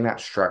 it's giving that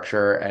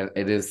structure and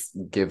it is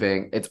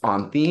giving, it's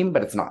on theme,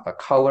 but it's not the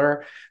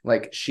color.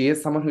 Like she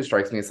is someone who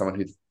strikes me as someone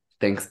who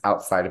thinks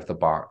outside of the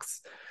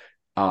box,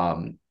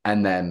 and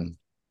then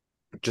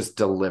just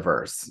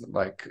delivers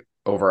like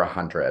over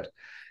 100.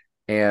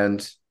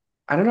 And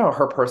I don't know,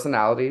 her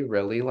personality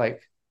really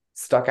like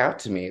stuck out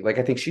to me. Like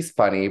I think she's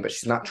funny, but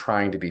she's not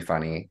trying to be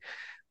funny.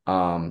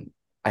 Um,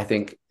 I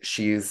think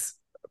she's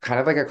kind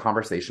of like a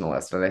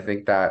conversationalist, and I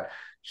think that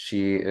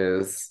she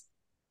is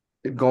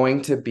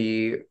going to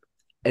be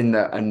in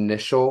the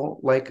initial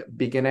like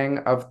beginning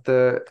of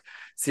the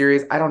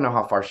series. I don't know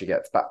how far she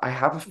gets, but I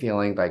have a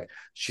feeling like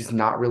she's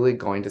not really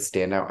going to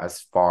stand out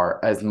as far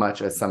as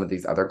much as some of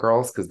these other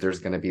girls because there's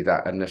going to be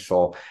that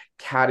initial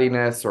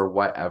cattiness or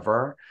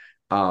whatever,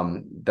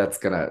 that's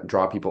going to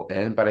draw people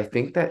in. But I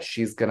think that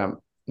she's going to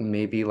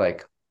maybe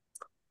like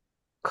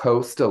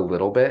coast a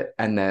little bit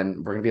and then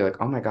we're going to be like,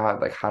 oh my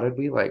God, like how did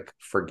we like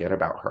forget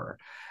about her?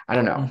 I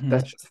don't know. Mm-hmm.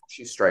 That's just how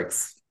she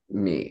strikes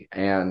me.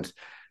 And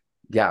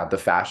yeah, the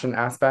fashion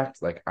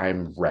aspect, like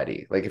I'm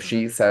ready. Like if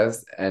she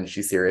says and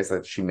she's serious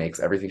that she makes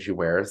everything she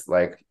wears,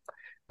 like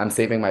I'm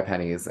saving my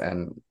pennies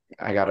and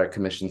I gotta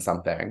commission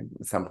something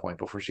at some point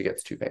before she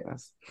gets too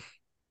famous.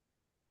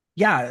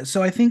 Yeah,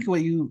 so I think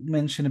what you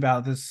mentioned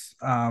about this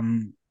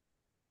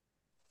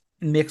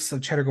mix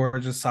of Cheddar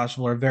Gorgeous, Sasha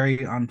Velour,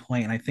 very on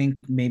point. And I think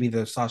maybe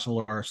the Sasha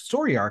Velour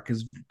story arc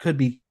is could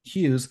be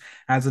Hughes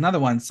as another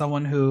one,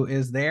 someone who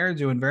is there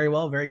doing very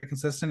well, very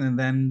consistent, and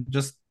then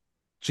just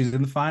she's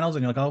in the finals,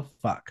 and you're like, oh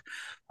fuck.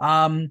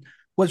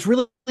 What's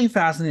really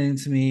fascinating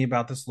to me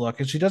about this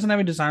look is she doesn't have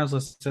any designers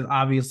listed.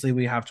 Obviously,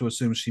 we have to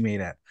assume she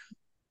made it.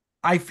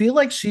 I feel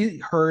like she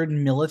heard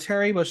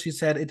military, but she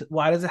said,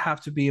 "Why does it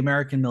have to be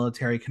American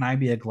military? Can I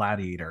be a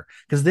gladiator?"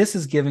 Because this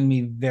is giving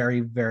me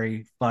very,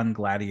 very fun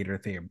gladiator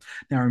theme.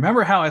 Now,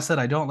 remember how I said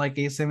I don't like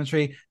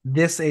asymmetry?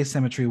 This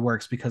asymmetry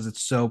works because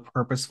it's so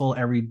purposeful.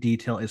 Every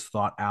detail is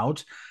thought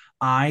out.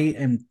 I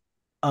am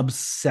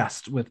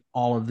obsessed with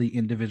all of the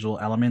individual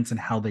elements and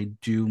how they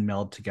do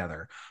meld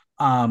together.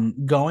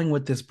 Going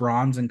with this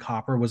bronze and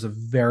copper was a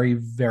very,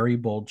 very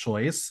bold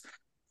choice.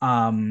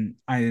 I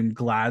am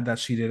glad that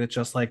she did it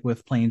just like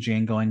with plain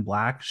Jane going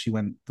black. She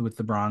went with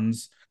the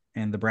bronze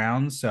and the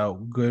brown. So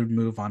good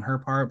move on her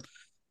part.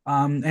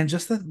 And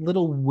just a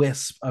little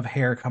wisp of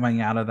hair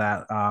coming out of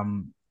that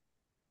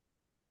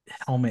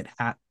helmet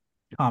hat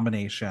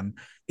combination.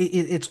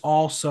 It's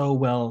all so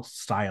well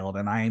styled,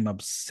 and I am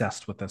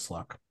obsessed with this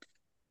look.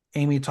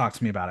 Aimee, talk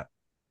to me about it.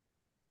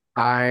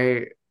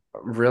 I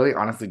really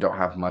honestly don't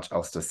have much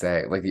else to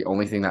say. Like the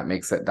only thing that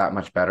makes it that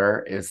much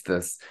better is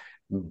this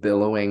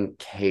billowing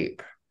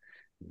cape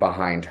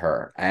behind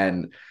her.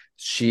 And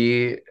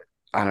she,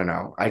 I don't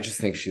know, I just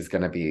think she's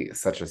going to be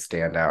such a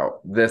standout.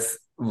 This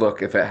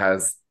look, if it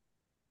has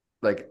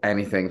like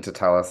anything to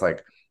tell us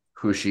like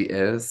who she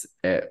is,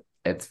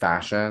 it's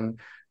fashion,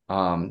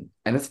 and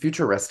it's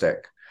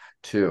futuristic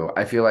too.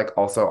 I feel like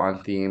also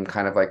on theme,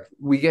 kind of like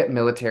we get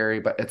military,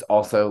 but it's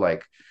also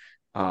like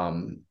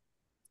um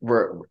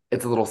we're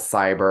it's a little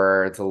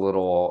cyber, it's a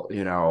little,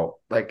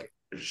 like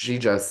she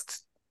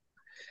just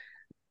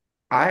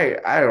I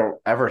don't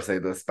ever say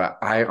this, but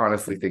I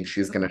honestly think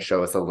she's going to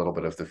show us a little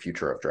bit of the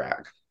future of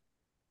drag.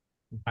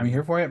 I'm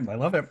here for it. I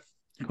love it.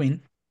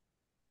 Queen.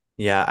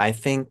 Yeah, I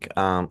think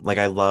like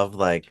I love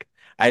like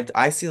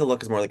I see the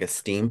look as more like a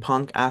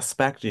steampunk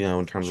aspect,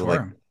 in terms of like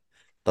Sure.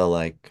 the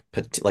like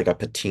like a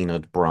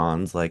patinaed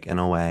bronze like in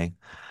a way.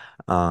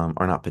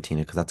 Or not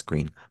patina because that's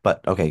green.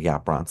 But okay, yeah,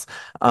 bronze.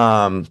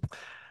 Um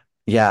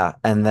yeah,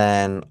 and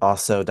then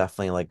also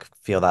definitely like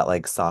feel that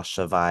like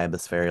Sasha vibe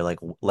is very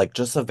like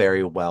just a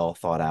very well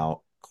thought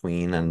out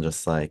queen and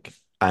just like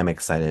I'm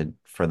excited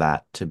for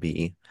that to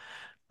be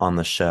on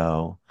the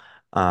show.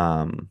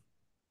 Um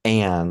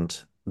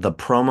and the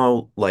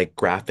promo like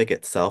graphic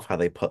itself, how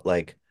they put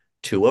like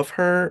two of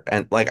her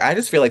and like I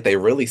just feel like they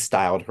really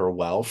styled her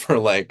well for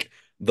like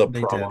the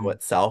They promo did.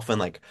 itself and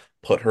like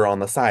put her on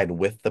the side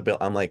with the bill.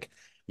 I'm like,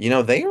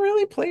 they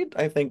really played,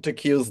 I think, to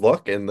Q's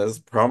look in this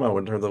promo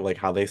in terms of like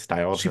how they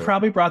styled She her.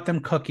 probably brought them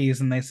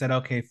cookies and they said,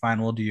 okay,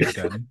 fine, we'll do you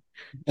good.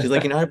 She's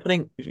like, how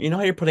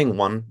you're putting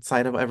one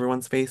side of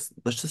everyone's face?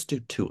 Let's just do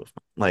two of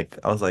them. Like,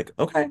 I was like,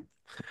 okay.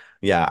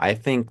 Yeah, I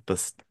think the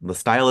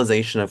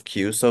stylization of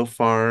Q so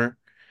far,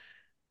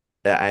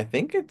 I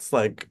think it's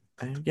like,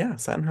 yeah,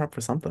 setting her up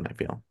for something, I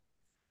feel.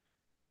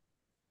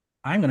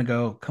 I'm going to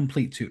go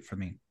complete toot for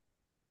me.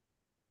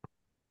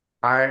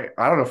 I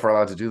don't know if we're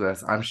allowed to do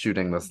this. I'm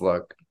shooting this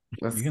look.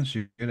 You This can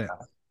shoot it.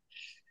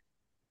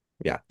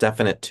 Yeah,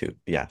 definite two.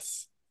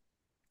 Yes.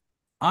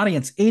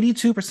 Audience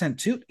 82%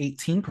 toot,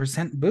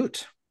 18%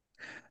 boot.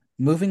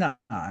 Moving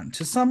on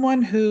to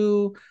someone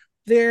who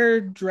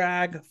their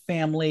drag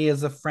family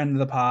is a friend of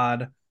the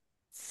pod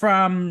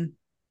from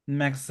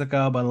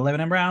Mexico, but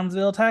living in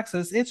Brownsville,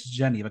 Texas. It's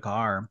Geneva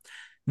Carr.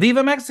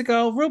 Viva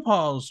Mexico,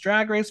 RuPaul's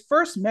Drag Race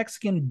first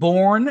Mexican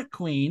born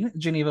queen.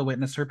 Geneva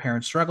witnessed her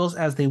parents' struggles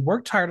as they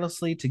worked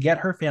tirelessly to get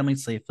her family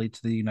safely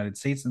to the United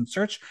States in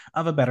search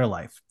of a better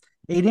life.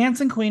 A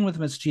dancing queen with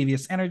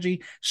mischievous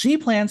energy, she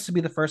plans to be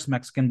the first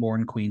Mexican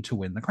born queen to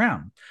win the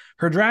crown.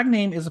 Her drag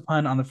name is a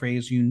pun on the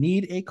phrase, you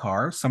need a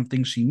car,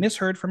 something she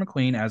misheard from a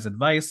queen as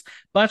advice,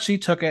 but she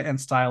took it and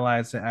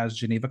stylized it as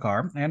Geneva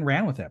Carr and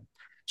ran with it.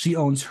 She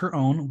owns her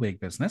own wig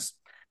business.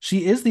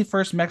 She is the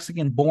first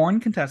Mexican born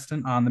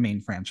contestant on the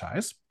main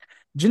franchise.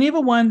 Geneva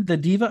won the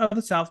Diva of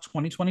the South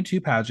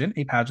 2022 pageant,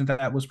 a pageant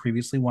that was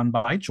previously won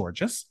by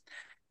Georges.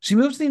 She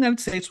moved to the United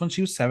States when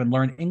she was 7,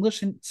 learned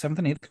English in 7th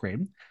and 8th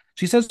grade.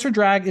 She says her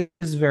drag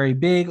is very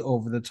big,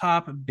 over the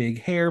top,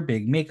 big hair,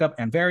 big makeup,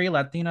 and very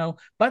Latino,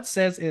 but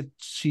says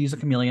she's a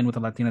chameleon with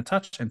a Latina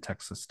touch and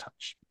Texas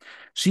touch.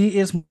 She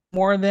is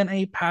more than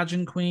a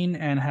pageant queen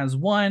and has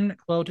won,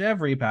 quote,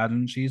 every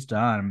pageant she's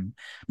done.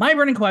 My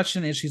burning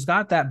question is she's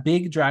got that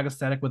big drag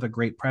aesthetic with a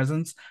great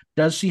presence.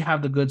 Does she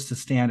have the goods to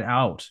stand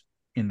out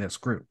in this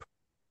group?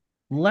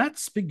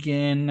 Let's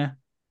begin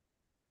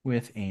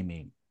with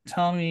Aimee.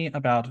 Tell me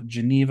about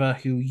Geneva,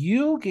 who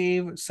you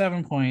gave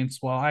 7 points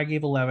while I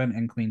gave 11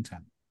 and Queen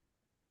 10.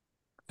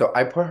 So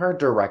I put her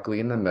directly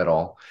in the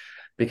middle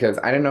because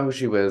I didn't know who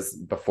she was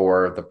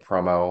before the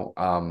promo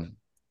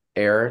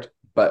aired,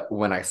 but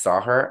when I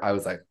saw her, I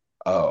was like,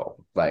 oh,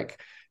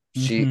 like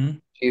Mm-hmm.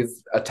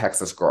 she's a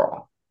Texas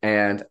girl.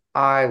 And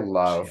I She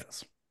love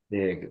is.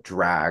 big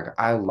drag.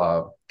 I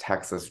love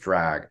Texas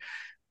drag.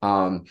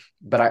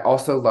 But I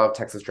also love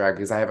Texas drag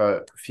because I have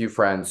a few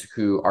friends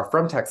who are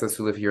from Texas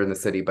who live here in the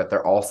city, but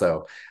they're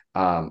also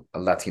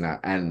Latina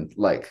and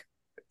like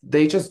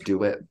they just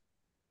do it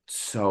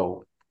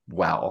so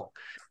well.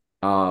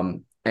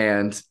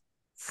 And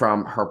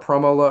from her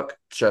promo look,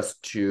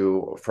 just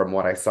to from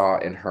what I saw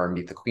in her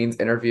Meet the Queens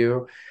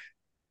interview,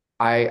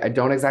 I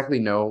don't exactly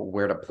know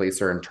where to place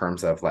her in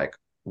terms of like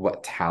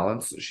what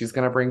talents she's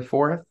gonna bring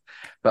forth,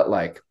 but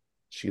like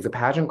she's a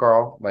pageant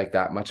girl, like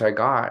that much I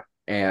got.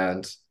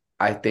 And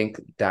I think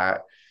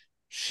that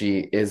she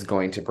is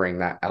going to bring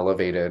that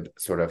elevated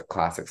sort of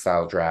classic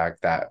style drag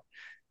that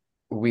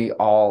we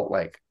all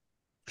like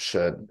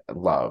should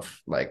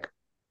love. Like,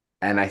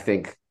 and I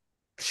think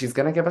she's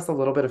gonna give us a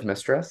little bit of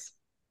Mistress.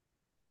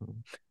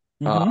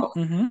 Uh, Mm-hmm.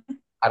 Mm-hmm.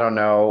 I don't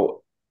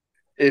know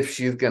if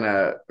she's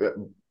gonna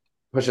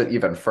push it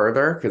even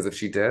further because if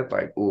she did,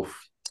 like,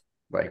 oof,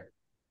 like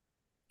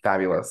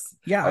fabulous.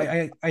 Yeah,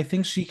 Uh, I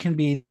think she can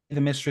be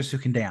the mistress who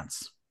can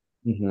dance.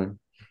 mhm.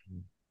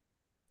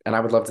 And I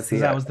would love to see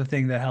Because that it. was the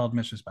thing that held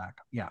Mistress back.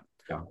 Yeah.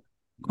 Yeah.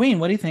 Queen,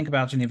 what do you think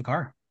about Geneva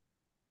Carr?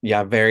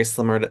 Yeah, very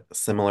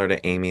similar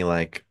to Aimee.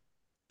 Like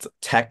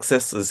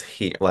Texas is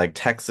here, like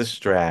Texas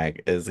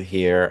drag is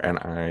here, and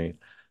I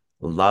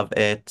love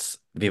it.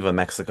 Viva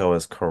Mexico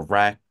is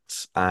correct.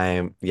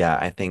 I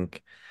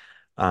think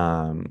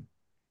um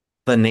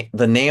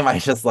the name I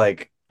just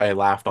like I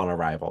laughed on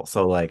arrival.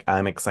 So like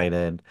I'm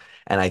excited,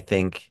 and I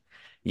think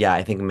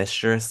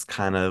Mistress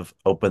kind of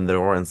opened the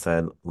door and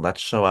said,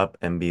 "Let's show up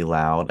and be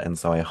loud." And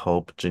so I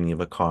hope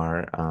Geneva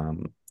Carr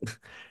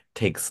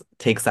takes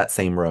that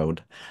same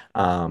road.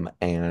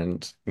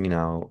 And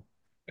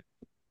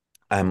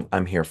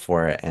I'm here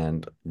for it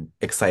and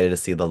excited to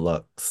see the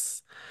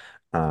looks.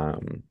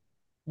 Um,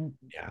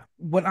 yeah.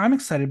 What I'm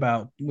excited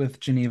about with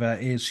Geneva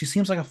is she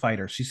seems like a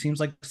fighter. She seems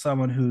like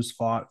someone who's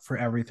fought for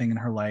everything in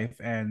her life,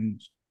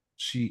 and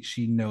she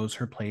knows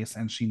her place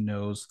and she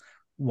knows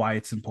why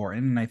it's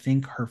important. And I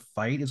think her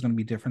fight is going to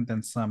be different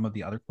than some of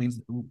the other queens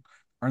who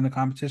are in the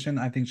competition.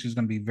 I think she's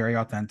going to be very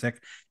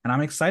authentic, and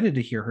I'm excited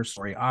to hear her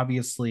story.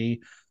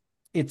 Obviously,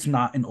 it's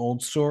not an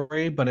old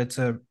story, but it's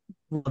a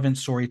relevant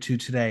story to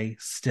today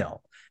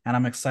still. And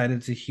I'm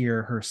excited to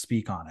hear her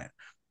speak on it.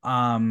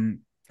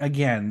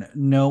 Again,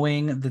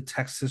 knowing the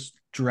Texas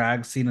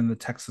drag scene and the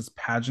Texas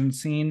pageant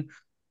scene,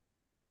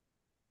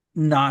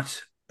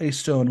 not a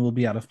stone will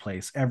be out of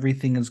place.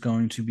 Everything is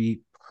going to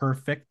be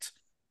perfect.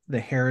 The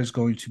hair is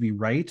going to be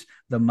right.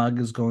 The mug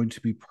is going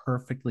to be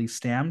perfectly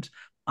stamped.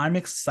 I'm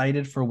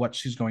excited for what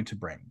she's going to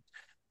bring.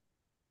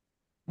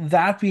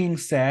 That being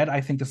said,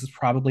 I think this is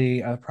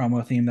probably a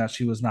promo theme that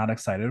she was not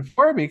excited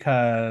for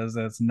because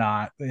it's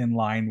not in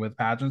line with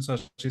pageant. So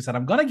she said,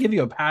 I'm going to give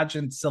you a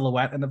pageant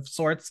silhouette and of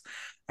sorts,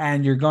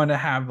 and you're going to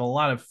have a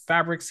lot of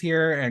fabrics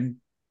here, and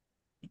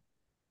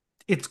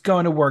it's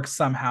going to work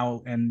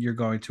somehow, and you're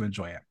going to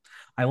enjoy it.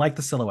 I like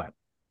the silhouette.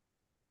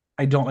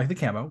 I don't like the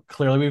camo.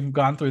 Clearly, we've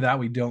gone through that.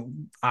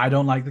 I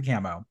don't like the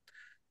camo.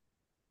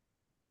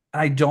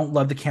 I don't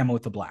love the camo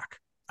with the black.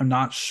 I'm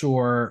not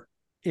sure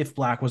if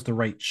black was the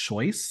right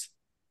choice.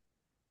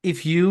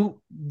 If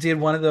you did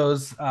one of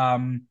those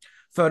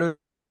Photoshop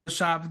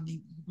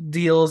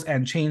deals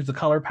and changed the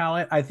color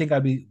palette, I think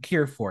I'd be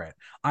here for it.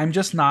 I'm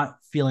just not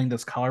feeling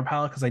this color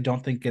palette because I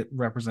don't think it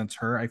represents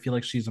her. I feel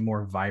like she's a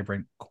more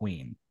vibrant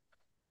queen.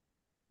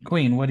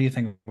 Queen, what do you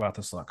think about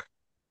this look?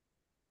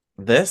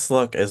 This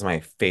look is my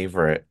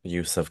favorite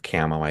use of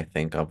camo, I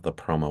think, of the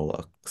promo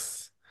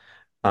looks.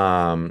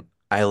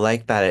 I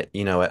like that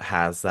it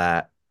has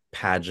that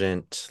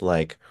pageant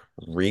like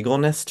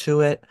regalness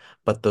to it,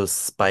 but those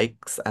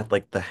spikes at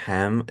like the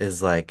hem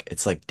is like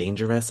it's like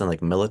dangerous and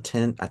like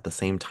militant at the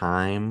same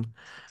time.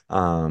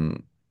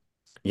 Um,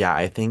 yeah,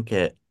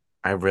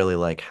 I really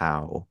like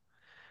how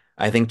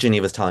I think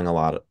Geneva's telling a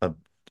lot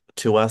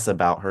to us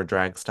about her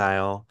drag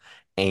style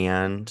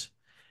and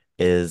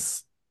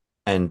is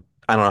and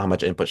I don't know how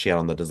much input she had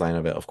on the design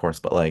of it, of course,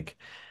 but like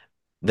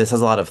this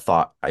has a lot of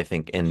thought, I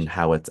think, in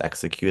how it's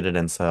executed.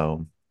 And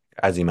so,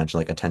 as you mentioned,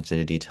 like attention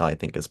to detail, I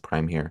think is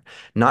prime here.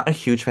 Not a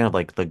huge fan of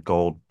like the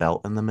gold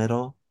belt in the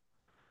middle,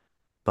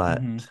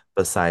 but Mm-hmm.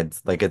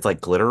 besides, like it's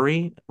like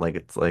glittery, like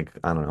it's like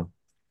I don't know.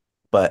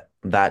 But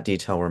that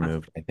detail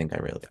removed, I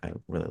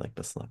really like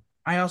this look.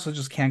 I also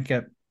just can't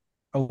get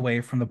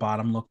away from the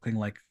bottom looking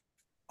like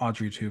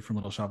Audrey 2 from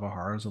Little Shop of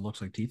Horrors. It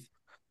looks like teeth.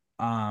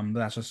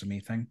 That's just a me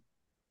thing.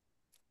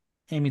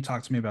 Amy,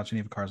 talk to me about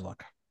Geneva Carr's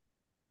look.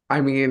 I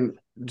mean,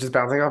 just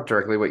bouncing off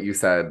directly what you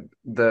said,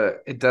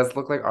 it does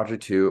look like Audrey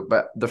too,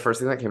 but the first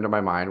thing that came to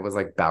my mind was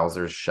like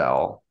Bowser's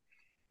shell.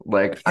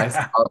 Like I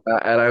saw Yeah.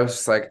 that and I was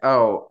just like,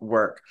 oh,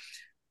 work.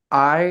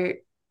 I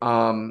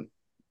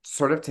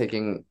sort of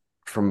taking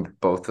from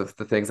both of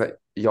the things that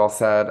y'all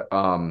said,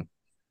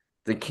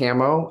 the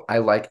camo I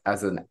like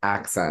as an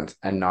accent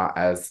and not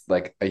as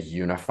like a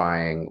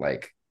unifying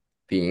like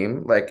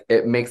theme. Like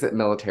it makes it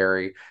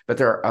military, but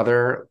there are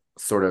other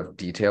sort of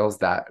details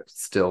that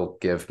still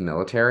give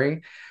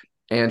military.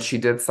 And she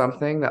did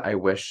something that I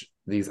wish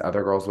these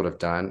other girls would have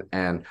done.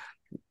 And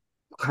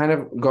kind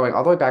of going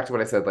all the way back to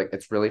what I said, like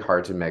it's really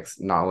hard to mix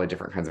not only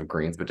different kinds of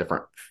greens, but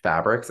different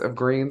fabrics of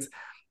greens.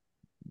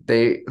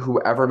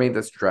 Whoever made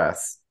this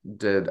dress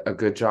did a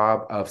good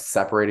job of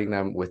separating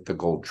them with the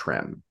gold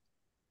trim.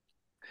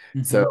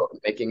 Mm-hmm. So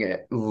making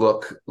it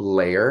look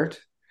layered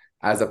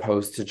as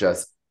opposed to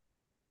just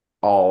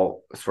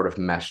all sort of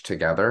meshed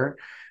together.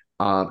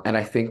 And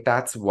I think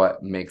that's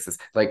what makes this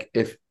like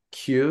if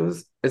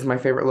Q's is my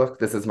favorite look,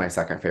 this is my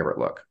second favorite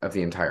look of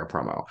the entire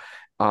promo.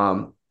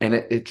 And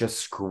it just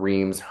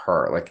screams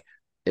her. Like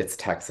it's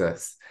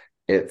Texas.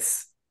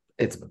 It's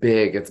it's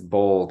big, it's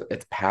bold,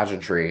 it's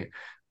pageantry.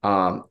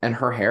 And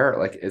her hair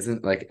like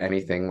isn't like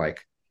anything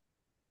like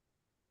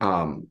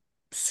um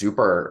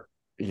super,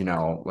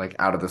 like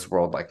out of this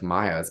world like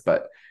Maya's,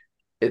 but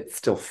it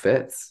still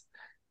fits.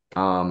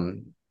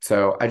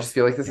 So I just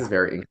feel like this is Yeah.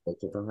 very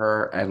inclusive for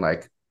her. And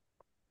like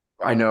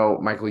I know,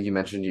 Michael, you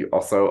mentioned you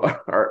also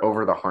are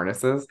over the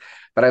harnesses,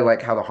 but I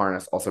like how the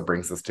harness also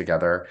brings this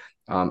together.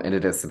 And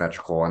it is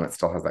symmetrical and it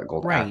still has that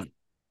gold accent.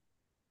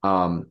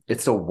 Right.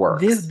 It still This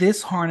works.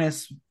 this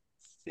harness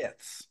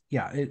fits.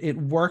 Yeah, it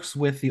works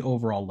with the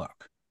overall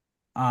look.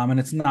 And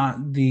it's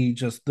not the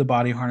just the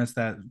body harness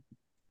that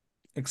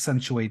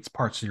accentuates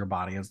parts of your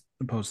body as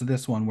opposed to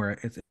this one where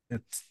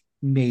it's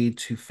made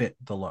to fit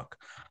the look.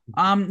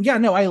 Yeah,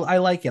 no, I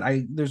like it.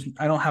 I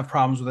don't have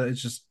problems with it.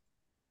 It's just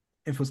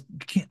if it was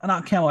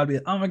not camel, I'd be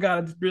oh my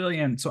god, it's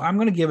brilliant. So I'm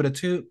gonna give it a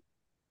two.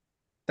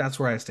 That's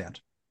where I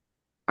stand.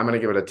 I'm gonna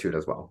give it a toot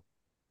as well.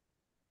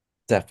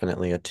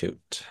 Definitely a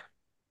toot.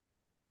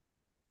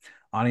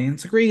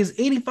 Audience agrees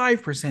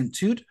 85%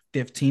 toot,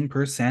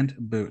 15%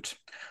 boot.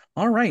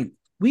 All right,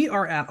 we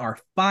are at our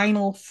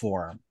final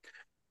four.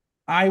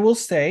 I will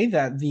say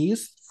that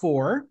these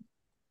four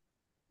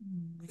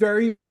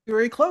very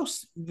very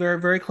close,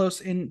 very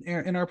close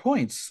in our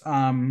points.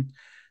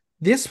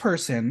 This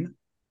person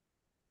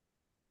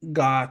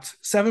got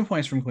 7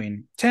 points from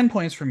Queen, 10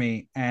 points from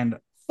me, and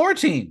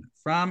 14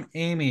 from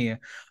Amy.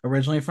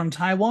 Originally from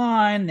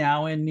Taiwan,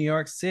 now in New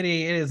York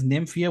City, it is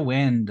Nymphia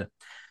Wind.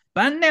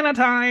 Banana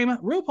time!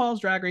 RuPaul's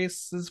Drag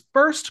Race's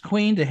first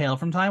queen to hail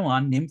from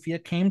Taiwan,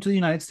 Nymphia came to the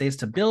United States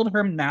to build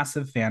her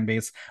massive fan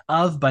base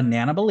of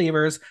banana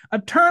believers, a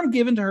term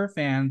given to her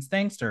fans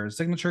thanks to her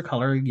signature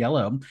color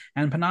yellow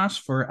and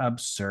panache for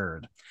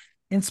absurd.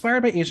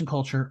 Inspired by Asian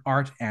culture,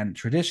 art, and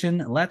tradition,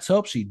 let's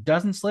hope she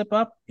doesn't slip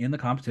up in the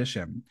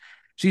competition.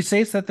 She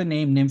states that the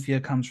name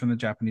Nymphia comes from the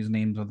Japanese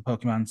names of the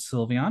Pokemon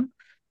Sylveon.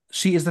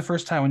 She is the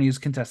first Taiwanese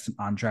contestant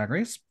on Drag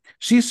Race.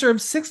 She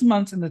served 6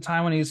 months in the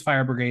Taiwanese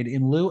Fire Brigade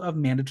in lieu of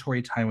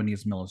mandatory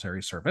Taiwanese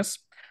military service.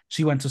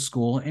 She went to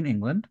school in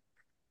England.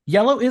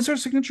 Yellow is her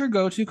signature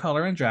go-to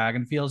color in drag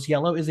and feels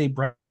yellow is a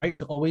bright,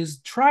 always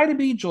try to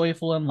be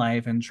joyful in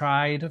life and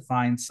try to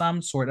find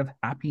some sort of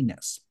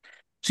happiness.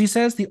 She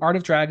says the art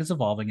of drag is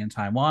evolving in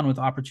Taiwan with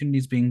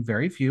opportunities being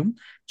very few.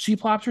 She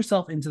plops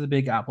herself into the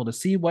Big Apple to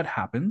see what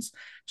happens.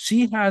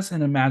 She has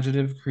an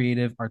imaginative,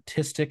 creative,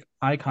 artistic,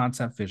 high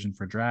concept vision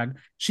for drag.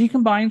 She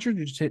combines her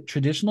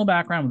traditional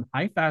background with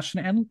high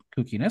fashion and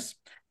kookiness.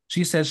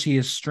 She says she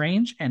is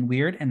strange and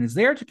weird and is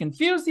there to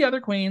confuse the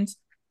other queens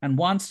and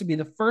wants to be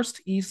the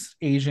first East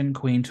Asian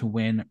queen to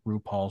win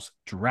RuPaul's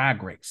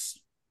Drag Race.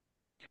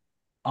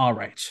 All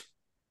right,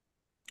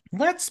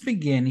 let's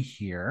begin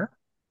here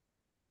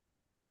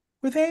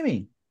with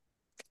Aimee.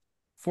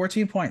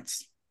 14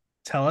 points.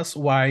 Tell us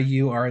why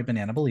you are a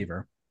banana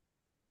believer.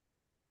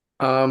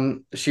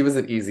 She was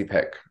an easy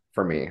pick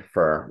for me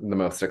for the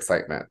most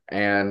excitement,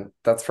 and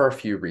that's for a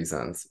few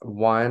reasons.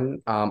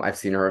 One, I've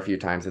seen her a few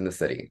times in the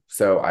city,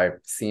 so I've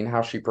seen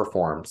how she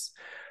performs.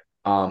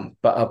 But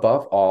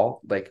above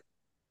all, like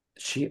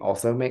she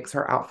also makes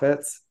her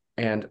outfits,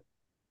 and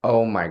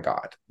oh my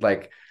God,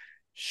 like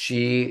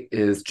she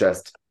is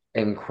just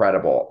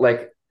incredible.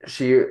 Like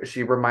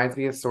she reminds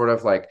me of sort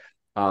of like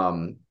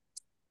um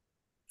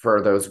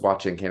for those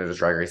watching Canada's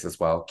Drag Race as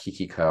well,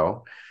 Kiki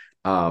Ko.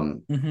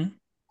 Um, Mm-hmm.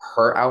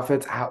 her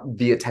outfits, how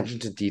the attention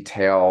to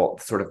detail,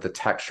 sort of the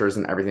textures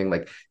and everything.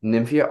 Like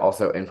Nymphia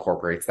also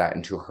incorporates that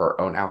into her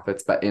own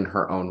outfits, but in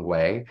her own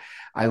way.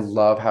 I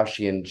love how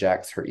she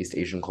injects her East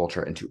Asian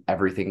culture into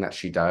everything that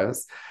she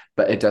does,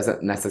 but it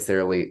doesn't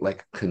necessarily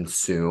like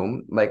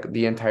consume like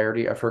the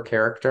entirety of her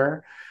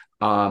character.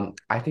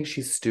 I think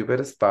she's stupid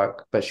as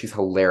fuck, but she's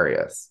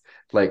hilarious.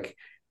 Like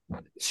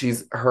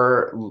she's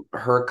her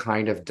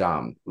kind of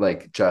dumb,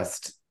 like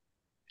just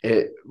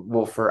it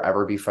will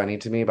forever be funny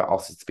to me, but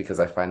also it's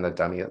because I find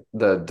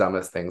the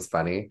dumbest things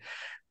funny.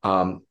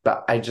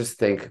 But I just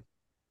think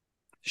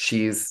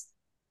she's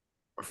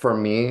for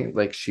me,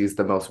 like she's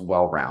the most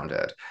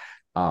well-rounded.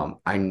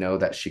 I know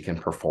that she can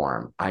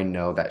perform. I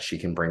know that she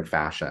can bring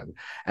fashion,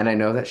 and I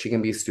know that she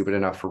can be stupid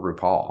enough for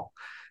RuPaul.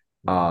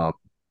 Um,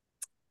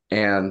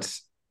 and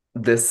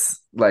this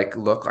like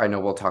look, I know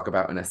we'll talk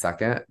about in a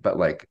second, but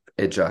like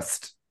it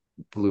just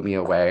blew me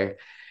away.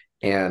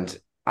 And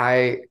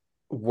I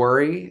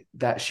worry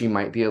that she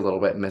might be a little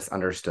bit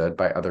misunderstood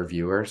by other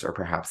viewers or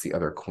perhaps the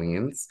other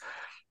queens.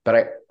 But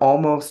I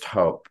almost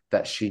hope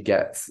that she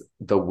gets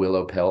the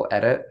Willow Pill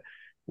edit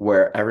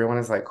where everyone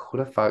is like, who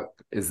the fuck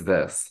is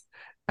this?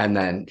 And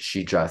then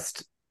she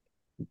just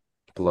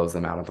blows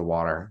them out of the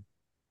water.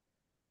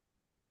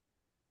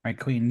 Right,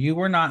 Queen, you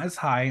were not as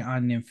high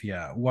on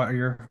Nymphia. What are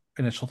your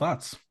initial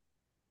thoughts?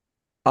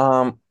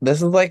 This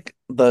is like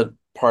the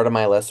part of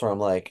my list where I'm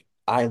like,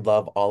 I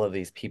love all of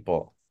these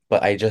people,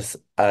 but I just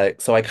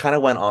so I kind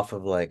of went off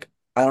of like,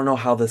 I don't know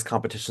how this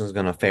competition is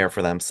gonna fare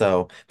for them.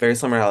 So very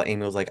similar to how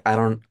Amy was like,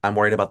 I'm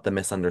worried about the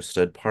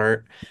misunderstood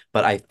part,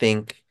 but I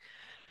think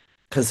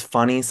because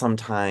funny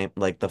sometimes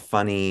like the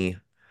funny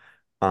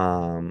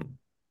um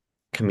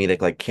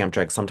comedic like camp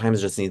drag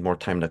sometimes just needs more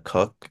time to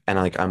cook, and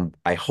like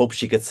I hope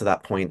she gets to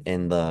that point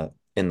in the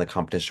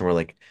competition where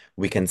like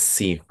we can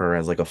see her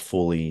as like a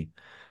fully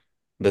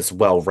this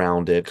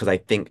well-rounded, because I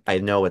think I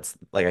know it's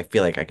like I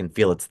feel like I can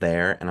feel it's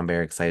there and I'm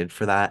very excited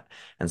for that.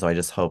 And so I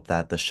just hope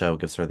that the show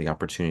gives her the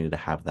opportunity to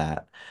have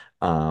that.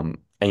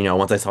 And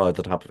once I saw it at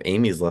the top of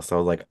Amy's list, I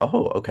was like,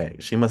 oh, okay,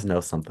 she must know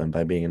something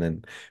by being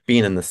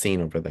in the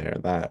scene over there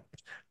that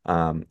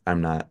I'm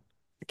not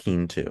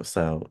keen to.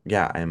 So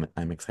yeah,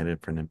 I'm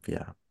excited for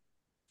Nymphia.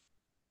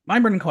 My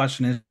burning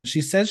question is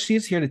she says she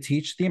is here to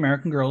teach the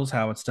American girls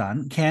how it's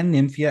done. Can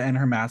Nymphia and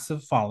her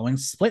massive following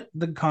split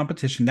the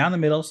competition down the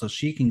middle so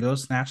she can go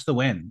snatch the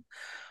win?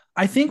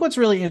 I think what's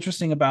really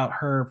interesting about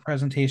her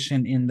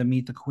presentation in the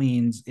Meet the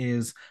Queens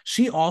is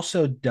she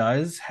also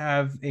does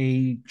have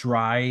a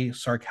dry,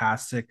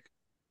 sarcastic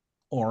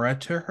aura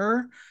to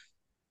her,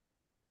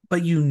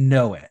 but you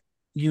know it.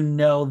 You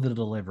know the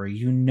delivery,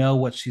 you know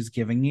what she's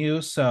giving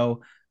you.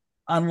 So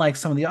unlike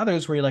some of the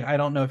others where you're like, I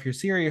don't know if you're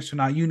serious or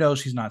not, you know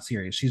she's not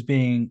serious. She's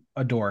being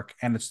a dork,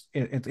 and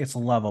it's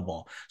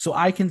lovable. So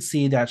I can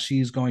see that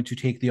she's going to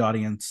take the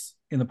audience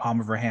in the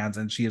palm of her hands,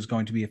 and she is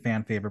going to be a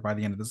fan favorite by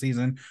the end of the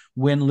season.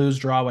 Win, lose,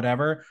 draw,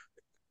 whatever.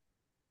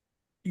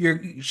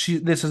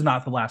 This is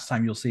not the last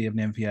time you'll see of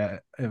Nymphia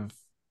if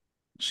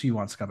she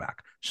wants to come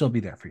back. She'll be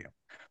there for you.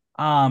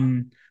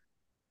 Um,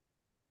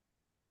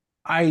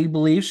 I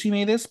believe she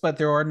made this, but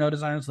there are no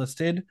designers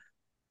listed.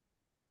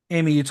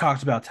 Aimee, you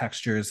talked about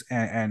textures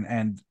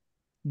and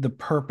the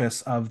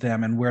purpose of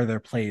them and where they're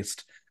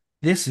placed.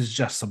 This is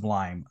just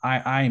sublime.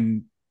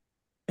 I'm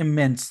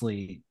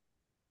immensely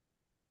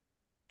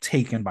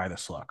taken by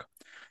this look.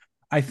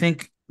 I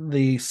think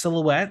the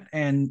silhouette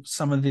and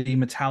some of the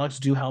metallics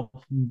do help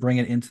bring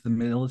it into the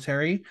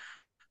military.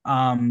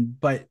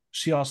 But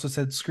she also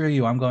said, screw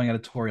you, I'm going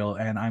editorial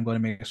and I'm going to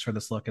make sure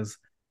this look is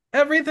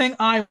everything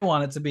I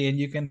want it to be, and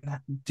you can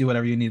do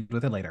whatever you need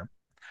with it later.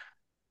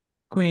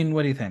 Queen,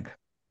 what do you think?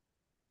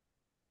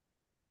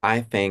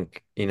 I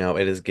think,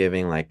 it is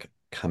giving like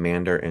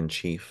commander in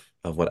chief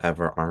of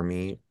whatever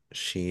army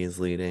she's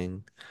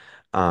leading.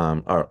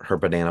 Or her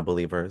banana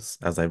believers,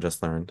 as I've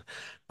just learned.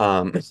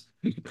 Um,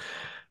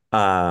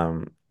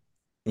 um,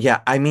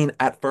 yeah, I mean,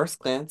 at first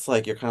glance,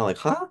 like you're kind of like,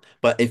 huh?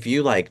 But if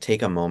you like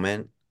take a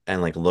moment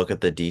and like look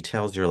at the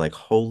details, you're like,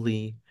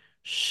 holy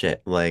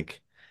shit.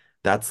 Like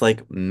that's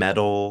like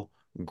metal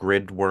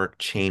grid work,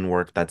 chain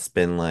work that's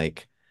been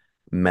like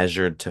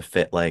measured to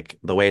fit like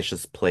the way it's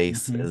just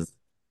placed Mm-hmm. is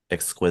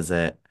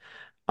exquisite.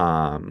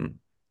 Um,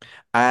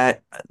 I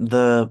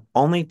the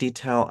only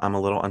detail I'm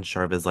a little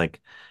unsure of is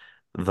like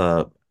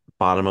the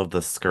bottom of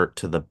the skirt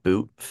to the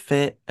boot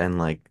fit, and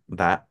like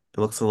that it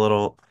looks a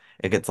little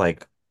it gets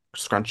like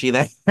scrunchy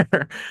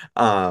there.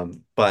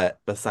 But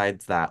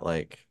besides that,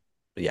 like,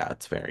 yeah,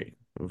 it's very,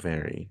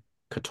 very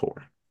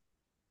couture.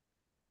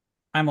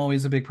 I'm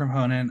always a big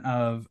proponent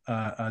of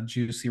a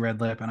juicy red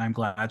lip, and I'm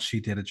glad she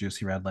did a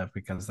juicy red lip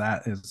because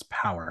that is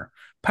power.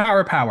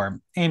 Power, power.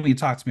 Aimee,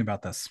 talk to me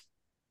about this.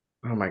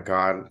 Oh my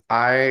God.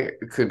 I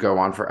could go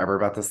on forever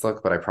about this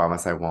look, but I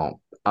promise I won't.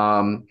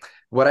 Um,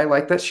 what I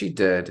like that she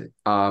did,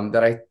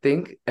 that I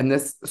think, and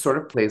this sort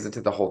of plays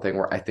into the whole thing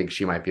where I think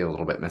she might be a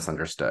little bit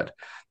misunderstood.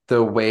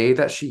 The way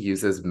that she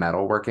uses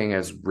metalworking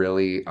is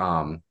really,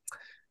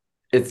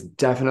 it's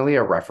definitely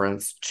a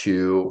reference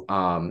to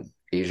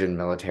Asian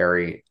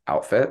military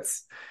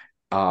outfits.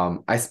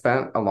 I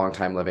spent a long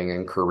time living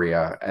in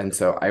Korea, and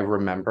so I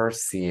remember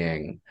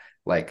seeing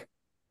like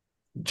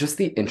just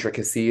the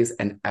intricacies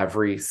and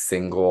every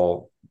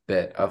single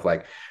bit of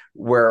like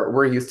where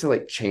we're used to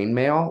like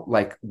chainmail,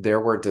 like there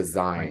were Right.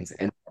 designs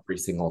in every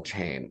single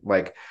chain.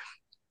 Like,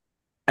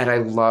 and I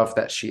love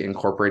that she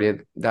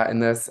incorporated that in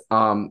this.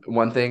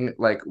 One thing,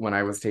 like when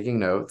I was taking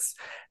notes,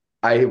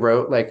 I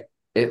wrote like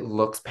it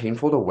looks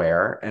painful to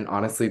wear, and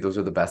honestly, those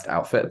are the best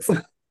outfits.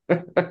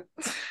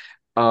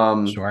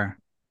 um, Sure.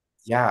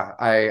 yeah,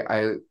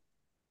 I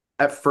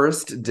at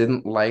first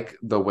didn't like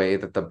the way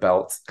that the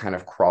belts kind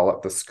of crawl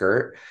up the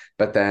skirt,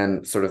 but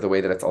then sort of the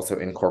way that it's also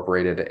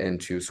incorporated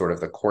into sort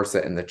of the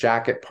corset and the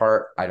jacket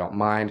part, I don't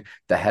mind.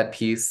 The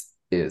headpiece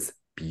is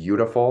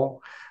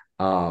beautiful.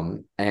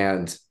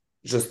 And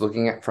just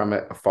looking at from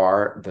it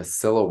afar, the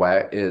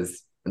silhouette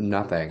is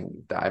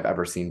nothing that I've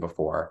ever seen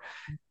before.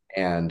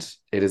 And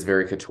it is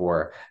very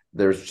couture.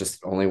 There's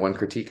just only one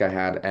critique I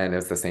had, and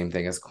it's the same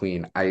thing as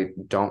Queen. I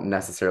don't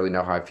necessarily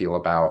know how I feel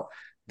about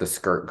the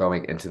skirt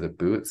going into the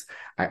boots.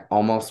 I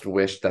almost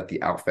wish that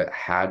the outfit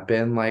had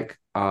been like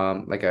a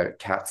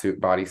catsuit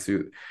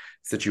bodysuit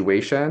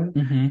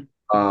situation.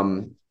 Hmm.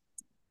 Um,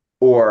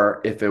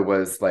 or if it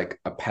was like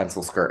a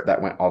pencil skirt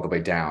that went all the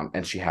way down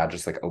and she had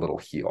just like a little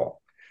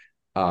heel.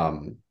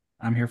 Um,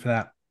 I'm here for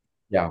that.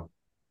 yeah,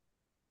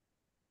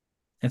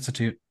 It's a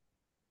toot.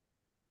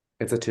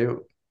 it's a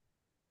two.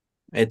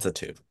 It's a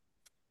two.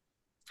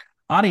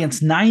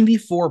 Audience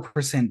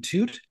 94%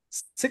 toot,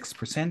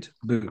 6%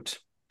 boot.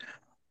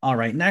 All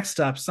right, next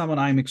up, someone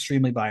I'm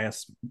extremely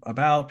biased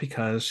about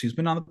because she's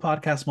been on the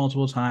podcast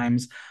multiple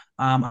times.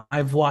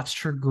 I've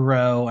watched her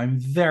grow. I'm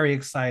very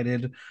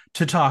excited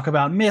to talk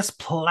about Miss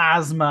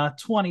Plasma,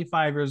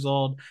 25 years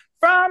old,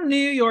 from New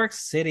York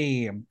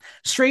City.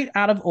 Straight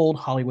out of old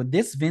Hollywood,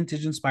 this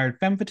vintage inspired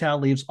femme fatale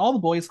leaves all the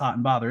boys hot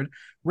and bothered.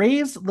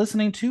 Raised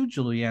listening to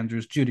Julie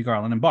Andrews, Judy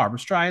Garland, and Barbara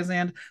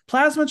Streisand,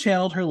 Plasma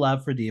channeled her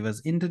love for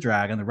divas into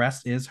drag, and the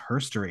rest is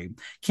herstory.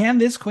 Can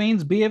this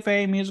Queen's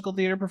BFA musical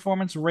theater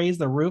performance raise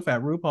the roof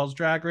at RuPaul's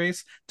Drag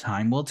Race?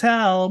 Time will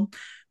tell.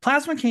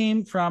 Plasma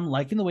came from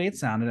liking the way it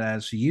sounded,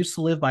 as she used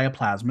to live by a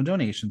plasma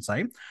donation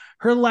site.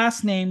 Her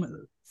last name,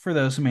 for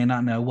those who may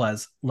not know,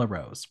 was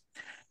LaRose.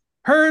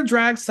 Her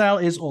drag style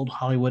is old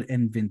Hollywood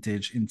and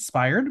vintage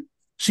inspired.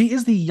 She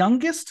is the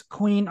youngest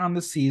queen on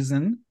the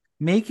season,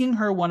 making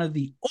her one of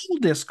the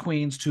oldest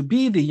queens to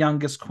be the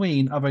youngest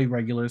queen of a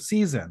regular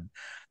season.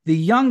 The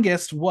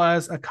youngest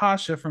was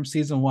Akasha from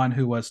season one,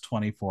 who was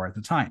 24 at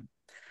the time.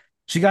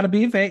 She got a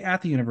BFA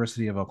at the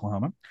University of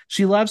Oklahoma.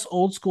 She loves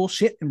old school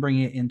shit and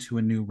bringing it into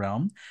a new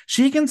realm.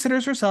 She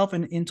considers herself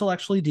an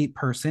intellectually deep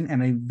person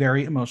and a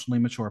very emotionally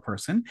mature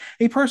person,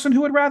 a person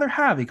who would rather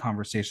have a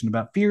conversation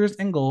about fears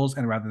and goals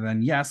and rather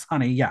than yes,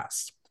 honey,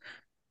 yes.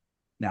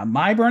 Now,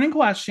 my burning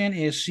question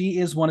is she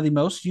is one of the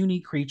most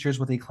unique creatures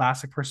with a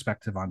classic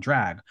perspective on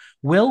drag.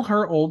 Will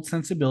her old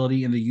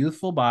sensibility in the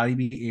youthful body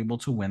be able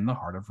to win the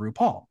heart of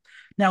RuPaul?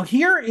 Now,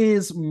 here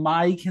is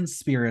my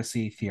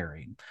conspiracy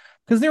theory,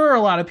 because there are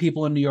a lot of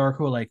people in New York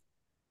who are like,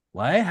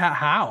 what?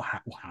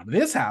 How did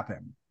this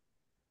happen?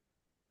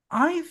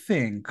 I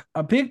think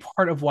a big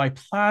part of why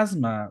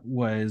Plasma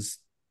was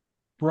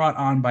brought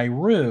on by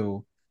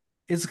Rue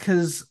is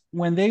because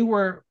when they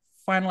were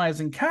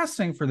finalizing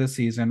casting for the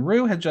season,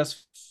 Rue had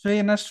just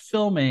finished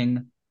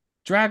filming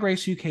Drag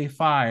Race UK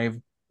 5,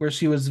 where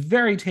she was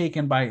very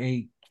taken by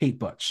a Kate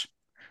Butch.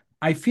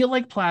 I feel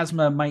like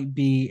Plasma might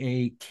be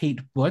a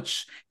Kate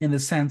Butch in the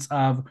sense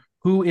of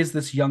who is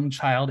this young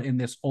child in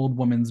this old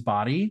woman's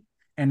body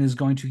and is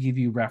going to give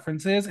you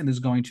references and is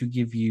going to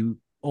give you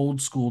old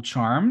school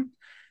charm.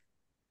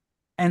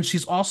 And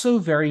she's also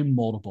very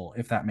moldable,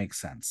 if that makes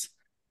sense.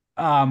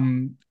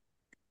 Um,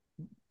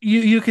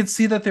 you could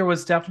see that there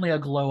was definitely a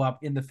glow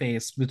up in the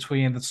face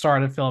between the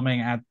start of filming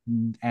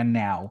and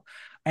now,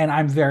 and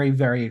I'm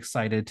very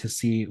excited to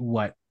see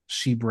what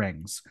she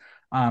brings.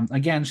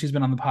 Again, she's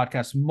been on the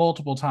podcast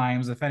multiple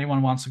times. If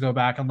anyone wants to go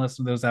back and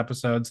listen to those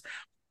episodes,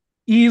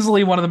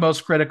 easily one of the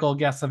most critical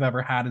guests I've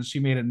ever had, and she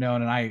made it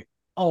known. And I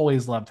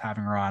always loved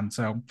having her on.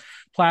 So,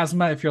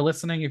 Plasma, if you're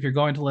listening, if you're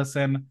going to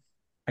listen,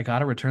 I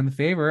gotta return the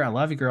favor. I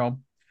love you, girl.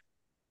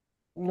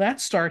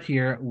 Let's start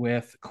here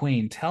with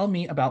Queen. Tell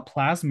me about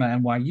Plasma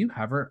and why you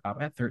have her up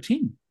at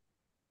 13.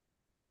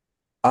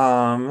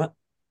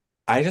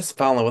 I just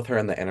fell in love with her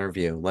in the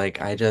interview.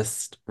 Like, I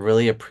just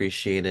really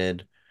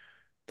appreciated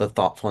the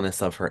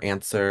thoughtfulness of her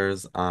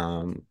answers.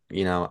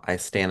 I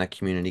stan a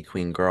community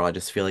queen girl. I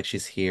just feel like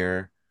she's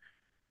here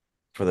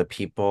for the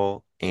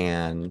people,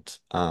 and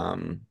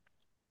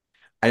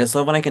I just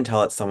love when I can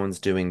tell that someone's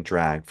doing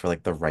drag for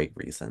like the right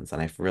reasons,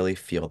 and I really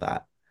feel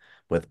that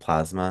with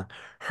Plasma.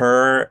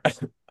 Her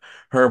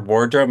her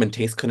wardrobe and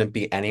taste couldn't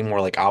be any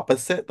more like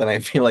opposite than I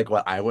feel like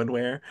what I would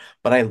wear,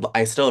 but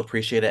I still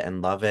appreciate it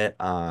and love it.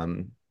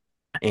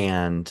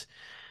 And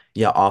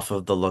yeah, off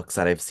of the looks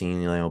that I've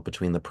seen,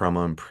 between the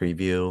promo and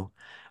preview,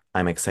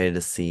 I'm excited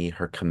to see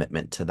her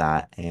commitment to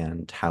that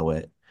and how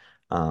it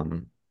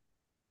um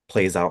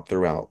plays out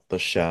throughout the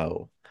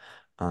show.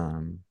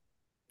 Um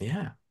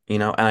yeah.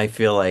 And I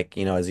feel like,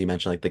 as you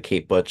mentioned, like the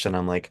Kate Butch, and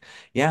I'm like,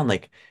 yeah, and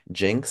like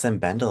Jinx and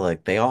Benda,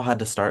 like they all had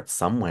to start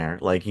somewhere,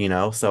 like,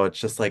 so it's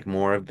just like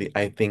more of the,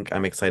 I think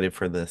I'm excited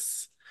for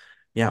this,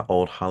 yeah,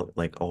 old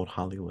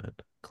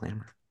Hollywood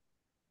glamour.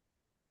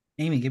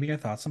 Aimee, give me your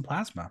thoughts on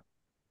Plasma.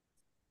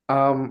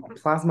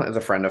 Plasma is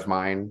a friend of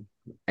mine,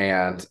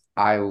 and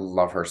I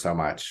love her so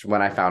much.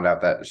 When I found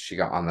out that she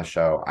got on the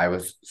show, I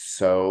was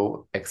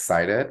so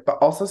excited, but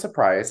also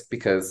surprised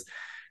because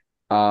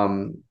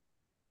um,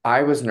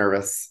 I was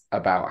nervous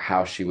about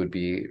how she would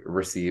be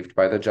received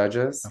by the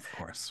judges, Of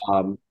course.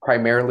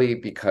 primarily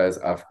because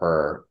of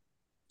her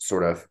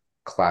sort of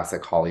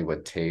classic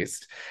Hollywood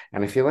taste.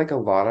 And I feel like a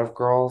lot of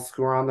girls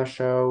who are on the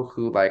show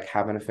who like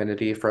have an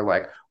affinity for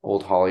like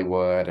old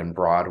Hollywood and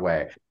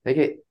Broadway, they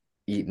get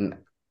eaten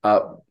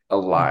up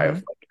alive. Mm-hmm.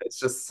 Like, it's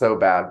just so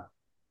bad.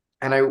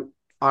 And I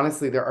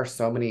honestly, there are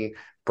so many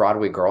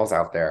Broadway girls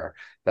out there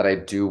that I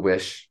do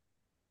wish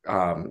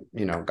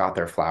got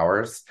their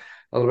flowers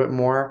a little bit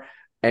more.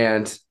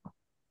 And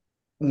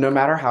no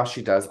matter how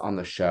she does on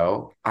the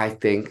show, I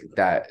think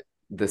that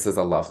this is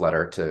a love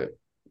letter to,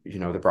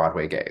 the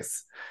Broadway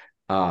gays.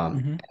 Um,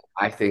 Mm-hmm.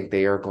 I think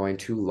they are going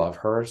to love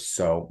her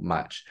so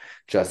much.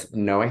 Just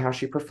knowing how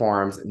she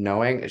performs,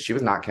 knowing she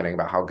was not kidding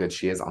about how good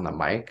she is on the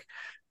mic.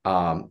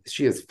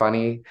 She is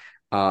funny,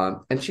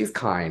 and she's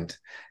kind.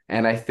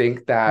 And I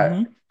think that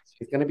Mm-hmm.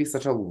 she's going to be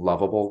such a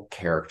lovable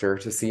character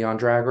to see on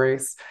Drag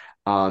Race.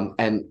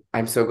 And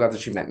I'm so glad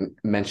that she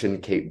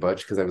mentioned Kate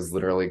Butch because I was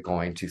literally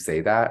going to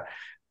say that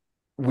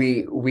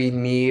we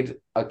need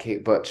a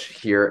Kate Butch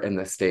here in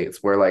the States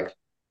where like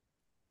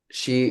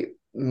she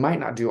might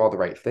not do all the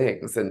right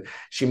things and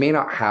she may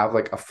not have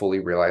like a fully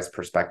realized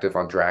perspective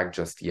on drag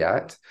just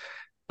yet.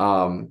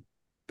 Um,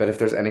 but if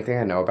there's anything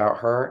I know about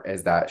her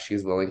is that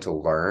she's willing to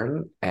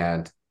learn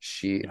and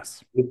she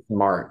Yes. is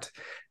smart.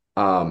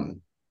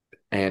 Um,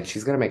 and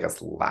she's gonna make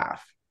us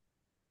laugh.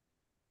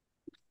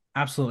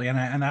 Absolutely,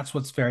 and that's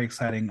what's very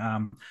exciting.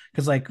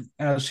 Because like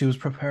as she was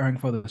preparing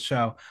for the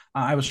show,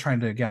 I was trying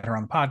to get her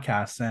on the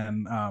podcast,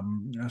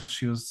 and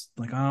she was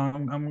like, "Oh,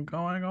 I'm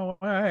going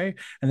away,"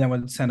 and then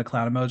would send a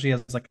cloud emoji. I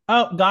was like,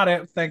 "Oh, got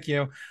it, thank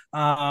you.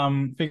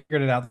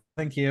 Figured it out,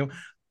 thank you."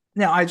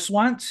 Now, I just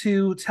want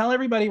to tell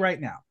everybody right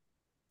now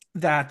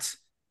that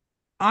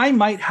I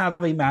might have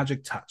a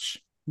magic touch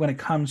when it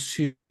comes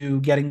to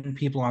getting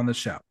people on the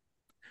show.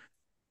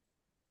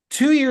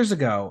 2 years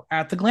ago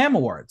at the Glam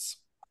Awards,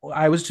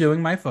 I was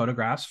doing my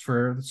photographs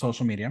for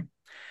social media,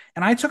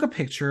 and I took a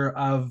picture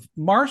of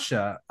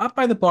Marcia up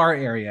by the bar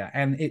area,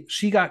 and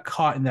she got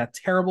caught in that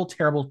terrible,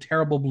 terrible,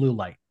 terrible blue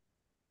light.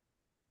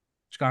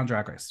 She got on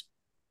Drag Race.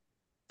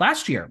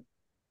 Last year,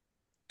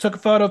 took a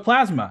photo of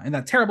Plasma in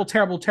that terrible,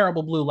 terrible,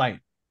 terrible blue light.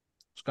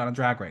 She got on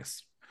Drag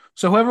Race.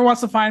 So whoever wants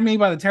to find me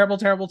by the terrible,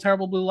 terrible,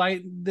 terrible blue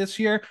light this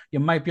year,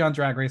 you might be on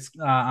Drag Race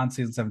on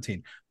season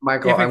 17.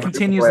 Michael, If it I'm going to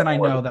continues, the then I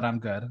know that I'm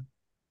good.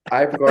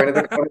 I'm going to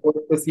the Glam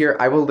this year.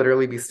 I will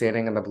literally be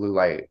standing in the blue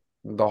light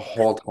the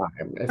whole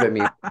time if it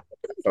means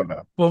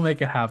photo. We'll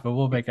make it happen.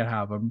 We'll make it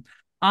happen.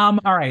 All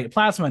right,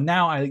 Plasma.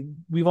 Now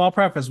we've all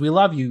prefaced, we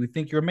love you. We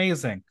think you're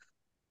amazing.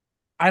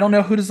 I don't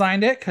know who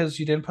designed it because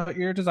you didn't put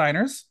your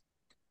designers.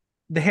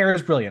 The hair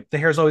is brilliant. The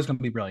hair is always going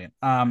to be brilliant.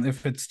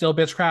 If it's still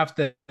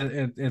bitchcraft,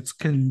 it's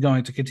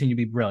going to continue to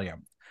be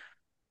brilliant.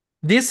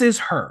 This is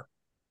her.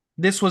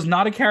 This was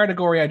not a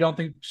category I don't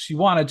think she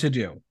wanted to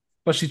do,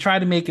 but she tried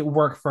to make it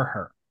work for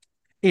her.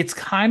 It's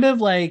kind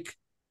of like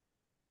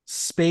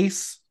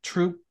Space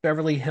Troop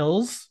Beverly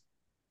Hills,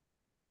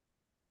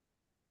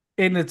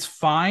 and it's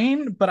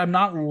fine, but I'm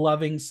not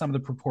loving some of the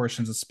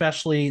proportions,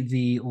 especially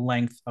the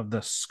length of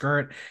the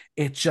skirt.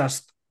 It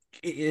just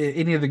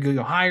it either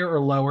go higher or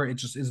lower. It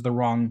just is the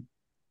wrong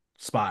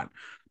spot.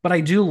 But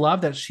I do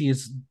love that she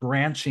is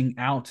branching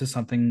out to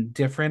something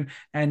different.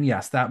 And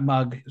yes, that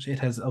mug, it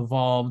has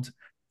evolved.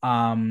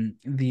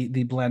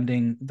 The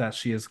blending that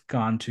she has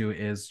gone to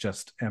is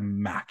just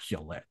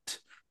immaculate.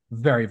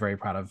 Very, very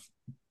proud of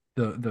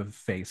the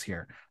face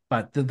here.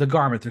 But the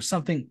garment, there's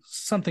something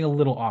a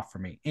little off for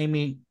me.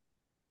 Aimee,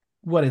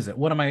 what is it?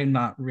 What am I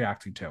not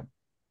reacting to?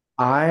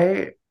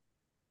 I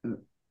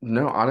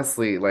No,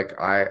 honestly, like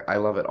I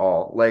love it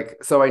all.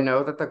 Like, so I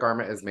know that the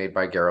garment is made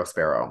by Garo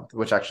Sparrow,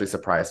 which actually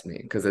surprised me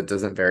because it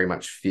doesn't very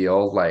much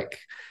feel like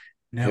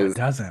No, it his.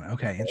 doesn't.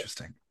 Okay,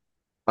 interesting.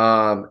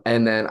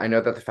 And then I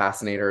know that the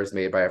fascinator is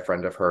made by a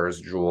friend of hers,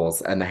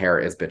 Jules, and the hair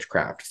is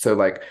bitchcraft. So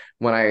like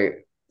when I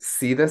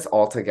see this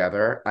all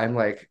together, I'm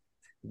like,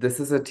 this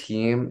is a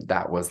team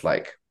that was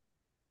like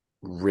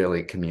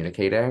really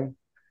communicating,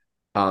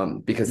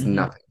 because Hmm.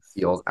 nothing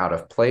feels out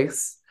of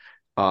place.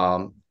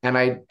 And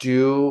I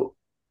do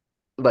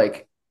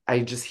like,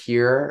 I just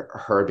hear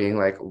her being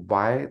like,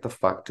 why the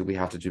fuck do we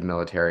have to do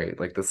military?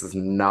 Like, this is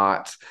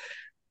not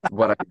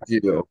what I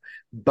do.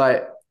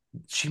 But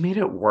she made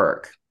it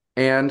work.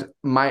 And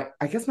I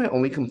guess my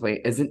only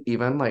complaint isn't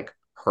even like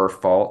her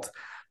fault.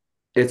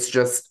 It's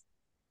just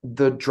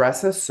the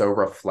dress is so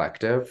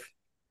reflective.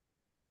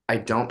 I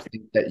don't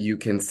think that you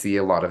can see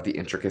a lot of the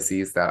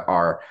intricacies that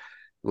are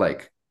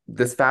like,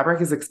 this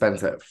fabric is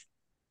expensive.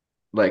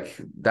 Like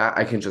that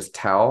I can just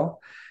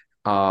tell.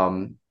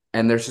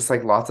 And there's just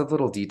like lots of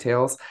little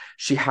details.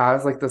 She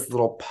has like this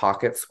little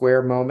pocket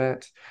square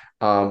moment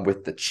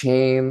with the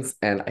chains,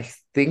 and I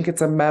think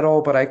it's a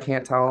metal, but I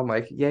can't tell. I'm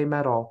like, yay,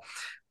 metal.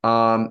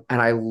 And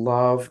I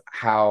love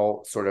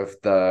how sort of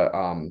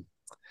the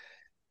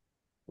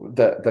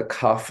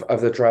cuff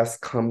of the dress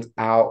comes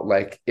out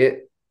like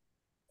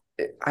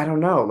I don't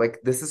know, like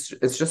this is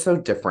it's just so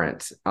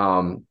different.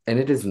 And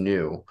it is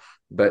new,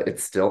 but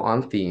it's still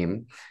on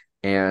theme.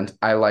 And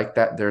I like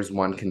that there's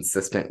one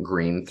consistent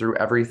green through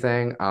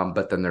everything.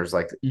 But then there's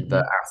like the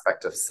Hmm.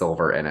 aspect of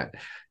silver in it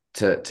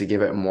to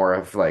give it more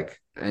of like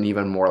an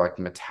even more like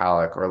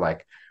metallic or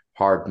like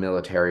hard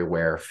military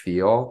wear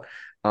feel.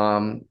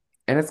 Um,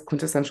 and it's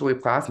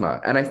quintessentially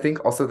plasma. And I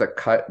think also the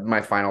cut,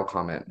 my final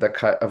comment, the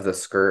cut of the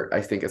skirt,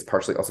 I think is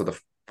partially also the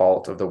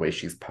fault of the way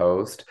she's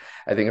posed.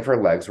 I think if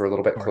her legs were a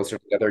little bit Sure. closer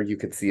together, you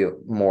could see it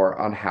more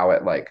on how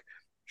it like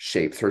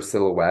shapes her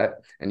silhouette,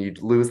 and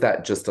you'd lose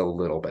that just a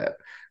little bit.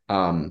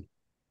 Um,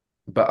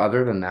 but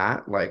other than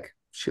that, like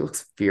she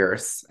looks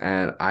fierce,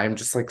 and I'm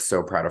just like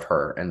so proud of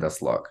her in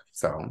this look.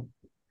 So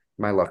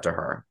my love to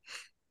her.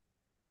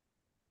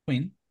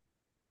 Queen.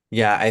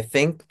 Yeah, I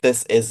think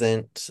this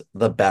isn't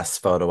the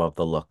best photo of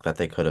the look that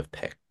they could have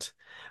picked.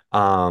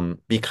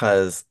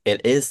 Because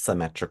it is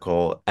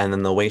symmetrical, and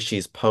then the way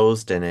she's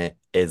posed in it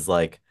is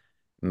like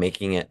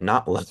making it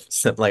not look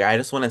like I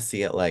just want to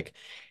see it like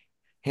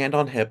hand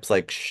on hips,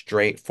 like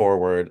straight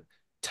forward,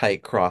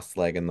 tight cross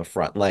leg in the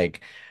front.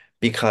 Like,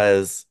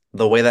 because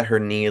the way that her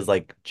knee is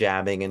like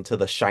jabbing into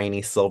the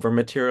shiny silver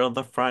material in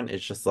the front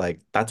is just like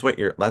that's what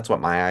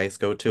my eyes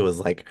go to is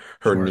like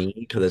her Sure. knee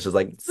because it's just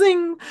like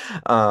zing.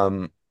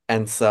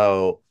 And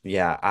so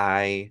yeah,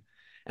 I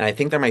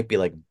think there might be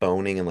like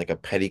boning and like a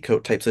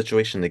petticoat type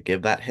situation to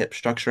give that hip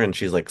structure, and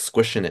she's like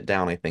squishing it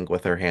down, I think,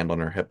 with her hand on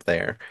her hip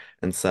there.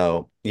 And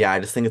so yeah, I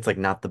just think it's like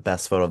not the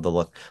best photo of the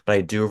look, but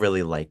I do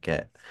really like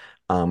it.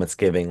 It's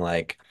giving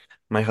like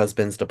my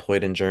husband's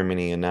deployed in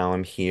Germany and now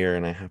I'm here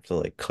and I have to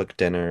like cook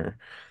dinner.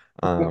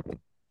 Um,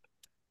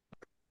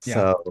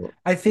 Yeah. so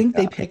I think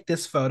they yeah, picked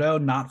this photo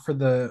not for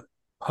the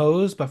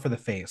pose, but for the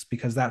face,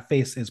 because that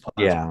face is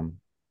plasma.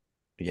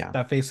 yeah, yeah.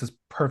 That face is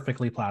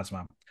perfectly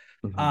plasma.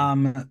 Mhm.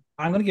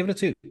 I'm gonna give it a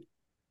 2.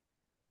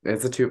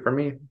 It's a two for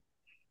me.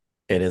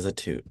 It is a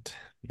toot.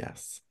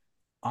 Yes.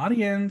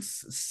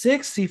 Audience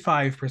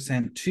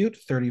 65% toot,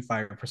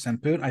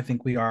 35% boot. I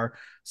think we are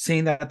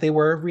seeing that they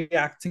were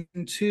reacting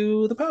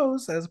to the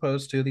pose as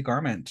opposed to the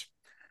garment.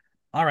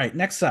 All right,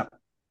 next up,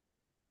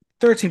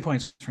 13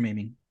 points from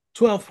Aimee,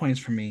 12 points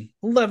for me,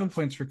 11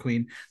 points for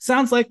Queen.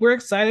 Sounds like we're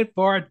excited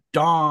for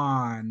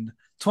Dawn.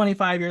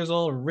 25 years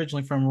old,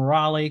 originally from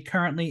Raleigh,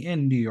 currently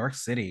in New York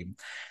City.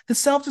 The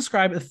self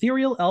described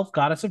ethereal elf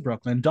goddess of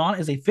Brooklyn, Dawn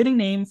is a fitting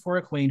name for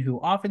a queen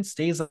who often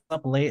stays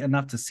up late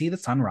enough to see the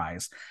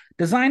sunrise.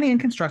 Designing and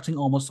constructing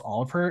almost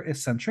all of her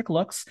eccentric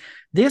looks,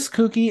 this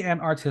kooky and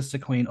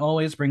artistic queen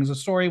always brings a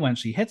story when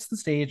she hits the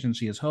stage, and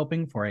she is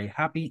hoping for a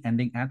happy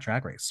ending at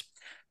Drag Race.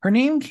 Her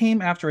name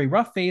came after a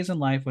rough phase in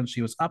life when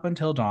she was up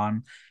until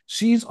Dawn.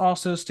 She's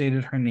also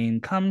stated her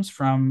name comes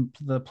from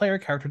the player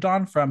character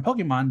Dawn from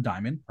Pokemon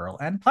Diamond, Pearl,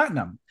 and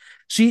Platinum.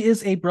 She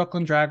is a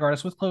Brooklyn drag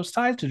artist with close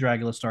ties to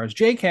Dragula stars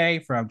JK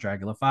from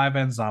Dragula 5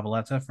 and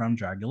Zavaleta from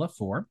Dragula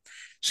 4.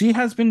 She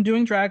has been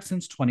doing drag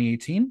since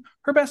 2018.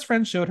 Her best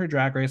friend showed her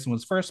drag race and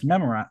was first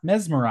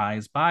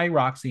mesmerized by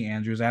Roxy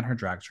Andrews and her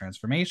drag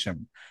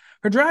transformation.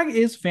 Her drag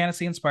is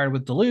fantasy inspired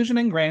with delusion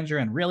and grandeur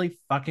and really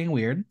fucking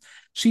weird.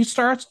 She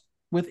starts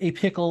with a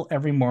pickle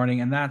every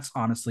morning, and that's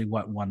honestly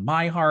what won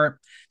my heart.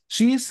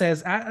 She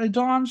says, at a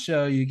Dawn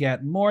show, you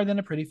get more than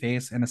a pretty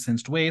face and a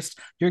cinched waist.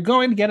 You're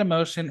going to get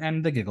emotion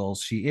and the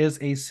giggles. She is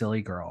a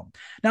silly girl.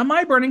 Now,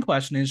 my burning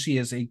question is she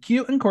is a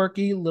cute and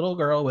quirky little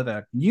girl with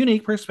a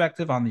unique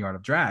perspective on the art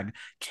of drag.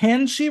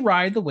 Can she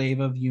ride the wave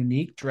of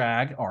unique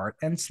drag art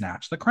and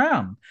snatch the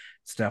crown?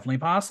 It's definitely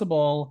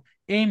possible.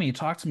 Aimee,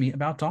 talk to me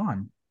about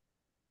Dawn.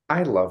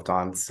 I love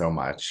Dawn so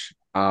much.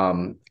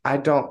 I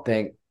don't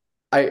think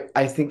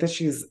I think that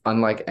she's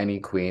unlike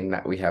any queen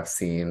that we have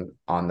seen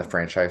on the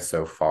franchise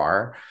so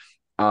far.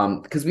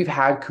 Because we've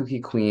had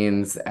kooky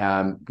queens,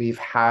 we've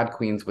had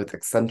queens with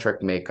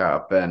eccentric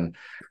makeup and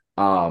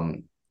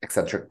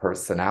eccentric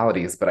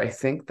personalities, but I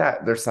think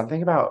that there's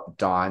something about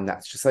Dawn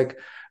that's just like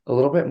a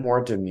little bit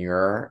more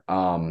demure,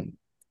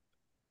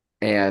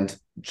 and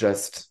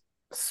just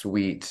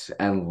sweet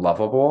and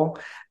lovable.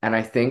 And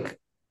I think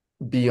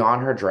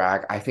beyond her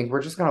drag, I think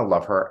we're just gonna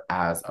love her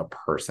as a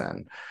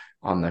person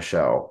on the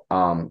show,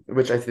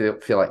 which I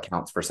feel like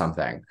counts for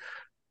something.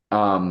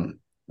 Um,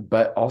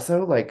 but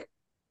also like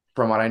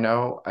from what I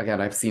know,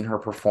 again, I've seen her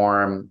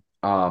perform,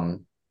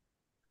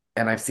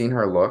 and I've seen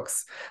her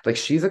looks. Like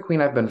she's a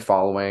queen I've been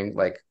following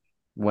like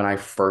when I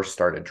first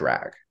started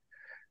drag.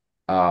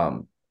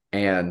 Um,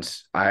 and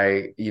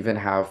I even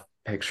have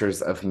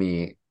pictures of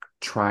me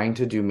trying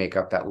to do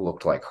makeup that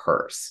looked like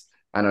hers.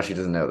 I know she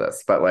doesn't know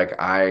this, but like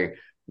I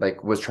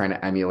like was trying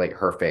to emulate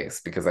her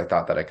face because I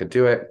thought that I could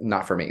do it.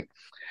 Not for me.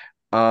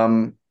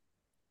 Um,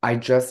 I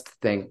just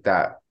think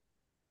that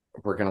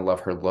we're gonna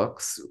love her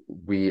looks.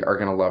 We are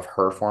gonna love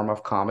her form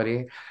of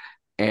comedy,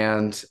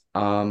 and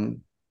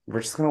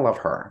we're just gonna love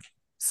her.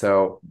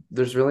 So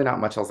there's really not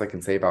much else I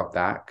can say about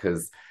that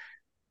because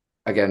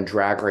again,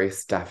 Drag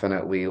Race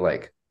definitely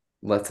like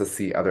lets us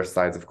see other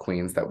sides of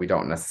queens that we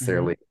don't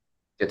Mhm. necessarily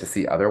get to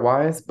see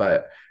otherwise.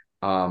 But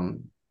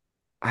um,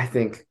 I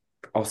think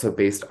also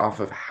based off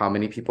of how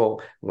many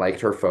people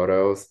liked her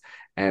photos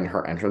and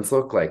her entrance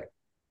look, like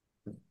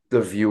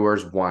the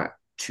viewers want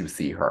to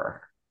see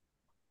her.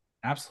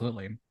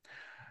 Absolutely.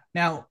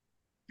 Now,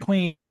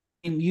 Queen,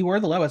 you were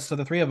the lowest of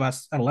the three of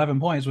us at 11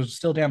 points, which is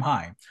still damn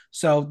high.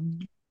 So,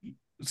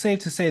 safe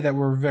to say that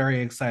we're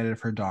very excited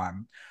for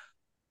Dawn.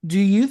 Do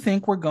you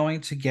think we're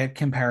going to get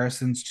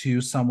comparisons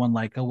to someone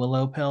like a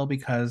Willow Pill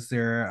because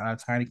they're a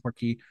tiny,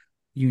 quirky,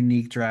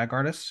 unique drag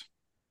artist?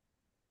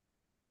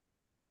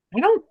 I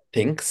don't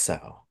think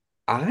so.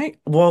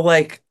 Well,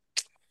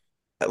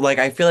 like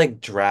I feel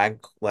like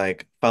drag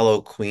like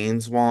fellow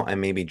queens won't, and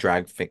maybe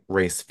drag fa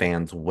race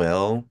fans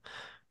will,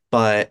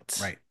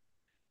 but Right.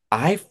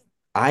 I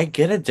I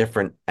get a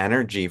different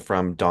energy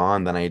from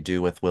Dawn than I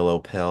do with Willow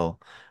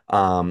Pill.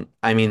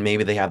 I mean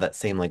maybe they have that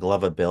same like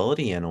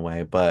lovability in a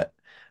way, but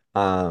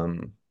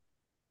um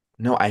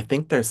no, I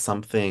think there's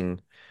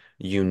something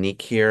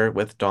unique here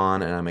with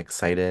Dawn, and I'm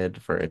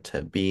excited for it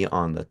to be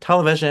on the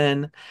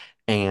television.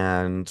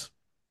 And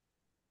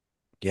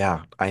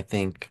yeah, I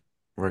think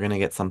we're gonna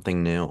get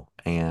something new.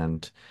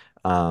 And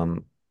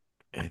um,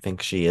 I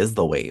think she is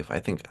the wave. I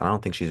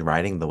don't think she's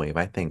riding the wave.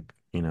 I think,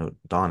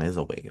 Dawn is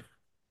a wave.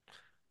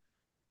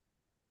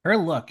 Her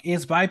look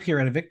is by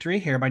Pierretta Victory,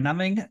 Hair by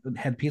Nothing,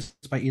 Headpiece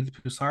by Edith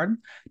Poussard.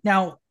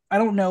 Now, I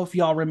don't know if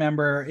y'all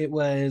remember, it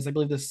was, I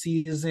believe, the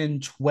season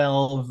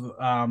 12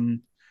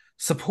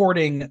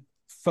 supporting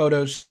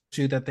photo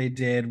shoot that they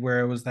did, where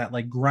it was that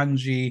like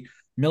grungy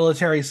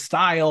military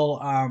style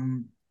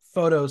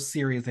photo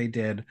series they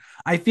did.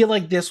 I feel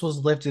like this was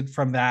lifted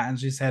from that, and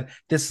she said,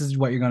 "This is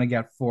what you're going to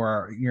get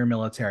for your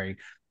military."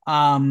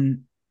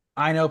 Um,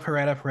 I know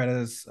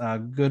Peretta's a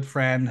good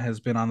friend, has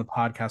been on the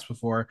podcast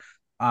before,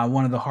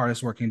 one of the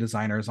hardest working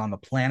designers on the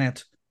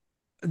planet.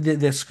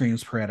 This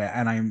screams Peretta,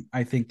 and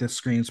I think this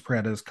screams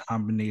Peretta's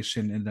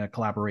combination in the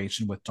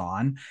collaboration with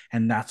Dawn,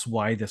 and that's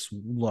why this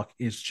look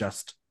is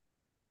just,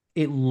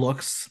 it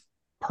looks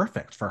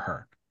perfect for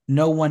her.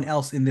 No one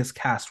else in this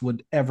cast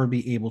would ever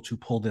be able to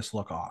pull this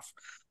look off.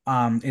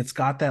 It's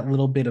got that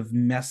little bit of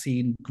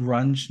messy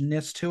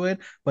grungeness to it,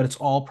 but it's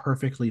all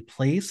perfectly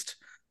placed.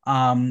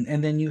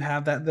 And then you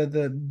have that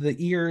the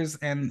ears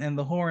and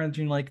the horns.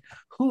 You're like,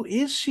 who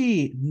is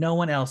she? No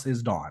one else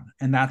is Dawn,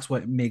 and that's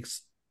what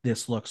makes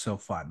this look so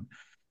fun.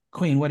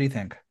 Queen, what do you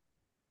think?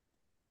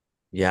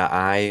 Yeah,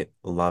 I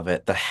love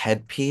it. The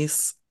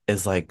headpiece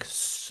is like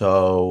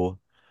so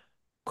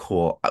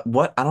cool.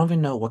 What I don't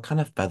even know what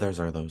kind of feathers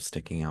are those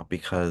sticking out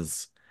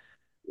because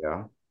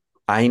Yeah.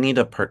 I need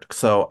a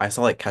so I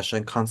saw like Kesha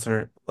in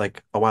concert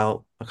like a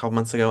couple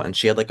months ago, and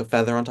she had like a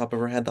feather on top of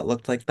her head that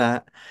looked like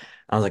that.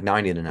 I was like, now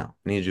I need to know.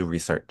 I need to do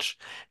research.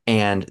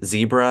 And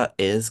zebra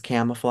is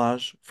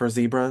camouflage for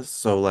zebras,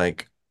 so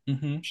like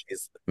Mm-hmm.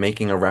 she's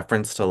making a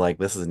reference to like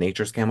this is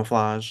nature's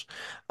camouflage.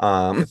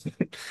 Um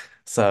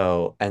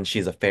so and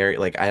she's a fairy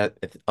like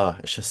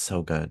it's just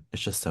so good.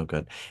 It's just so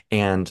good.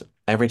 And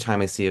every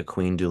time I see a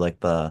queen do like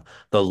the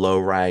low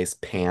rise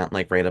pant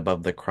like right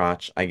above the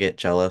crotch, I get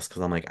jealous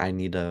because I'm like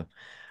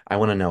I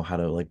want to know how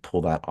to like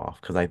pull that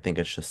off because I think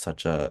it's just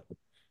such a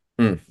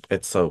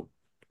it's so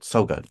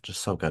good.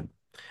 Just so good.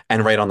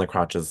 And right on the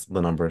crotch is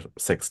the number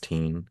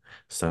 16.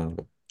 So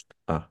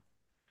uh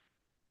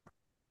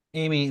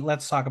Amy,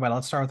 let's talk about it.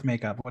 Let's start with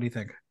makeup. What do you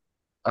think?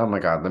 Oh my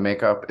God, the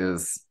makeup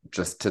is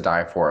just to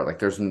die for.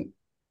 Like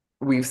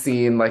we've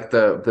seen like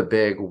the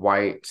big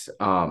white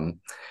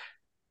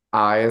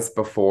eyes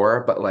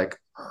before, but like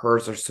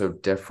hers are so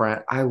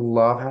different. I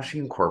love how she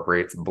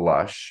incorporates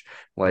blush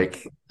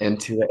like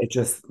into it. It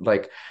just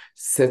like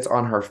sits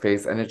on her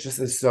face and it just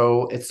is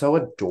it's so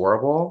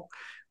adorable.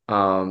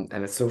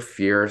 And it's so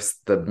fierce.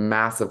 The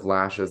massive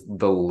lashes,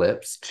 the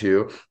lips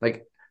too.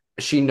 Like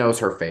she knows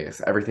her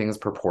face. Everything is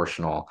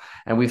proportional.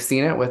 And we've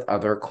seen it with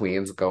other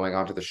queens going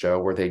onto the show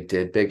where they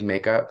did big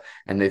makeup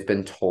and they've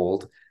been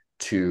told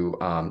to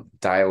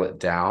dial it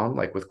down,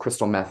 like with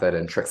Crystal Method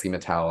and Trixie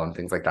Mattel and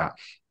things like that.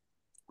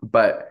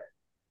 But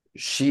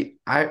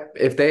I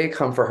if they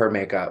come for her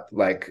makeup,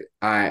 like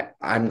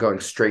I'm going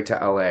straight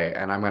to LA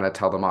and I'm gonna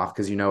tell them off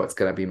because you know it's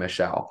gonna be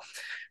Michelle.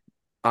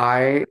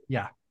 I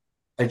Yeah.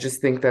 I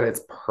just think that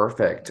it's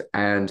perfect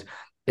and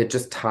it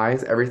just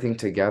ties everything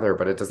together,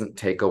 but it doesn't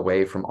take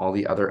away from all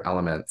the other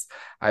elements.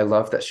 I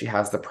love that she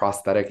has the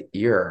prosthetic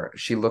ear.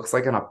 She looks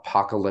like an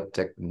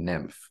apocalyptic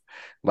nymph.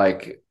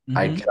 Like,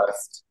 I Hmm.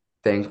 just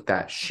think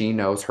that she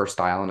knows her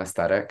style and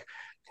aesthetic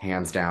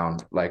hands down,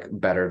 like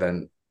better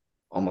than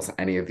almost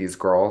any of these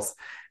girls.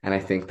 And I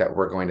think that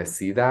we're going to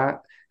see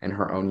that in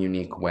her own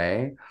unique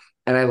way.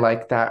 And I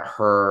like that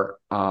her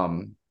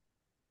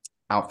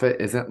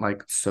outfit isn't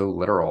like so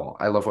literal.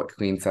 I love what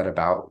Queen said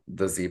about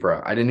the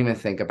zebra. I didn't even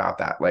think about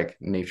that, like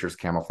nature's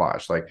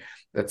camouflage. Like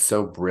that's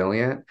so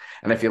brilliant.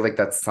 And I feel like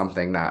that's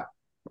something that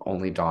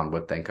only Dawn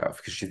would think of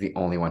because she's the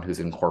only one who's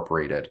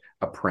incorporated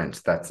a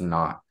print that's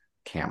not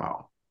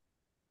camo.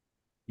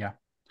 Yeah.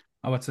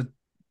 Oh, it's an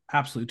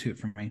absolute toot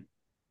for me.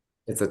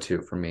 It's a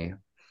toot for me.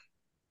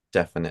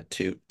 Definite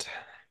toot.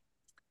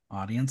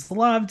 Audience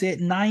loved it.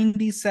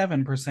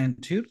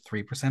 97% toot,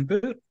 3%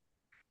 boot.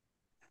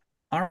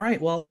 All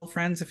right. Well,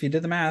 friends, if you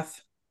did the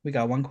math, we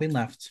got one queen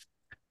left.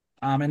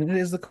 And it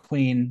is the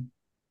queen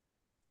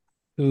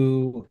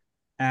who,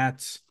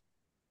 at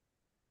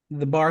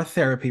the bar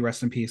therapy,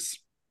 rest in peace,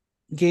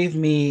 gave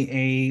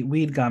me a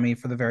weed gummy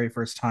for the very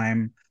first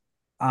time.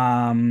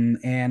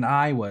 And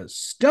I was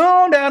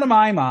stoned out of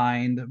my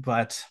mind,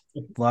 but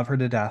love her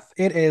to death.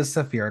 It is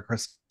Saphira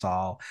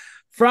Crystal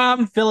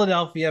from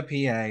Philadelphia,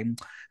 PA.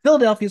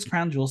 Philadelphia's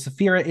crown jewel,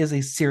 Saphira is a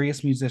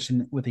serious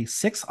musician with a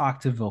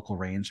 6-octave vocal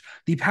range.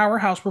 The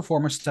powerhouse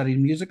performer studied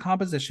music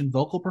composition,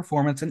 vocal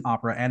performance, and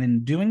opera, and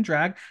in doing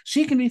drag,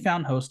 she can be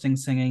found hosting,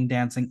 singing,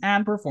 dancing,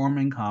 and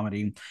performing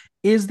comedy.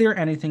 Is there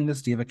anything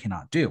this diva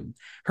cannot do?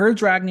 Her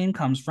drag name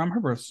comes from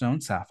her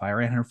birthstone, Sapphire,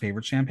 and her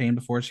favorite champagne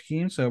before she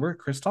became sober,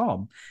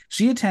 Cristal.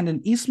 She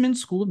attended Eastman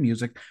School of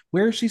Music,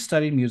 where she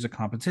studied music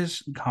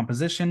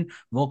composition,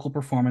 vocal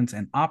performance,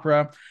 and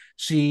opera.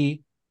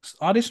 She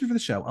auditioned for the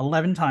show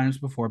 11 times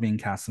before being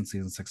cast in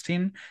season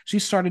 16. She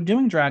started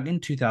doing drag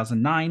in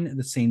 2009,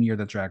 the same year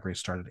that Drag Race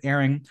started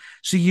airing.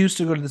 She used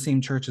to go to the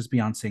same church as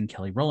Beyonce and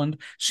Kelly Rowland.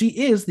 She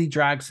is the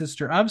drag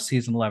sister of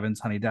season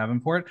 11's Honey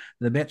Davenport,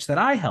 the bitch that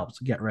I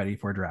helped get ready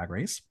for Drag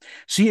Race.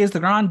 She is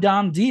the Grande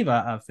Dame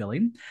Diva of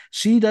Philly.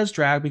 She does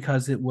drag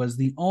because it was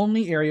the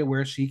only area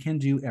where she can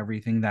do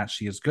everything that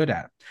she is good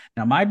at.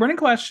 Now, my burning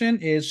question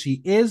is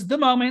she is the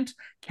moment.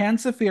 Can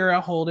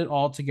Saphira hold it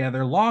all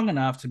together long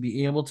enough to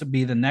be able to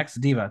be the next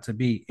diva to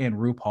be in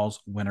RuPaul's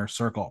winner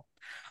circle?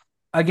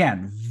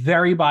 Again,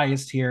 very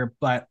biased here,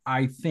 but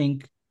I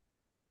think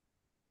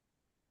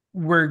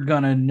we're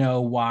going to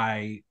know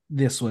why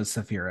this was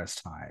Saphira's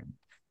time.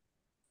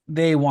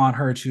 They want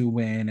her to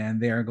win, and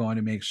they're going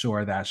to make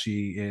sure that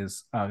she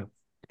is a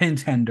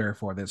contender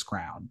for this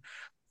crown.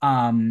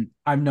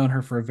 I've known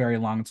her for a very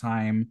long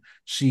time.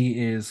 She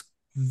is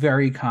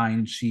very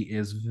kind. She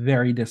is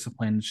very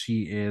disciplined.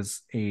 She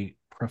is a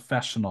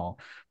professional.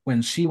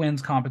 When she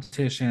wins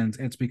competitions,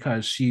 it's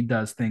because she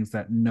does things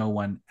that no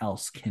one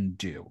else can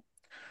do.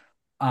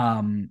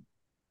 Um,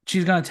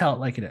 she's gonna tell it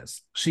like it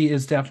is. She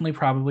is definitely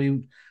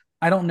probably.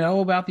 I don't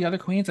know about the other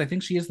queens. I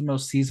think she is the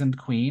most seasoned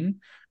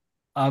queen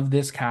of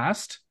this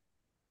cast,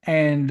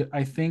 and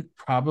I think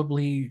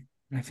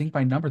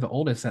by number the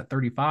oldest at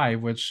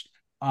 35, which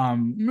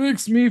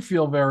makes me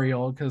feel very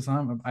old because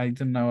I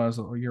didn't know I was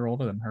a year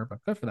older than her,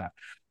 but good for that.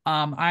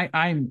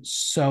 I'm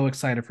so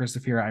excited for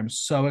Saphira. I'm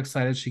so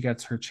excited she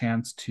gets her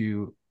chance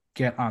to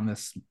get on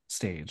this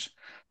stage.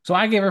 So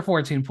I gave her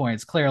 14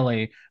 points.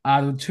 Clearly,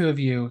 the two of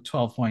you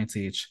 12 points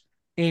each.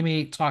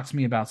 Aimee, talk to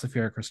me about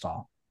Saphira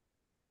Crystal.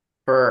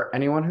 For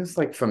anyone who's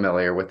like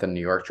familiar with the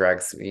New York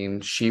drag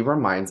scene, she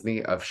reminds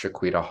me of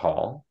Shaquita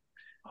Hall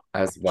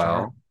as Sure.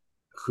 well,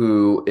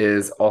 who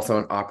is also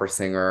an opera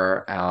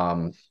singer,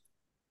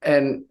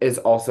 and is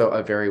also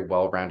a very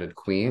well-rounded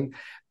queen.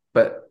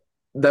 But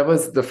that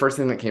was the first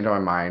thing that came to my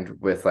mind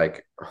with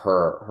like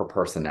her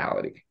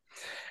personality.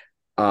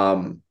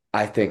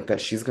 I think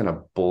that she's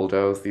gonna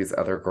bulldoze these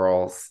other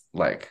girls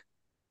like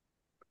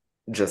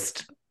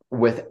just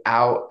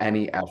without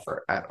any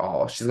effort at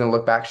all. She's gonna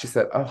look back. She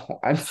said, "Oh,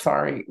 I'm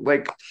sorry."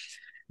 Like,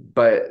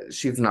 but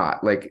she's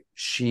not. Like,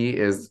 she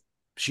has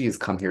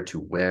come here to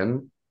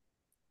win,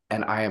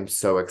 and I am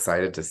so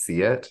excited to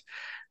see it.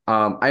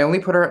 I only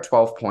put her at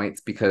 12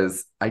 points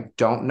because I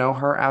don't know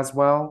her as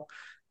well.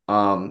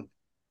 Um,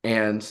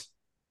 and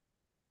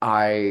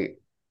I,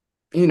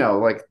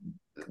 like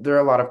there are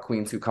a lot of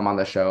queens who come on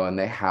the show and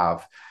they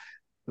have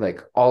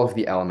like all of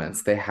the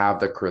elements. They have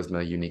the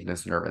charisma,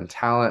 uniqueness, nerve, and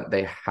talent.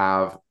 They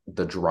have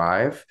the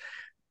drive.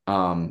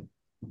 Um,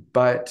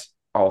 but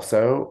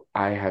also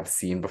I have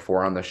seen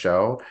before on the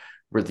show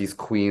where these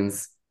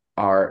queens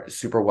are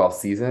super well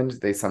seasoned.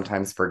 They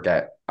sometimes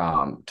forget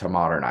to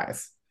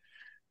modernize.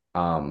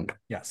 Um,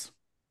 Yes.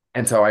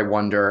 and so I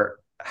wonder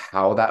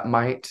how that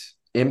might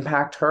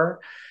impact her.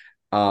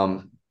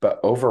 But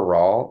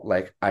overall,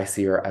 like I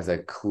see her as a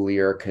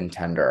clear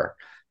contender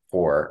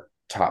for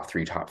top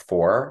three, top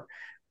four.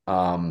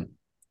 Um,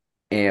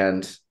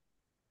 and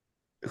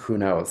who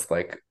knows,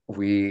 like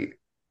we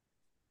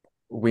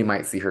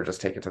might see her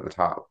just take it to the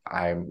top.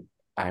 I'm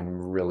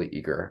really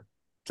eager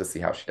to see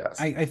how she does.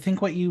 I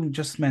think what you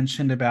just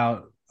mentioned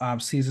about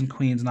seasoned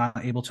queens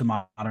not able to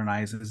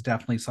modernize is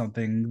definitely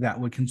something that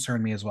would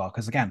concern me as well.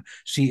 Because again,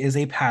 she is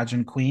a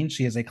pageant queen.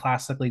 She is a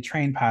classically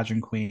trained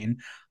pageant queen.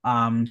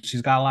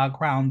 She's got a lot of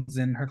crowns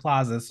in her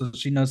closet, so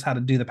she knows how to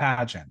do the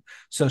pageant.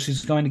 So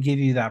she's going to give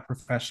you that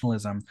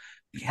professionalism.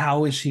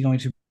 How is she going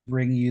to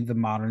bring you the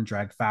modern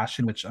drag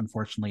fashion, which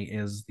unfortunately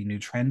is the new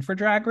trend for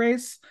Drag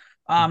Race?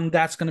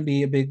 That's going to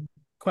be a big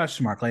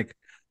question mark. Like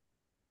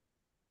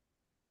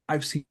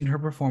I've seen her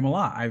perform a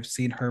lot. I've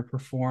seen her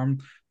perform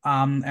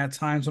at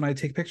times when I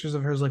take pictures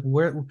of her. Like,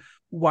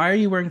 why are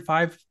you wearing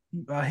five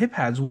hip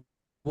pads?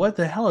 What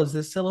the hell is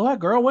this silhouette,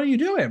 girl? What are you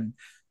doing?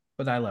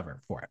 But I love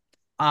her for it.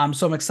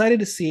 So I'm excited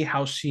to see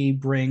how she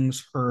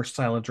brings her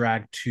style of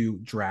drag to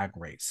Drag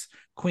Race.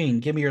 Queen,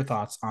 give me your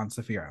thoughts on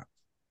Saphira.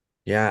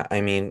 Yeah,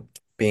 I mean,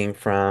 being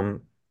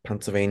from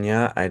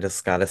Pennsylvania, I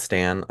just gotta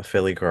stand a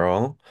Philly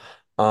girl.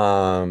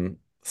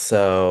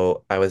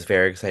 So I was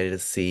very excited to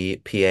see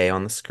PA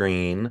on the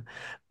screen.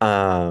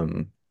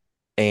 Um,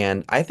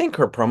 and I think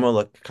her promo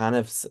look kind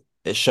of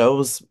it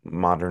shows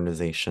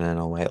modernization in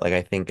a way. Like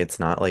I think it's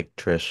not like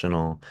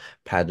traditional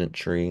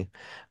pageantry.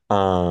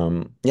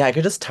 Yeah, I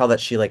could just tell that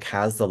she like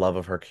has the love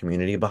of her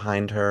community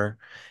behind her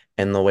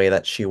and the way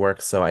that she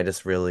works. So I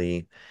just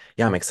really,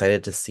 yeah, I'm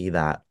excited to see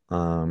that.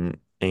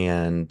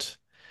 And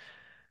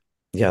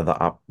yeah,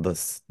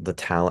 the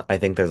talent. I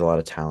think there's a lot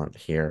of talent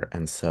here,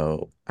 and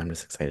so I'm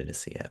just excited to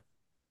see it.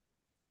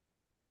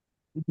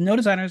 No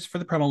designers for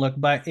the promo look,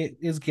 but it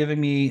is giving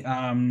me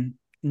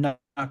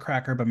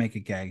Nutcracker, but make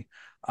it gay.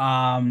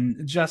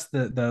 Just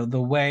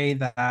the way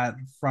that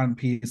front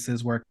piece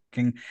is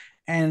working,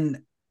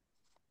 and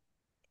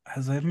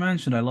as I've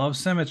mentioned, I love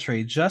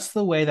symmetry. Just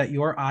the way that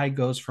your eye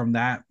goes from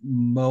that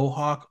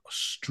mohawk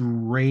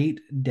straight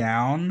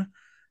down,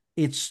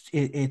 it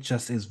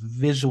just is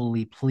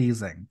visually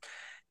pleasing.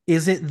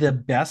 Is it the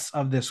best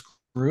of this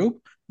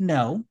group?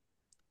 No.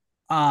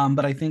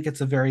 But I think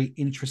it's a very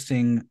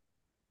interesting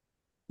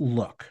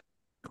look.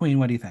 Queen,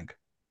 what do you think?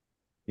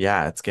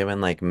 Yeah, it's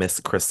given like Miss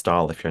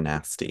Crystal if you're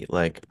nasty.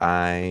 Like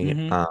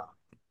Mm-hmm.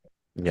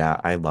 yeah,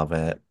 I love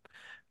it.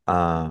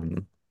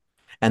 Um,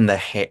 and the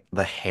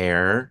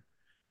hair,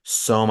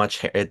 so much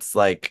hair. It's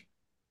like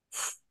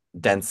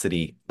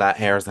density. That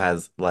hair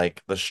has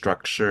like the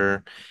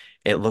structure.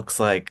 It looks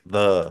like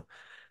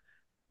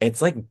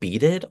it's like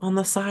beaded on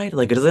the side.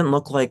 Like it doesn't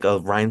look like a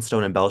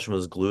rhinestone embellishment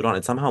was glued on.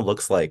 It somehow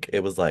looks like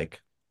it was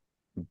like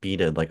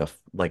beaded,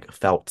 like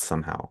felt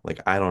somehow.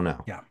 Like I don't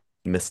know. Yeah.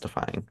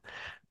 Mystifying.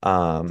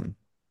 Um,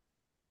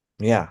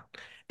 yeah.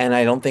 And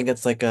I don't think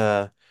it's like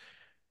a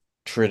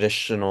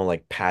traditional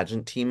like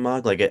pageant team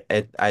mug. Like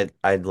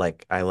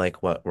I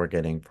like what we're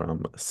getting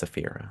from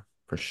Saphira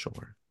for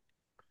sure.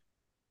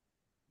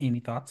 Any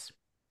thoughts?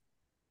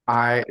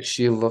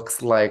 She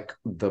looks like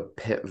the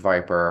pit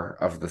viper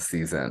of the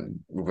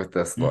season with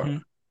this look. Mm-hmm.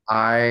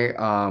 I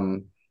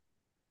um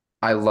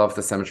I love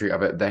the symmetry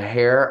of it. The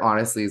hair,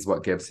 honestly, is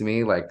what gives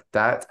me like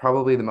that's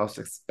probably the most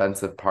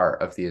expensive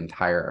part of the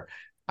entire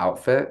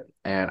outfit.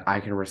 And I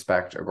can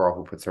respect a girl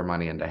who puts her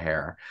money into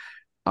hair.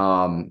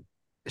 Um,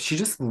 she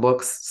just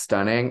looks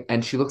stunning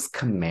and she looks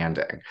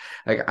commanding.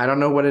 Like I don't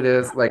know what it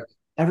is. Like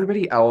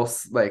everybody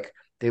else, like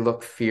they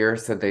look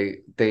fierce and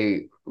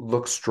they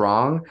look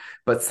strong,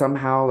 but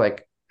somehow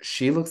like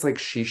she looks like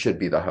she should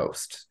be the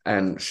host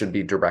and should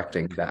be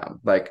directing them.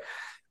 Like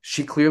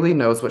she clearly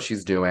knows what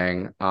she's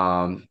doing.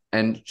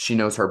 And she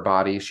knows her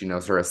body, she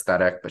knows her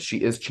aesthetic, but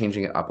she is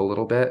changing it up a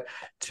little bit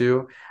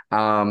too.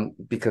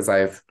 Because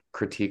I've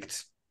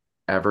critiqued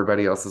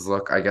everybody else's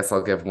look. I guess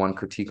I'll give one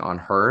critique on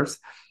hers.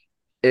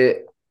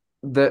 It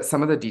the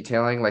some of the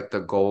detailing, like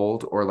the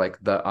gold or like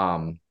the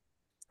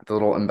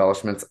little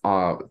embellishments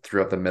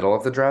throughout the middle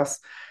of the dress,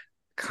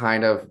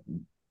 kind of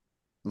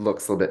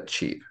looks a little bit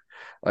cheap.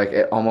 Like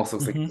it almost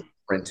looks like Mm-hmm. it's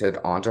printed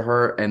onto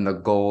her, and the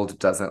gold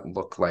doesn't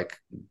look like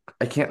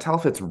I can't tell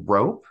if it's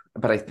rope,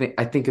 but I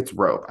think it's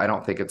rope. I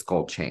don't think it's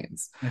gold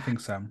chains. I think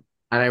so.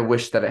 And I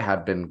wish that it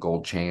had been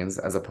gold chains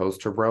as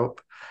opposed to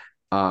rope.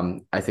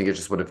 I think it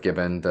just would have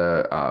given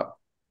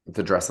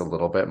the dress a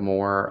little bit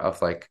more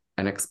of like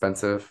an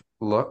expensive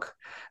look.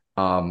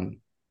 Um,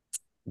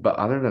 but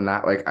other than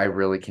that, like I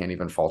really can't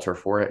even fault her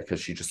for it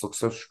because she just looks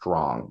so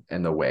strong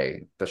in the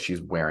way that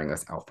she's wearing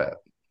this outfit.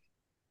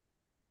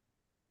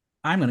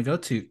 I'm gonna go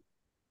to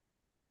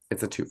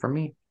It's a two from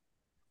me.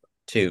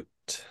 Toot.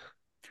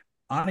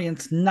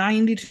 audience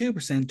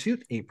 92%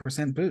 toot,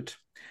 8% boot.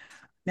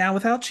 Now,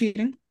 without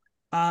cheating,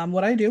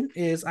 what I do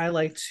is I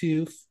like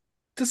to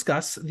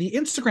discuss the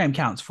Instagram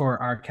counts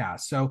for our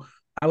cast. So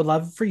I would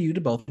love for you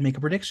to both make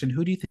a prediction.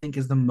 Who do you think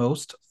is the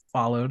most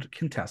followed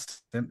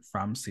contestant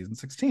from season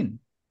 16?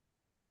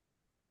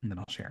 And then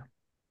I'll share.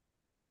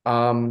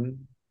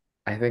 Um,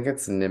 I think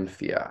it's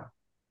Nymphia,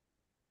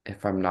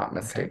 if I'm not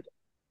Okay. mistaken.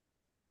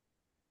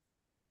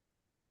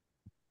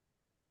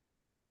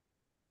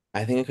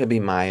 I think it could be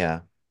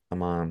Maya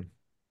Amon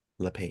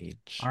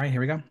LePage. All right,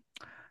 here we go.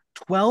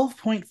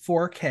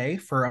 12.4K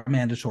for a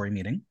mandatory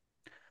meeting,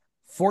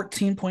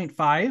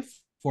 14.5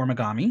 for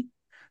Megami,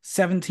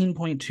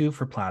 17.2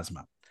 for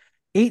Plasma.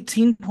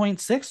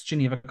 18.6,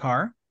 Geneva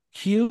Carr.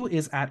 Q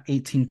is at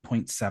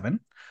 18.7.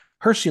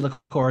 Hershey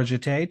Liqueur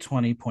Jeté,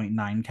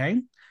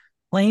 20.9K.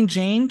 Plain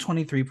Jane,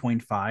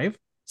 23.5.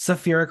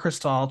 Saphira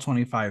Crystal,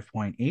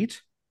 25.8.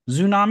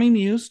 Tsunami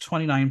Muse,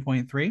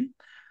 29.3.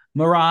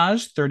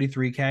 Mirage,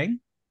 33K.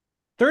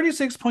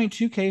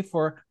 36.2K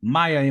for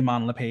Maya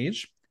Iman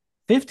LePage.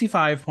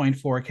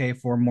 55.4K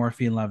for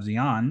Morphine Loves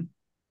Eon.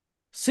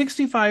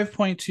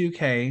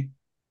 65.2K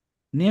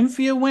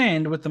Nymphia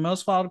Wind, with the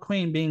most followed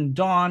queen being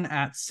Dawn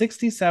at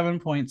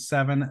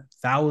 67.7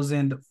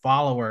 thousand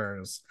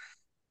followers.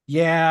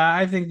 Yeah,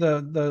 I think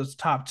those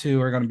top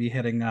two are going to be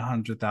hitting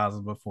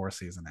 100,000 before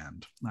season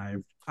end.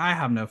 I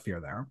have no fear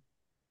there.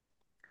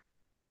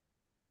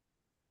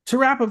 To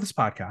wrap up this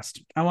podcast,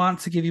 I want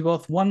to give you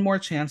both one more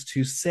chance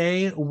to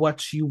say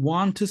what you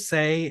want to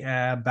say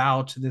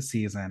about the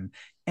season.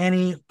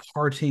 Any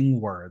parting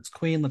words?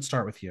 Queen, let's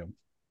start with you.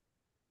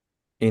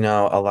 You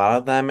know, a lot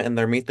of them in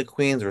their Meet the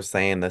Queens were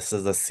saying this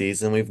is a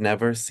season we've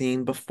never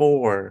seen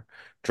before.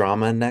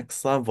 Drama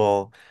next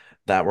level.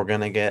 That we're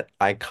gonna get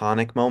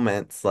iconic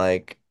moments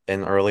like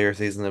in earlier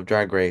seasons of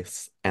Drag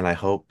Race. And I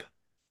hope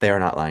they are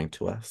not lying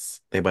to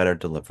us. They better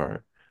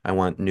deliver. I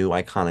want new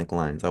iconic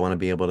lines. I want to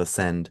be able to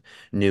send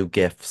new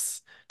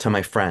gifts to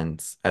my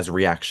friends as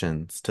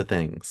reactions to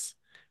things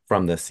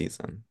from this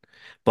season.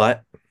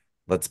 But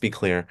let's be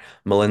clear,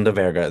 Melinda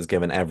Verga is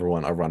giving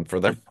everyone a run for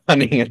their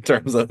money in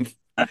terms of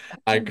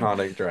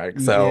iconic drag.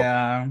 So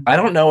Yeah, I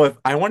don't know if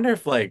I wonder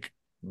if like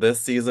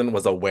this season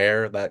was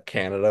aware that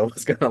Canada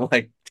was gonna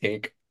like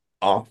take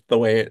off the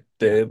way it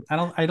yeah. did.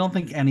 I don't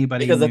think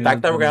anybody Because the knew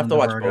fact that the we're gonna have to Melinda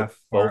watch Verga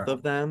both for.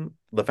 of them,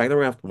 the fact that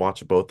we're gonna have to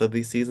watch both of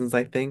these seasons,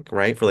 I think,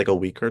 right, for like a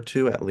week or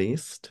two at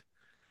least,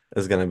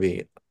 is gonna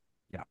be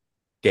Yeah,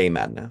 gay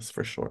madness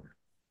for sure.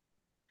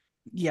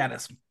 yeah, it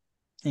is.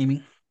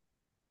 Aimee.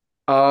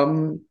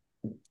 Um,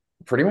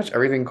 Pretty much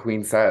everything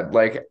Queen said.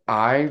 Like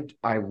I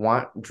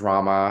want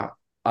drama,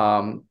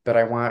 but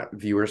I want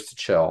viewers to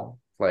chill.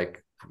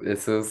 Like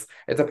it's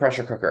a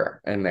pressure cooker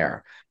in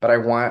there. But I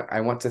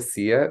want to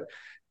see it.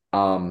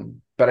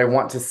 But I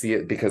want to see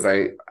it because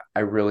I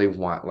really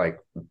want like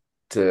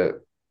to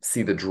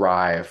see the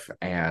drive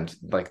and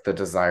like the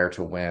desire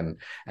to win.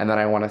 And then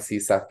I want to see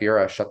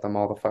Safira shut them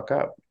all the fuck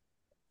up.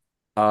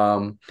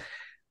 Um,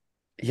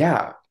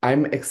 yeah,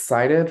 I'm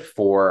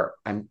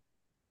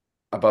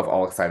above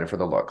all excited for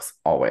the looks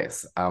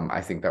always.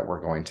 I think that we're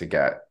going to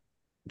get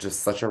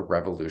just such a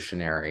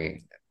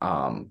revolutionary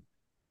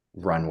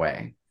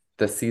runway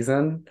this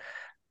season.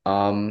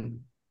 Um,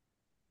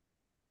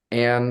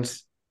 and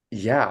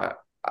yeah,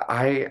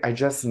 I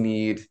just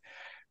need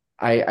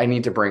I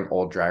need to bring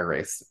old Drag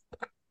Race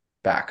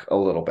back a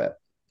little bit,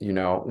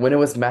 when it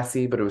was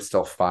messy, but it was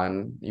still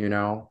fun,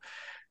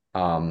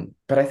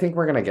 But I think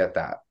we're gonna get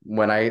that.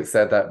 When I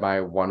said that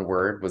my one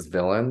word was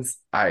villains,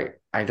 I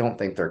don't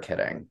think they're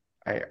kidding.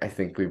 I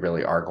think we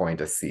really are going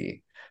to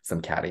see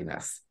some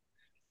cattiness.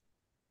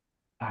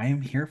 I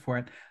am here for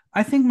it.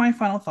 I think my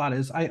final thought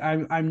is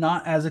I'm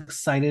not as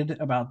excited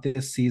about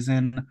this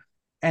season,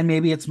 and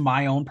maybe it's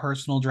my own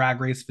personal drag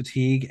race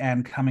fatigue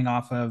and coming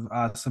off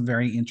of some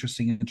very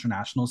interesting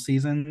international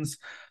seasons.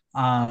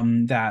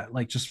 That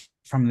like just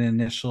from the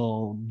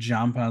initial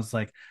jump, I was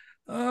like,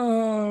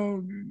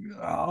 oh,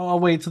 I'll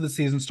wait till the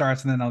season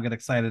starts and then I'll get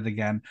excited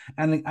again.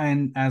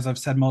 And as I've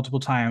said multiple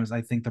times,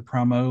 I think the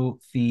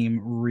promo theme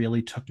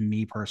really took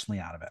me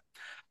personally out of it,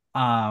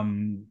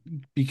 um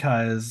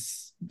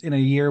because in a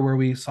year where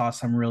we saw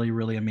some really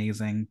really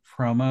amazing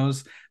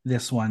promos,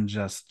 this one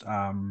just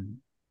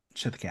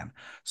shit the can.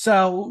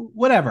 So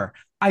whatever,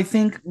 I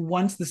think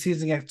once the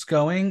season gets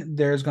going,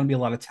 there's going to be a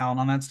lot of talent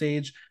on that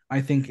stage.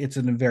 I think it's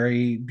a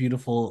very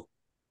beautiful,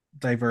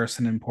 diverse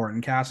and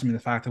important cast. I mean, the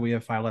fact that we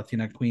have 5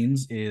 Latina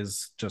queens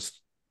is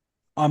just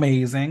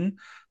amazing.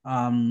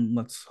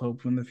 Let's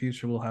hope in the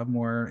future we'll have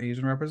more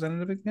Asian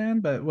representative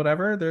again, but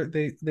whatever.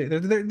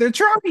 They're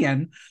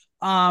trying.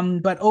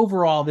 But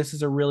overall, this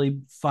is a really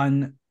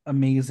fun,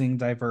 amazing,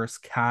 diverse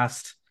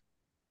cast.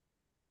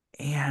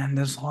 And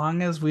as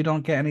long as we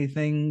don't get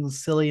anything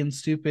silly and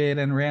stupid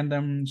and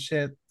random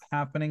shit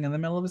happening in the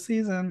middle of a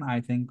season, I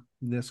think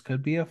this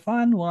could be a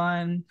fun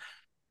one.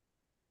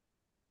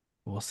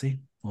 We'll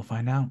see. We'll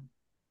find out.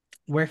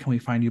 Where can we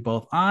find you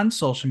both on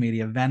social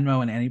media,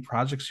 Venmo, and any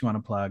projects you want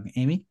to plug?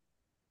 Aimee?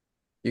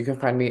 You can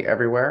find me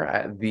everywhere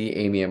at the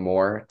Aimee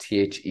Amour,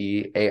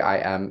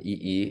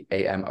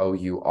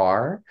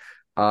 TheAimeeAmour.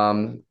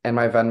 And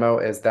my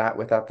Venmo is that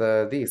without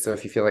the the. So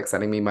if you feel like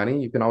sending me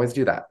money, you can always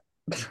do that.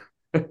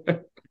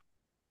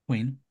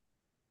 Queen?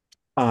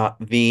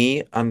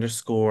 The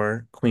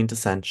underscore Queen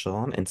Tessential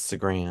on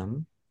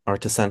Instagram or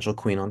Tessential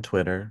Queen on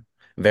Twitter.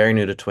 Very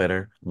new to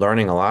Twitter.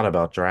 Learning a lot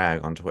about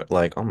drag on Twitter.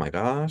 Like, oh my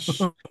gosh.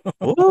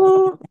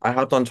 Ooh. I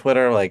hopped on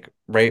Twitter like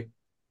right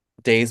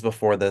days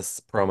before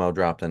this promo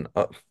dropped and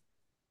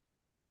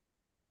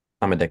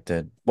I'm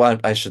addicted. Well,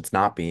 I should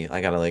not be.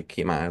 I gotta like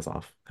keep my eyes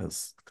off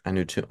because I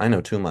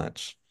know too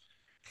much.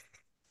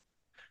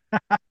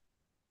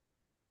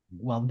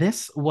 Well,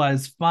 this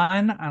was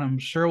fun, and I'm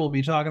sure we'll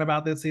be talking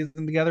about this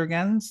season together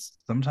again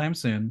sometime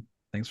soon.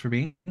 Thanks for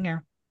being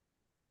here.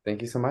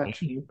 Thank you so much.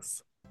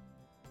 Thanks.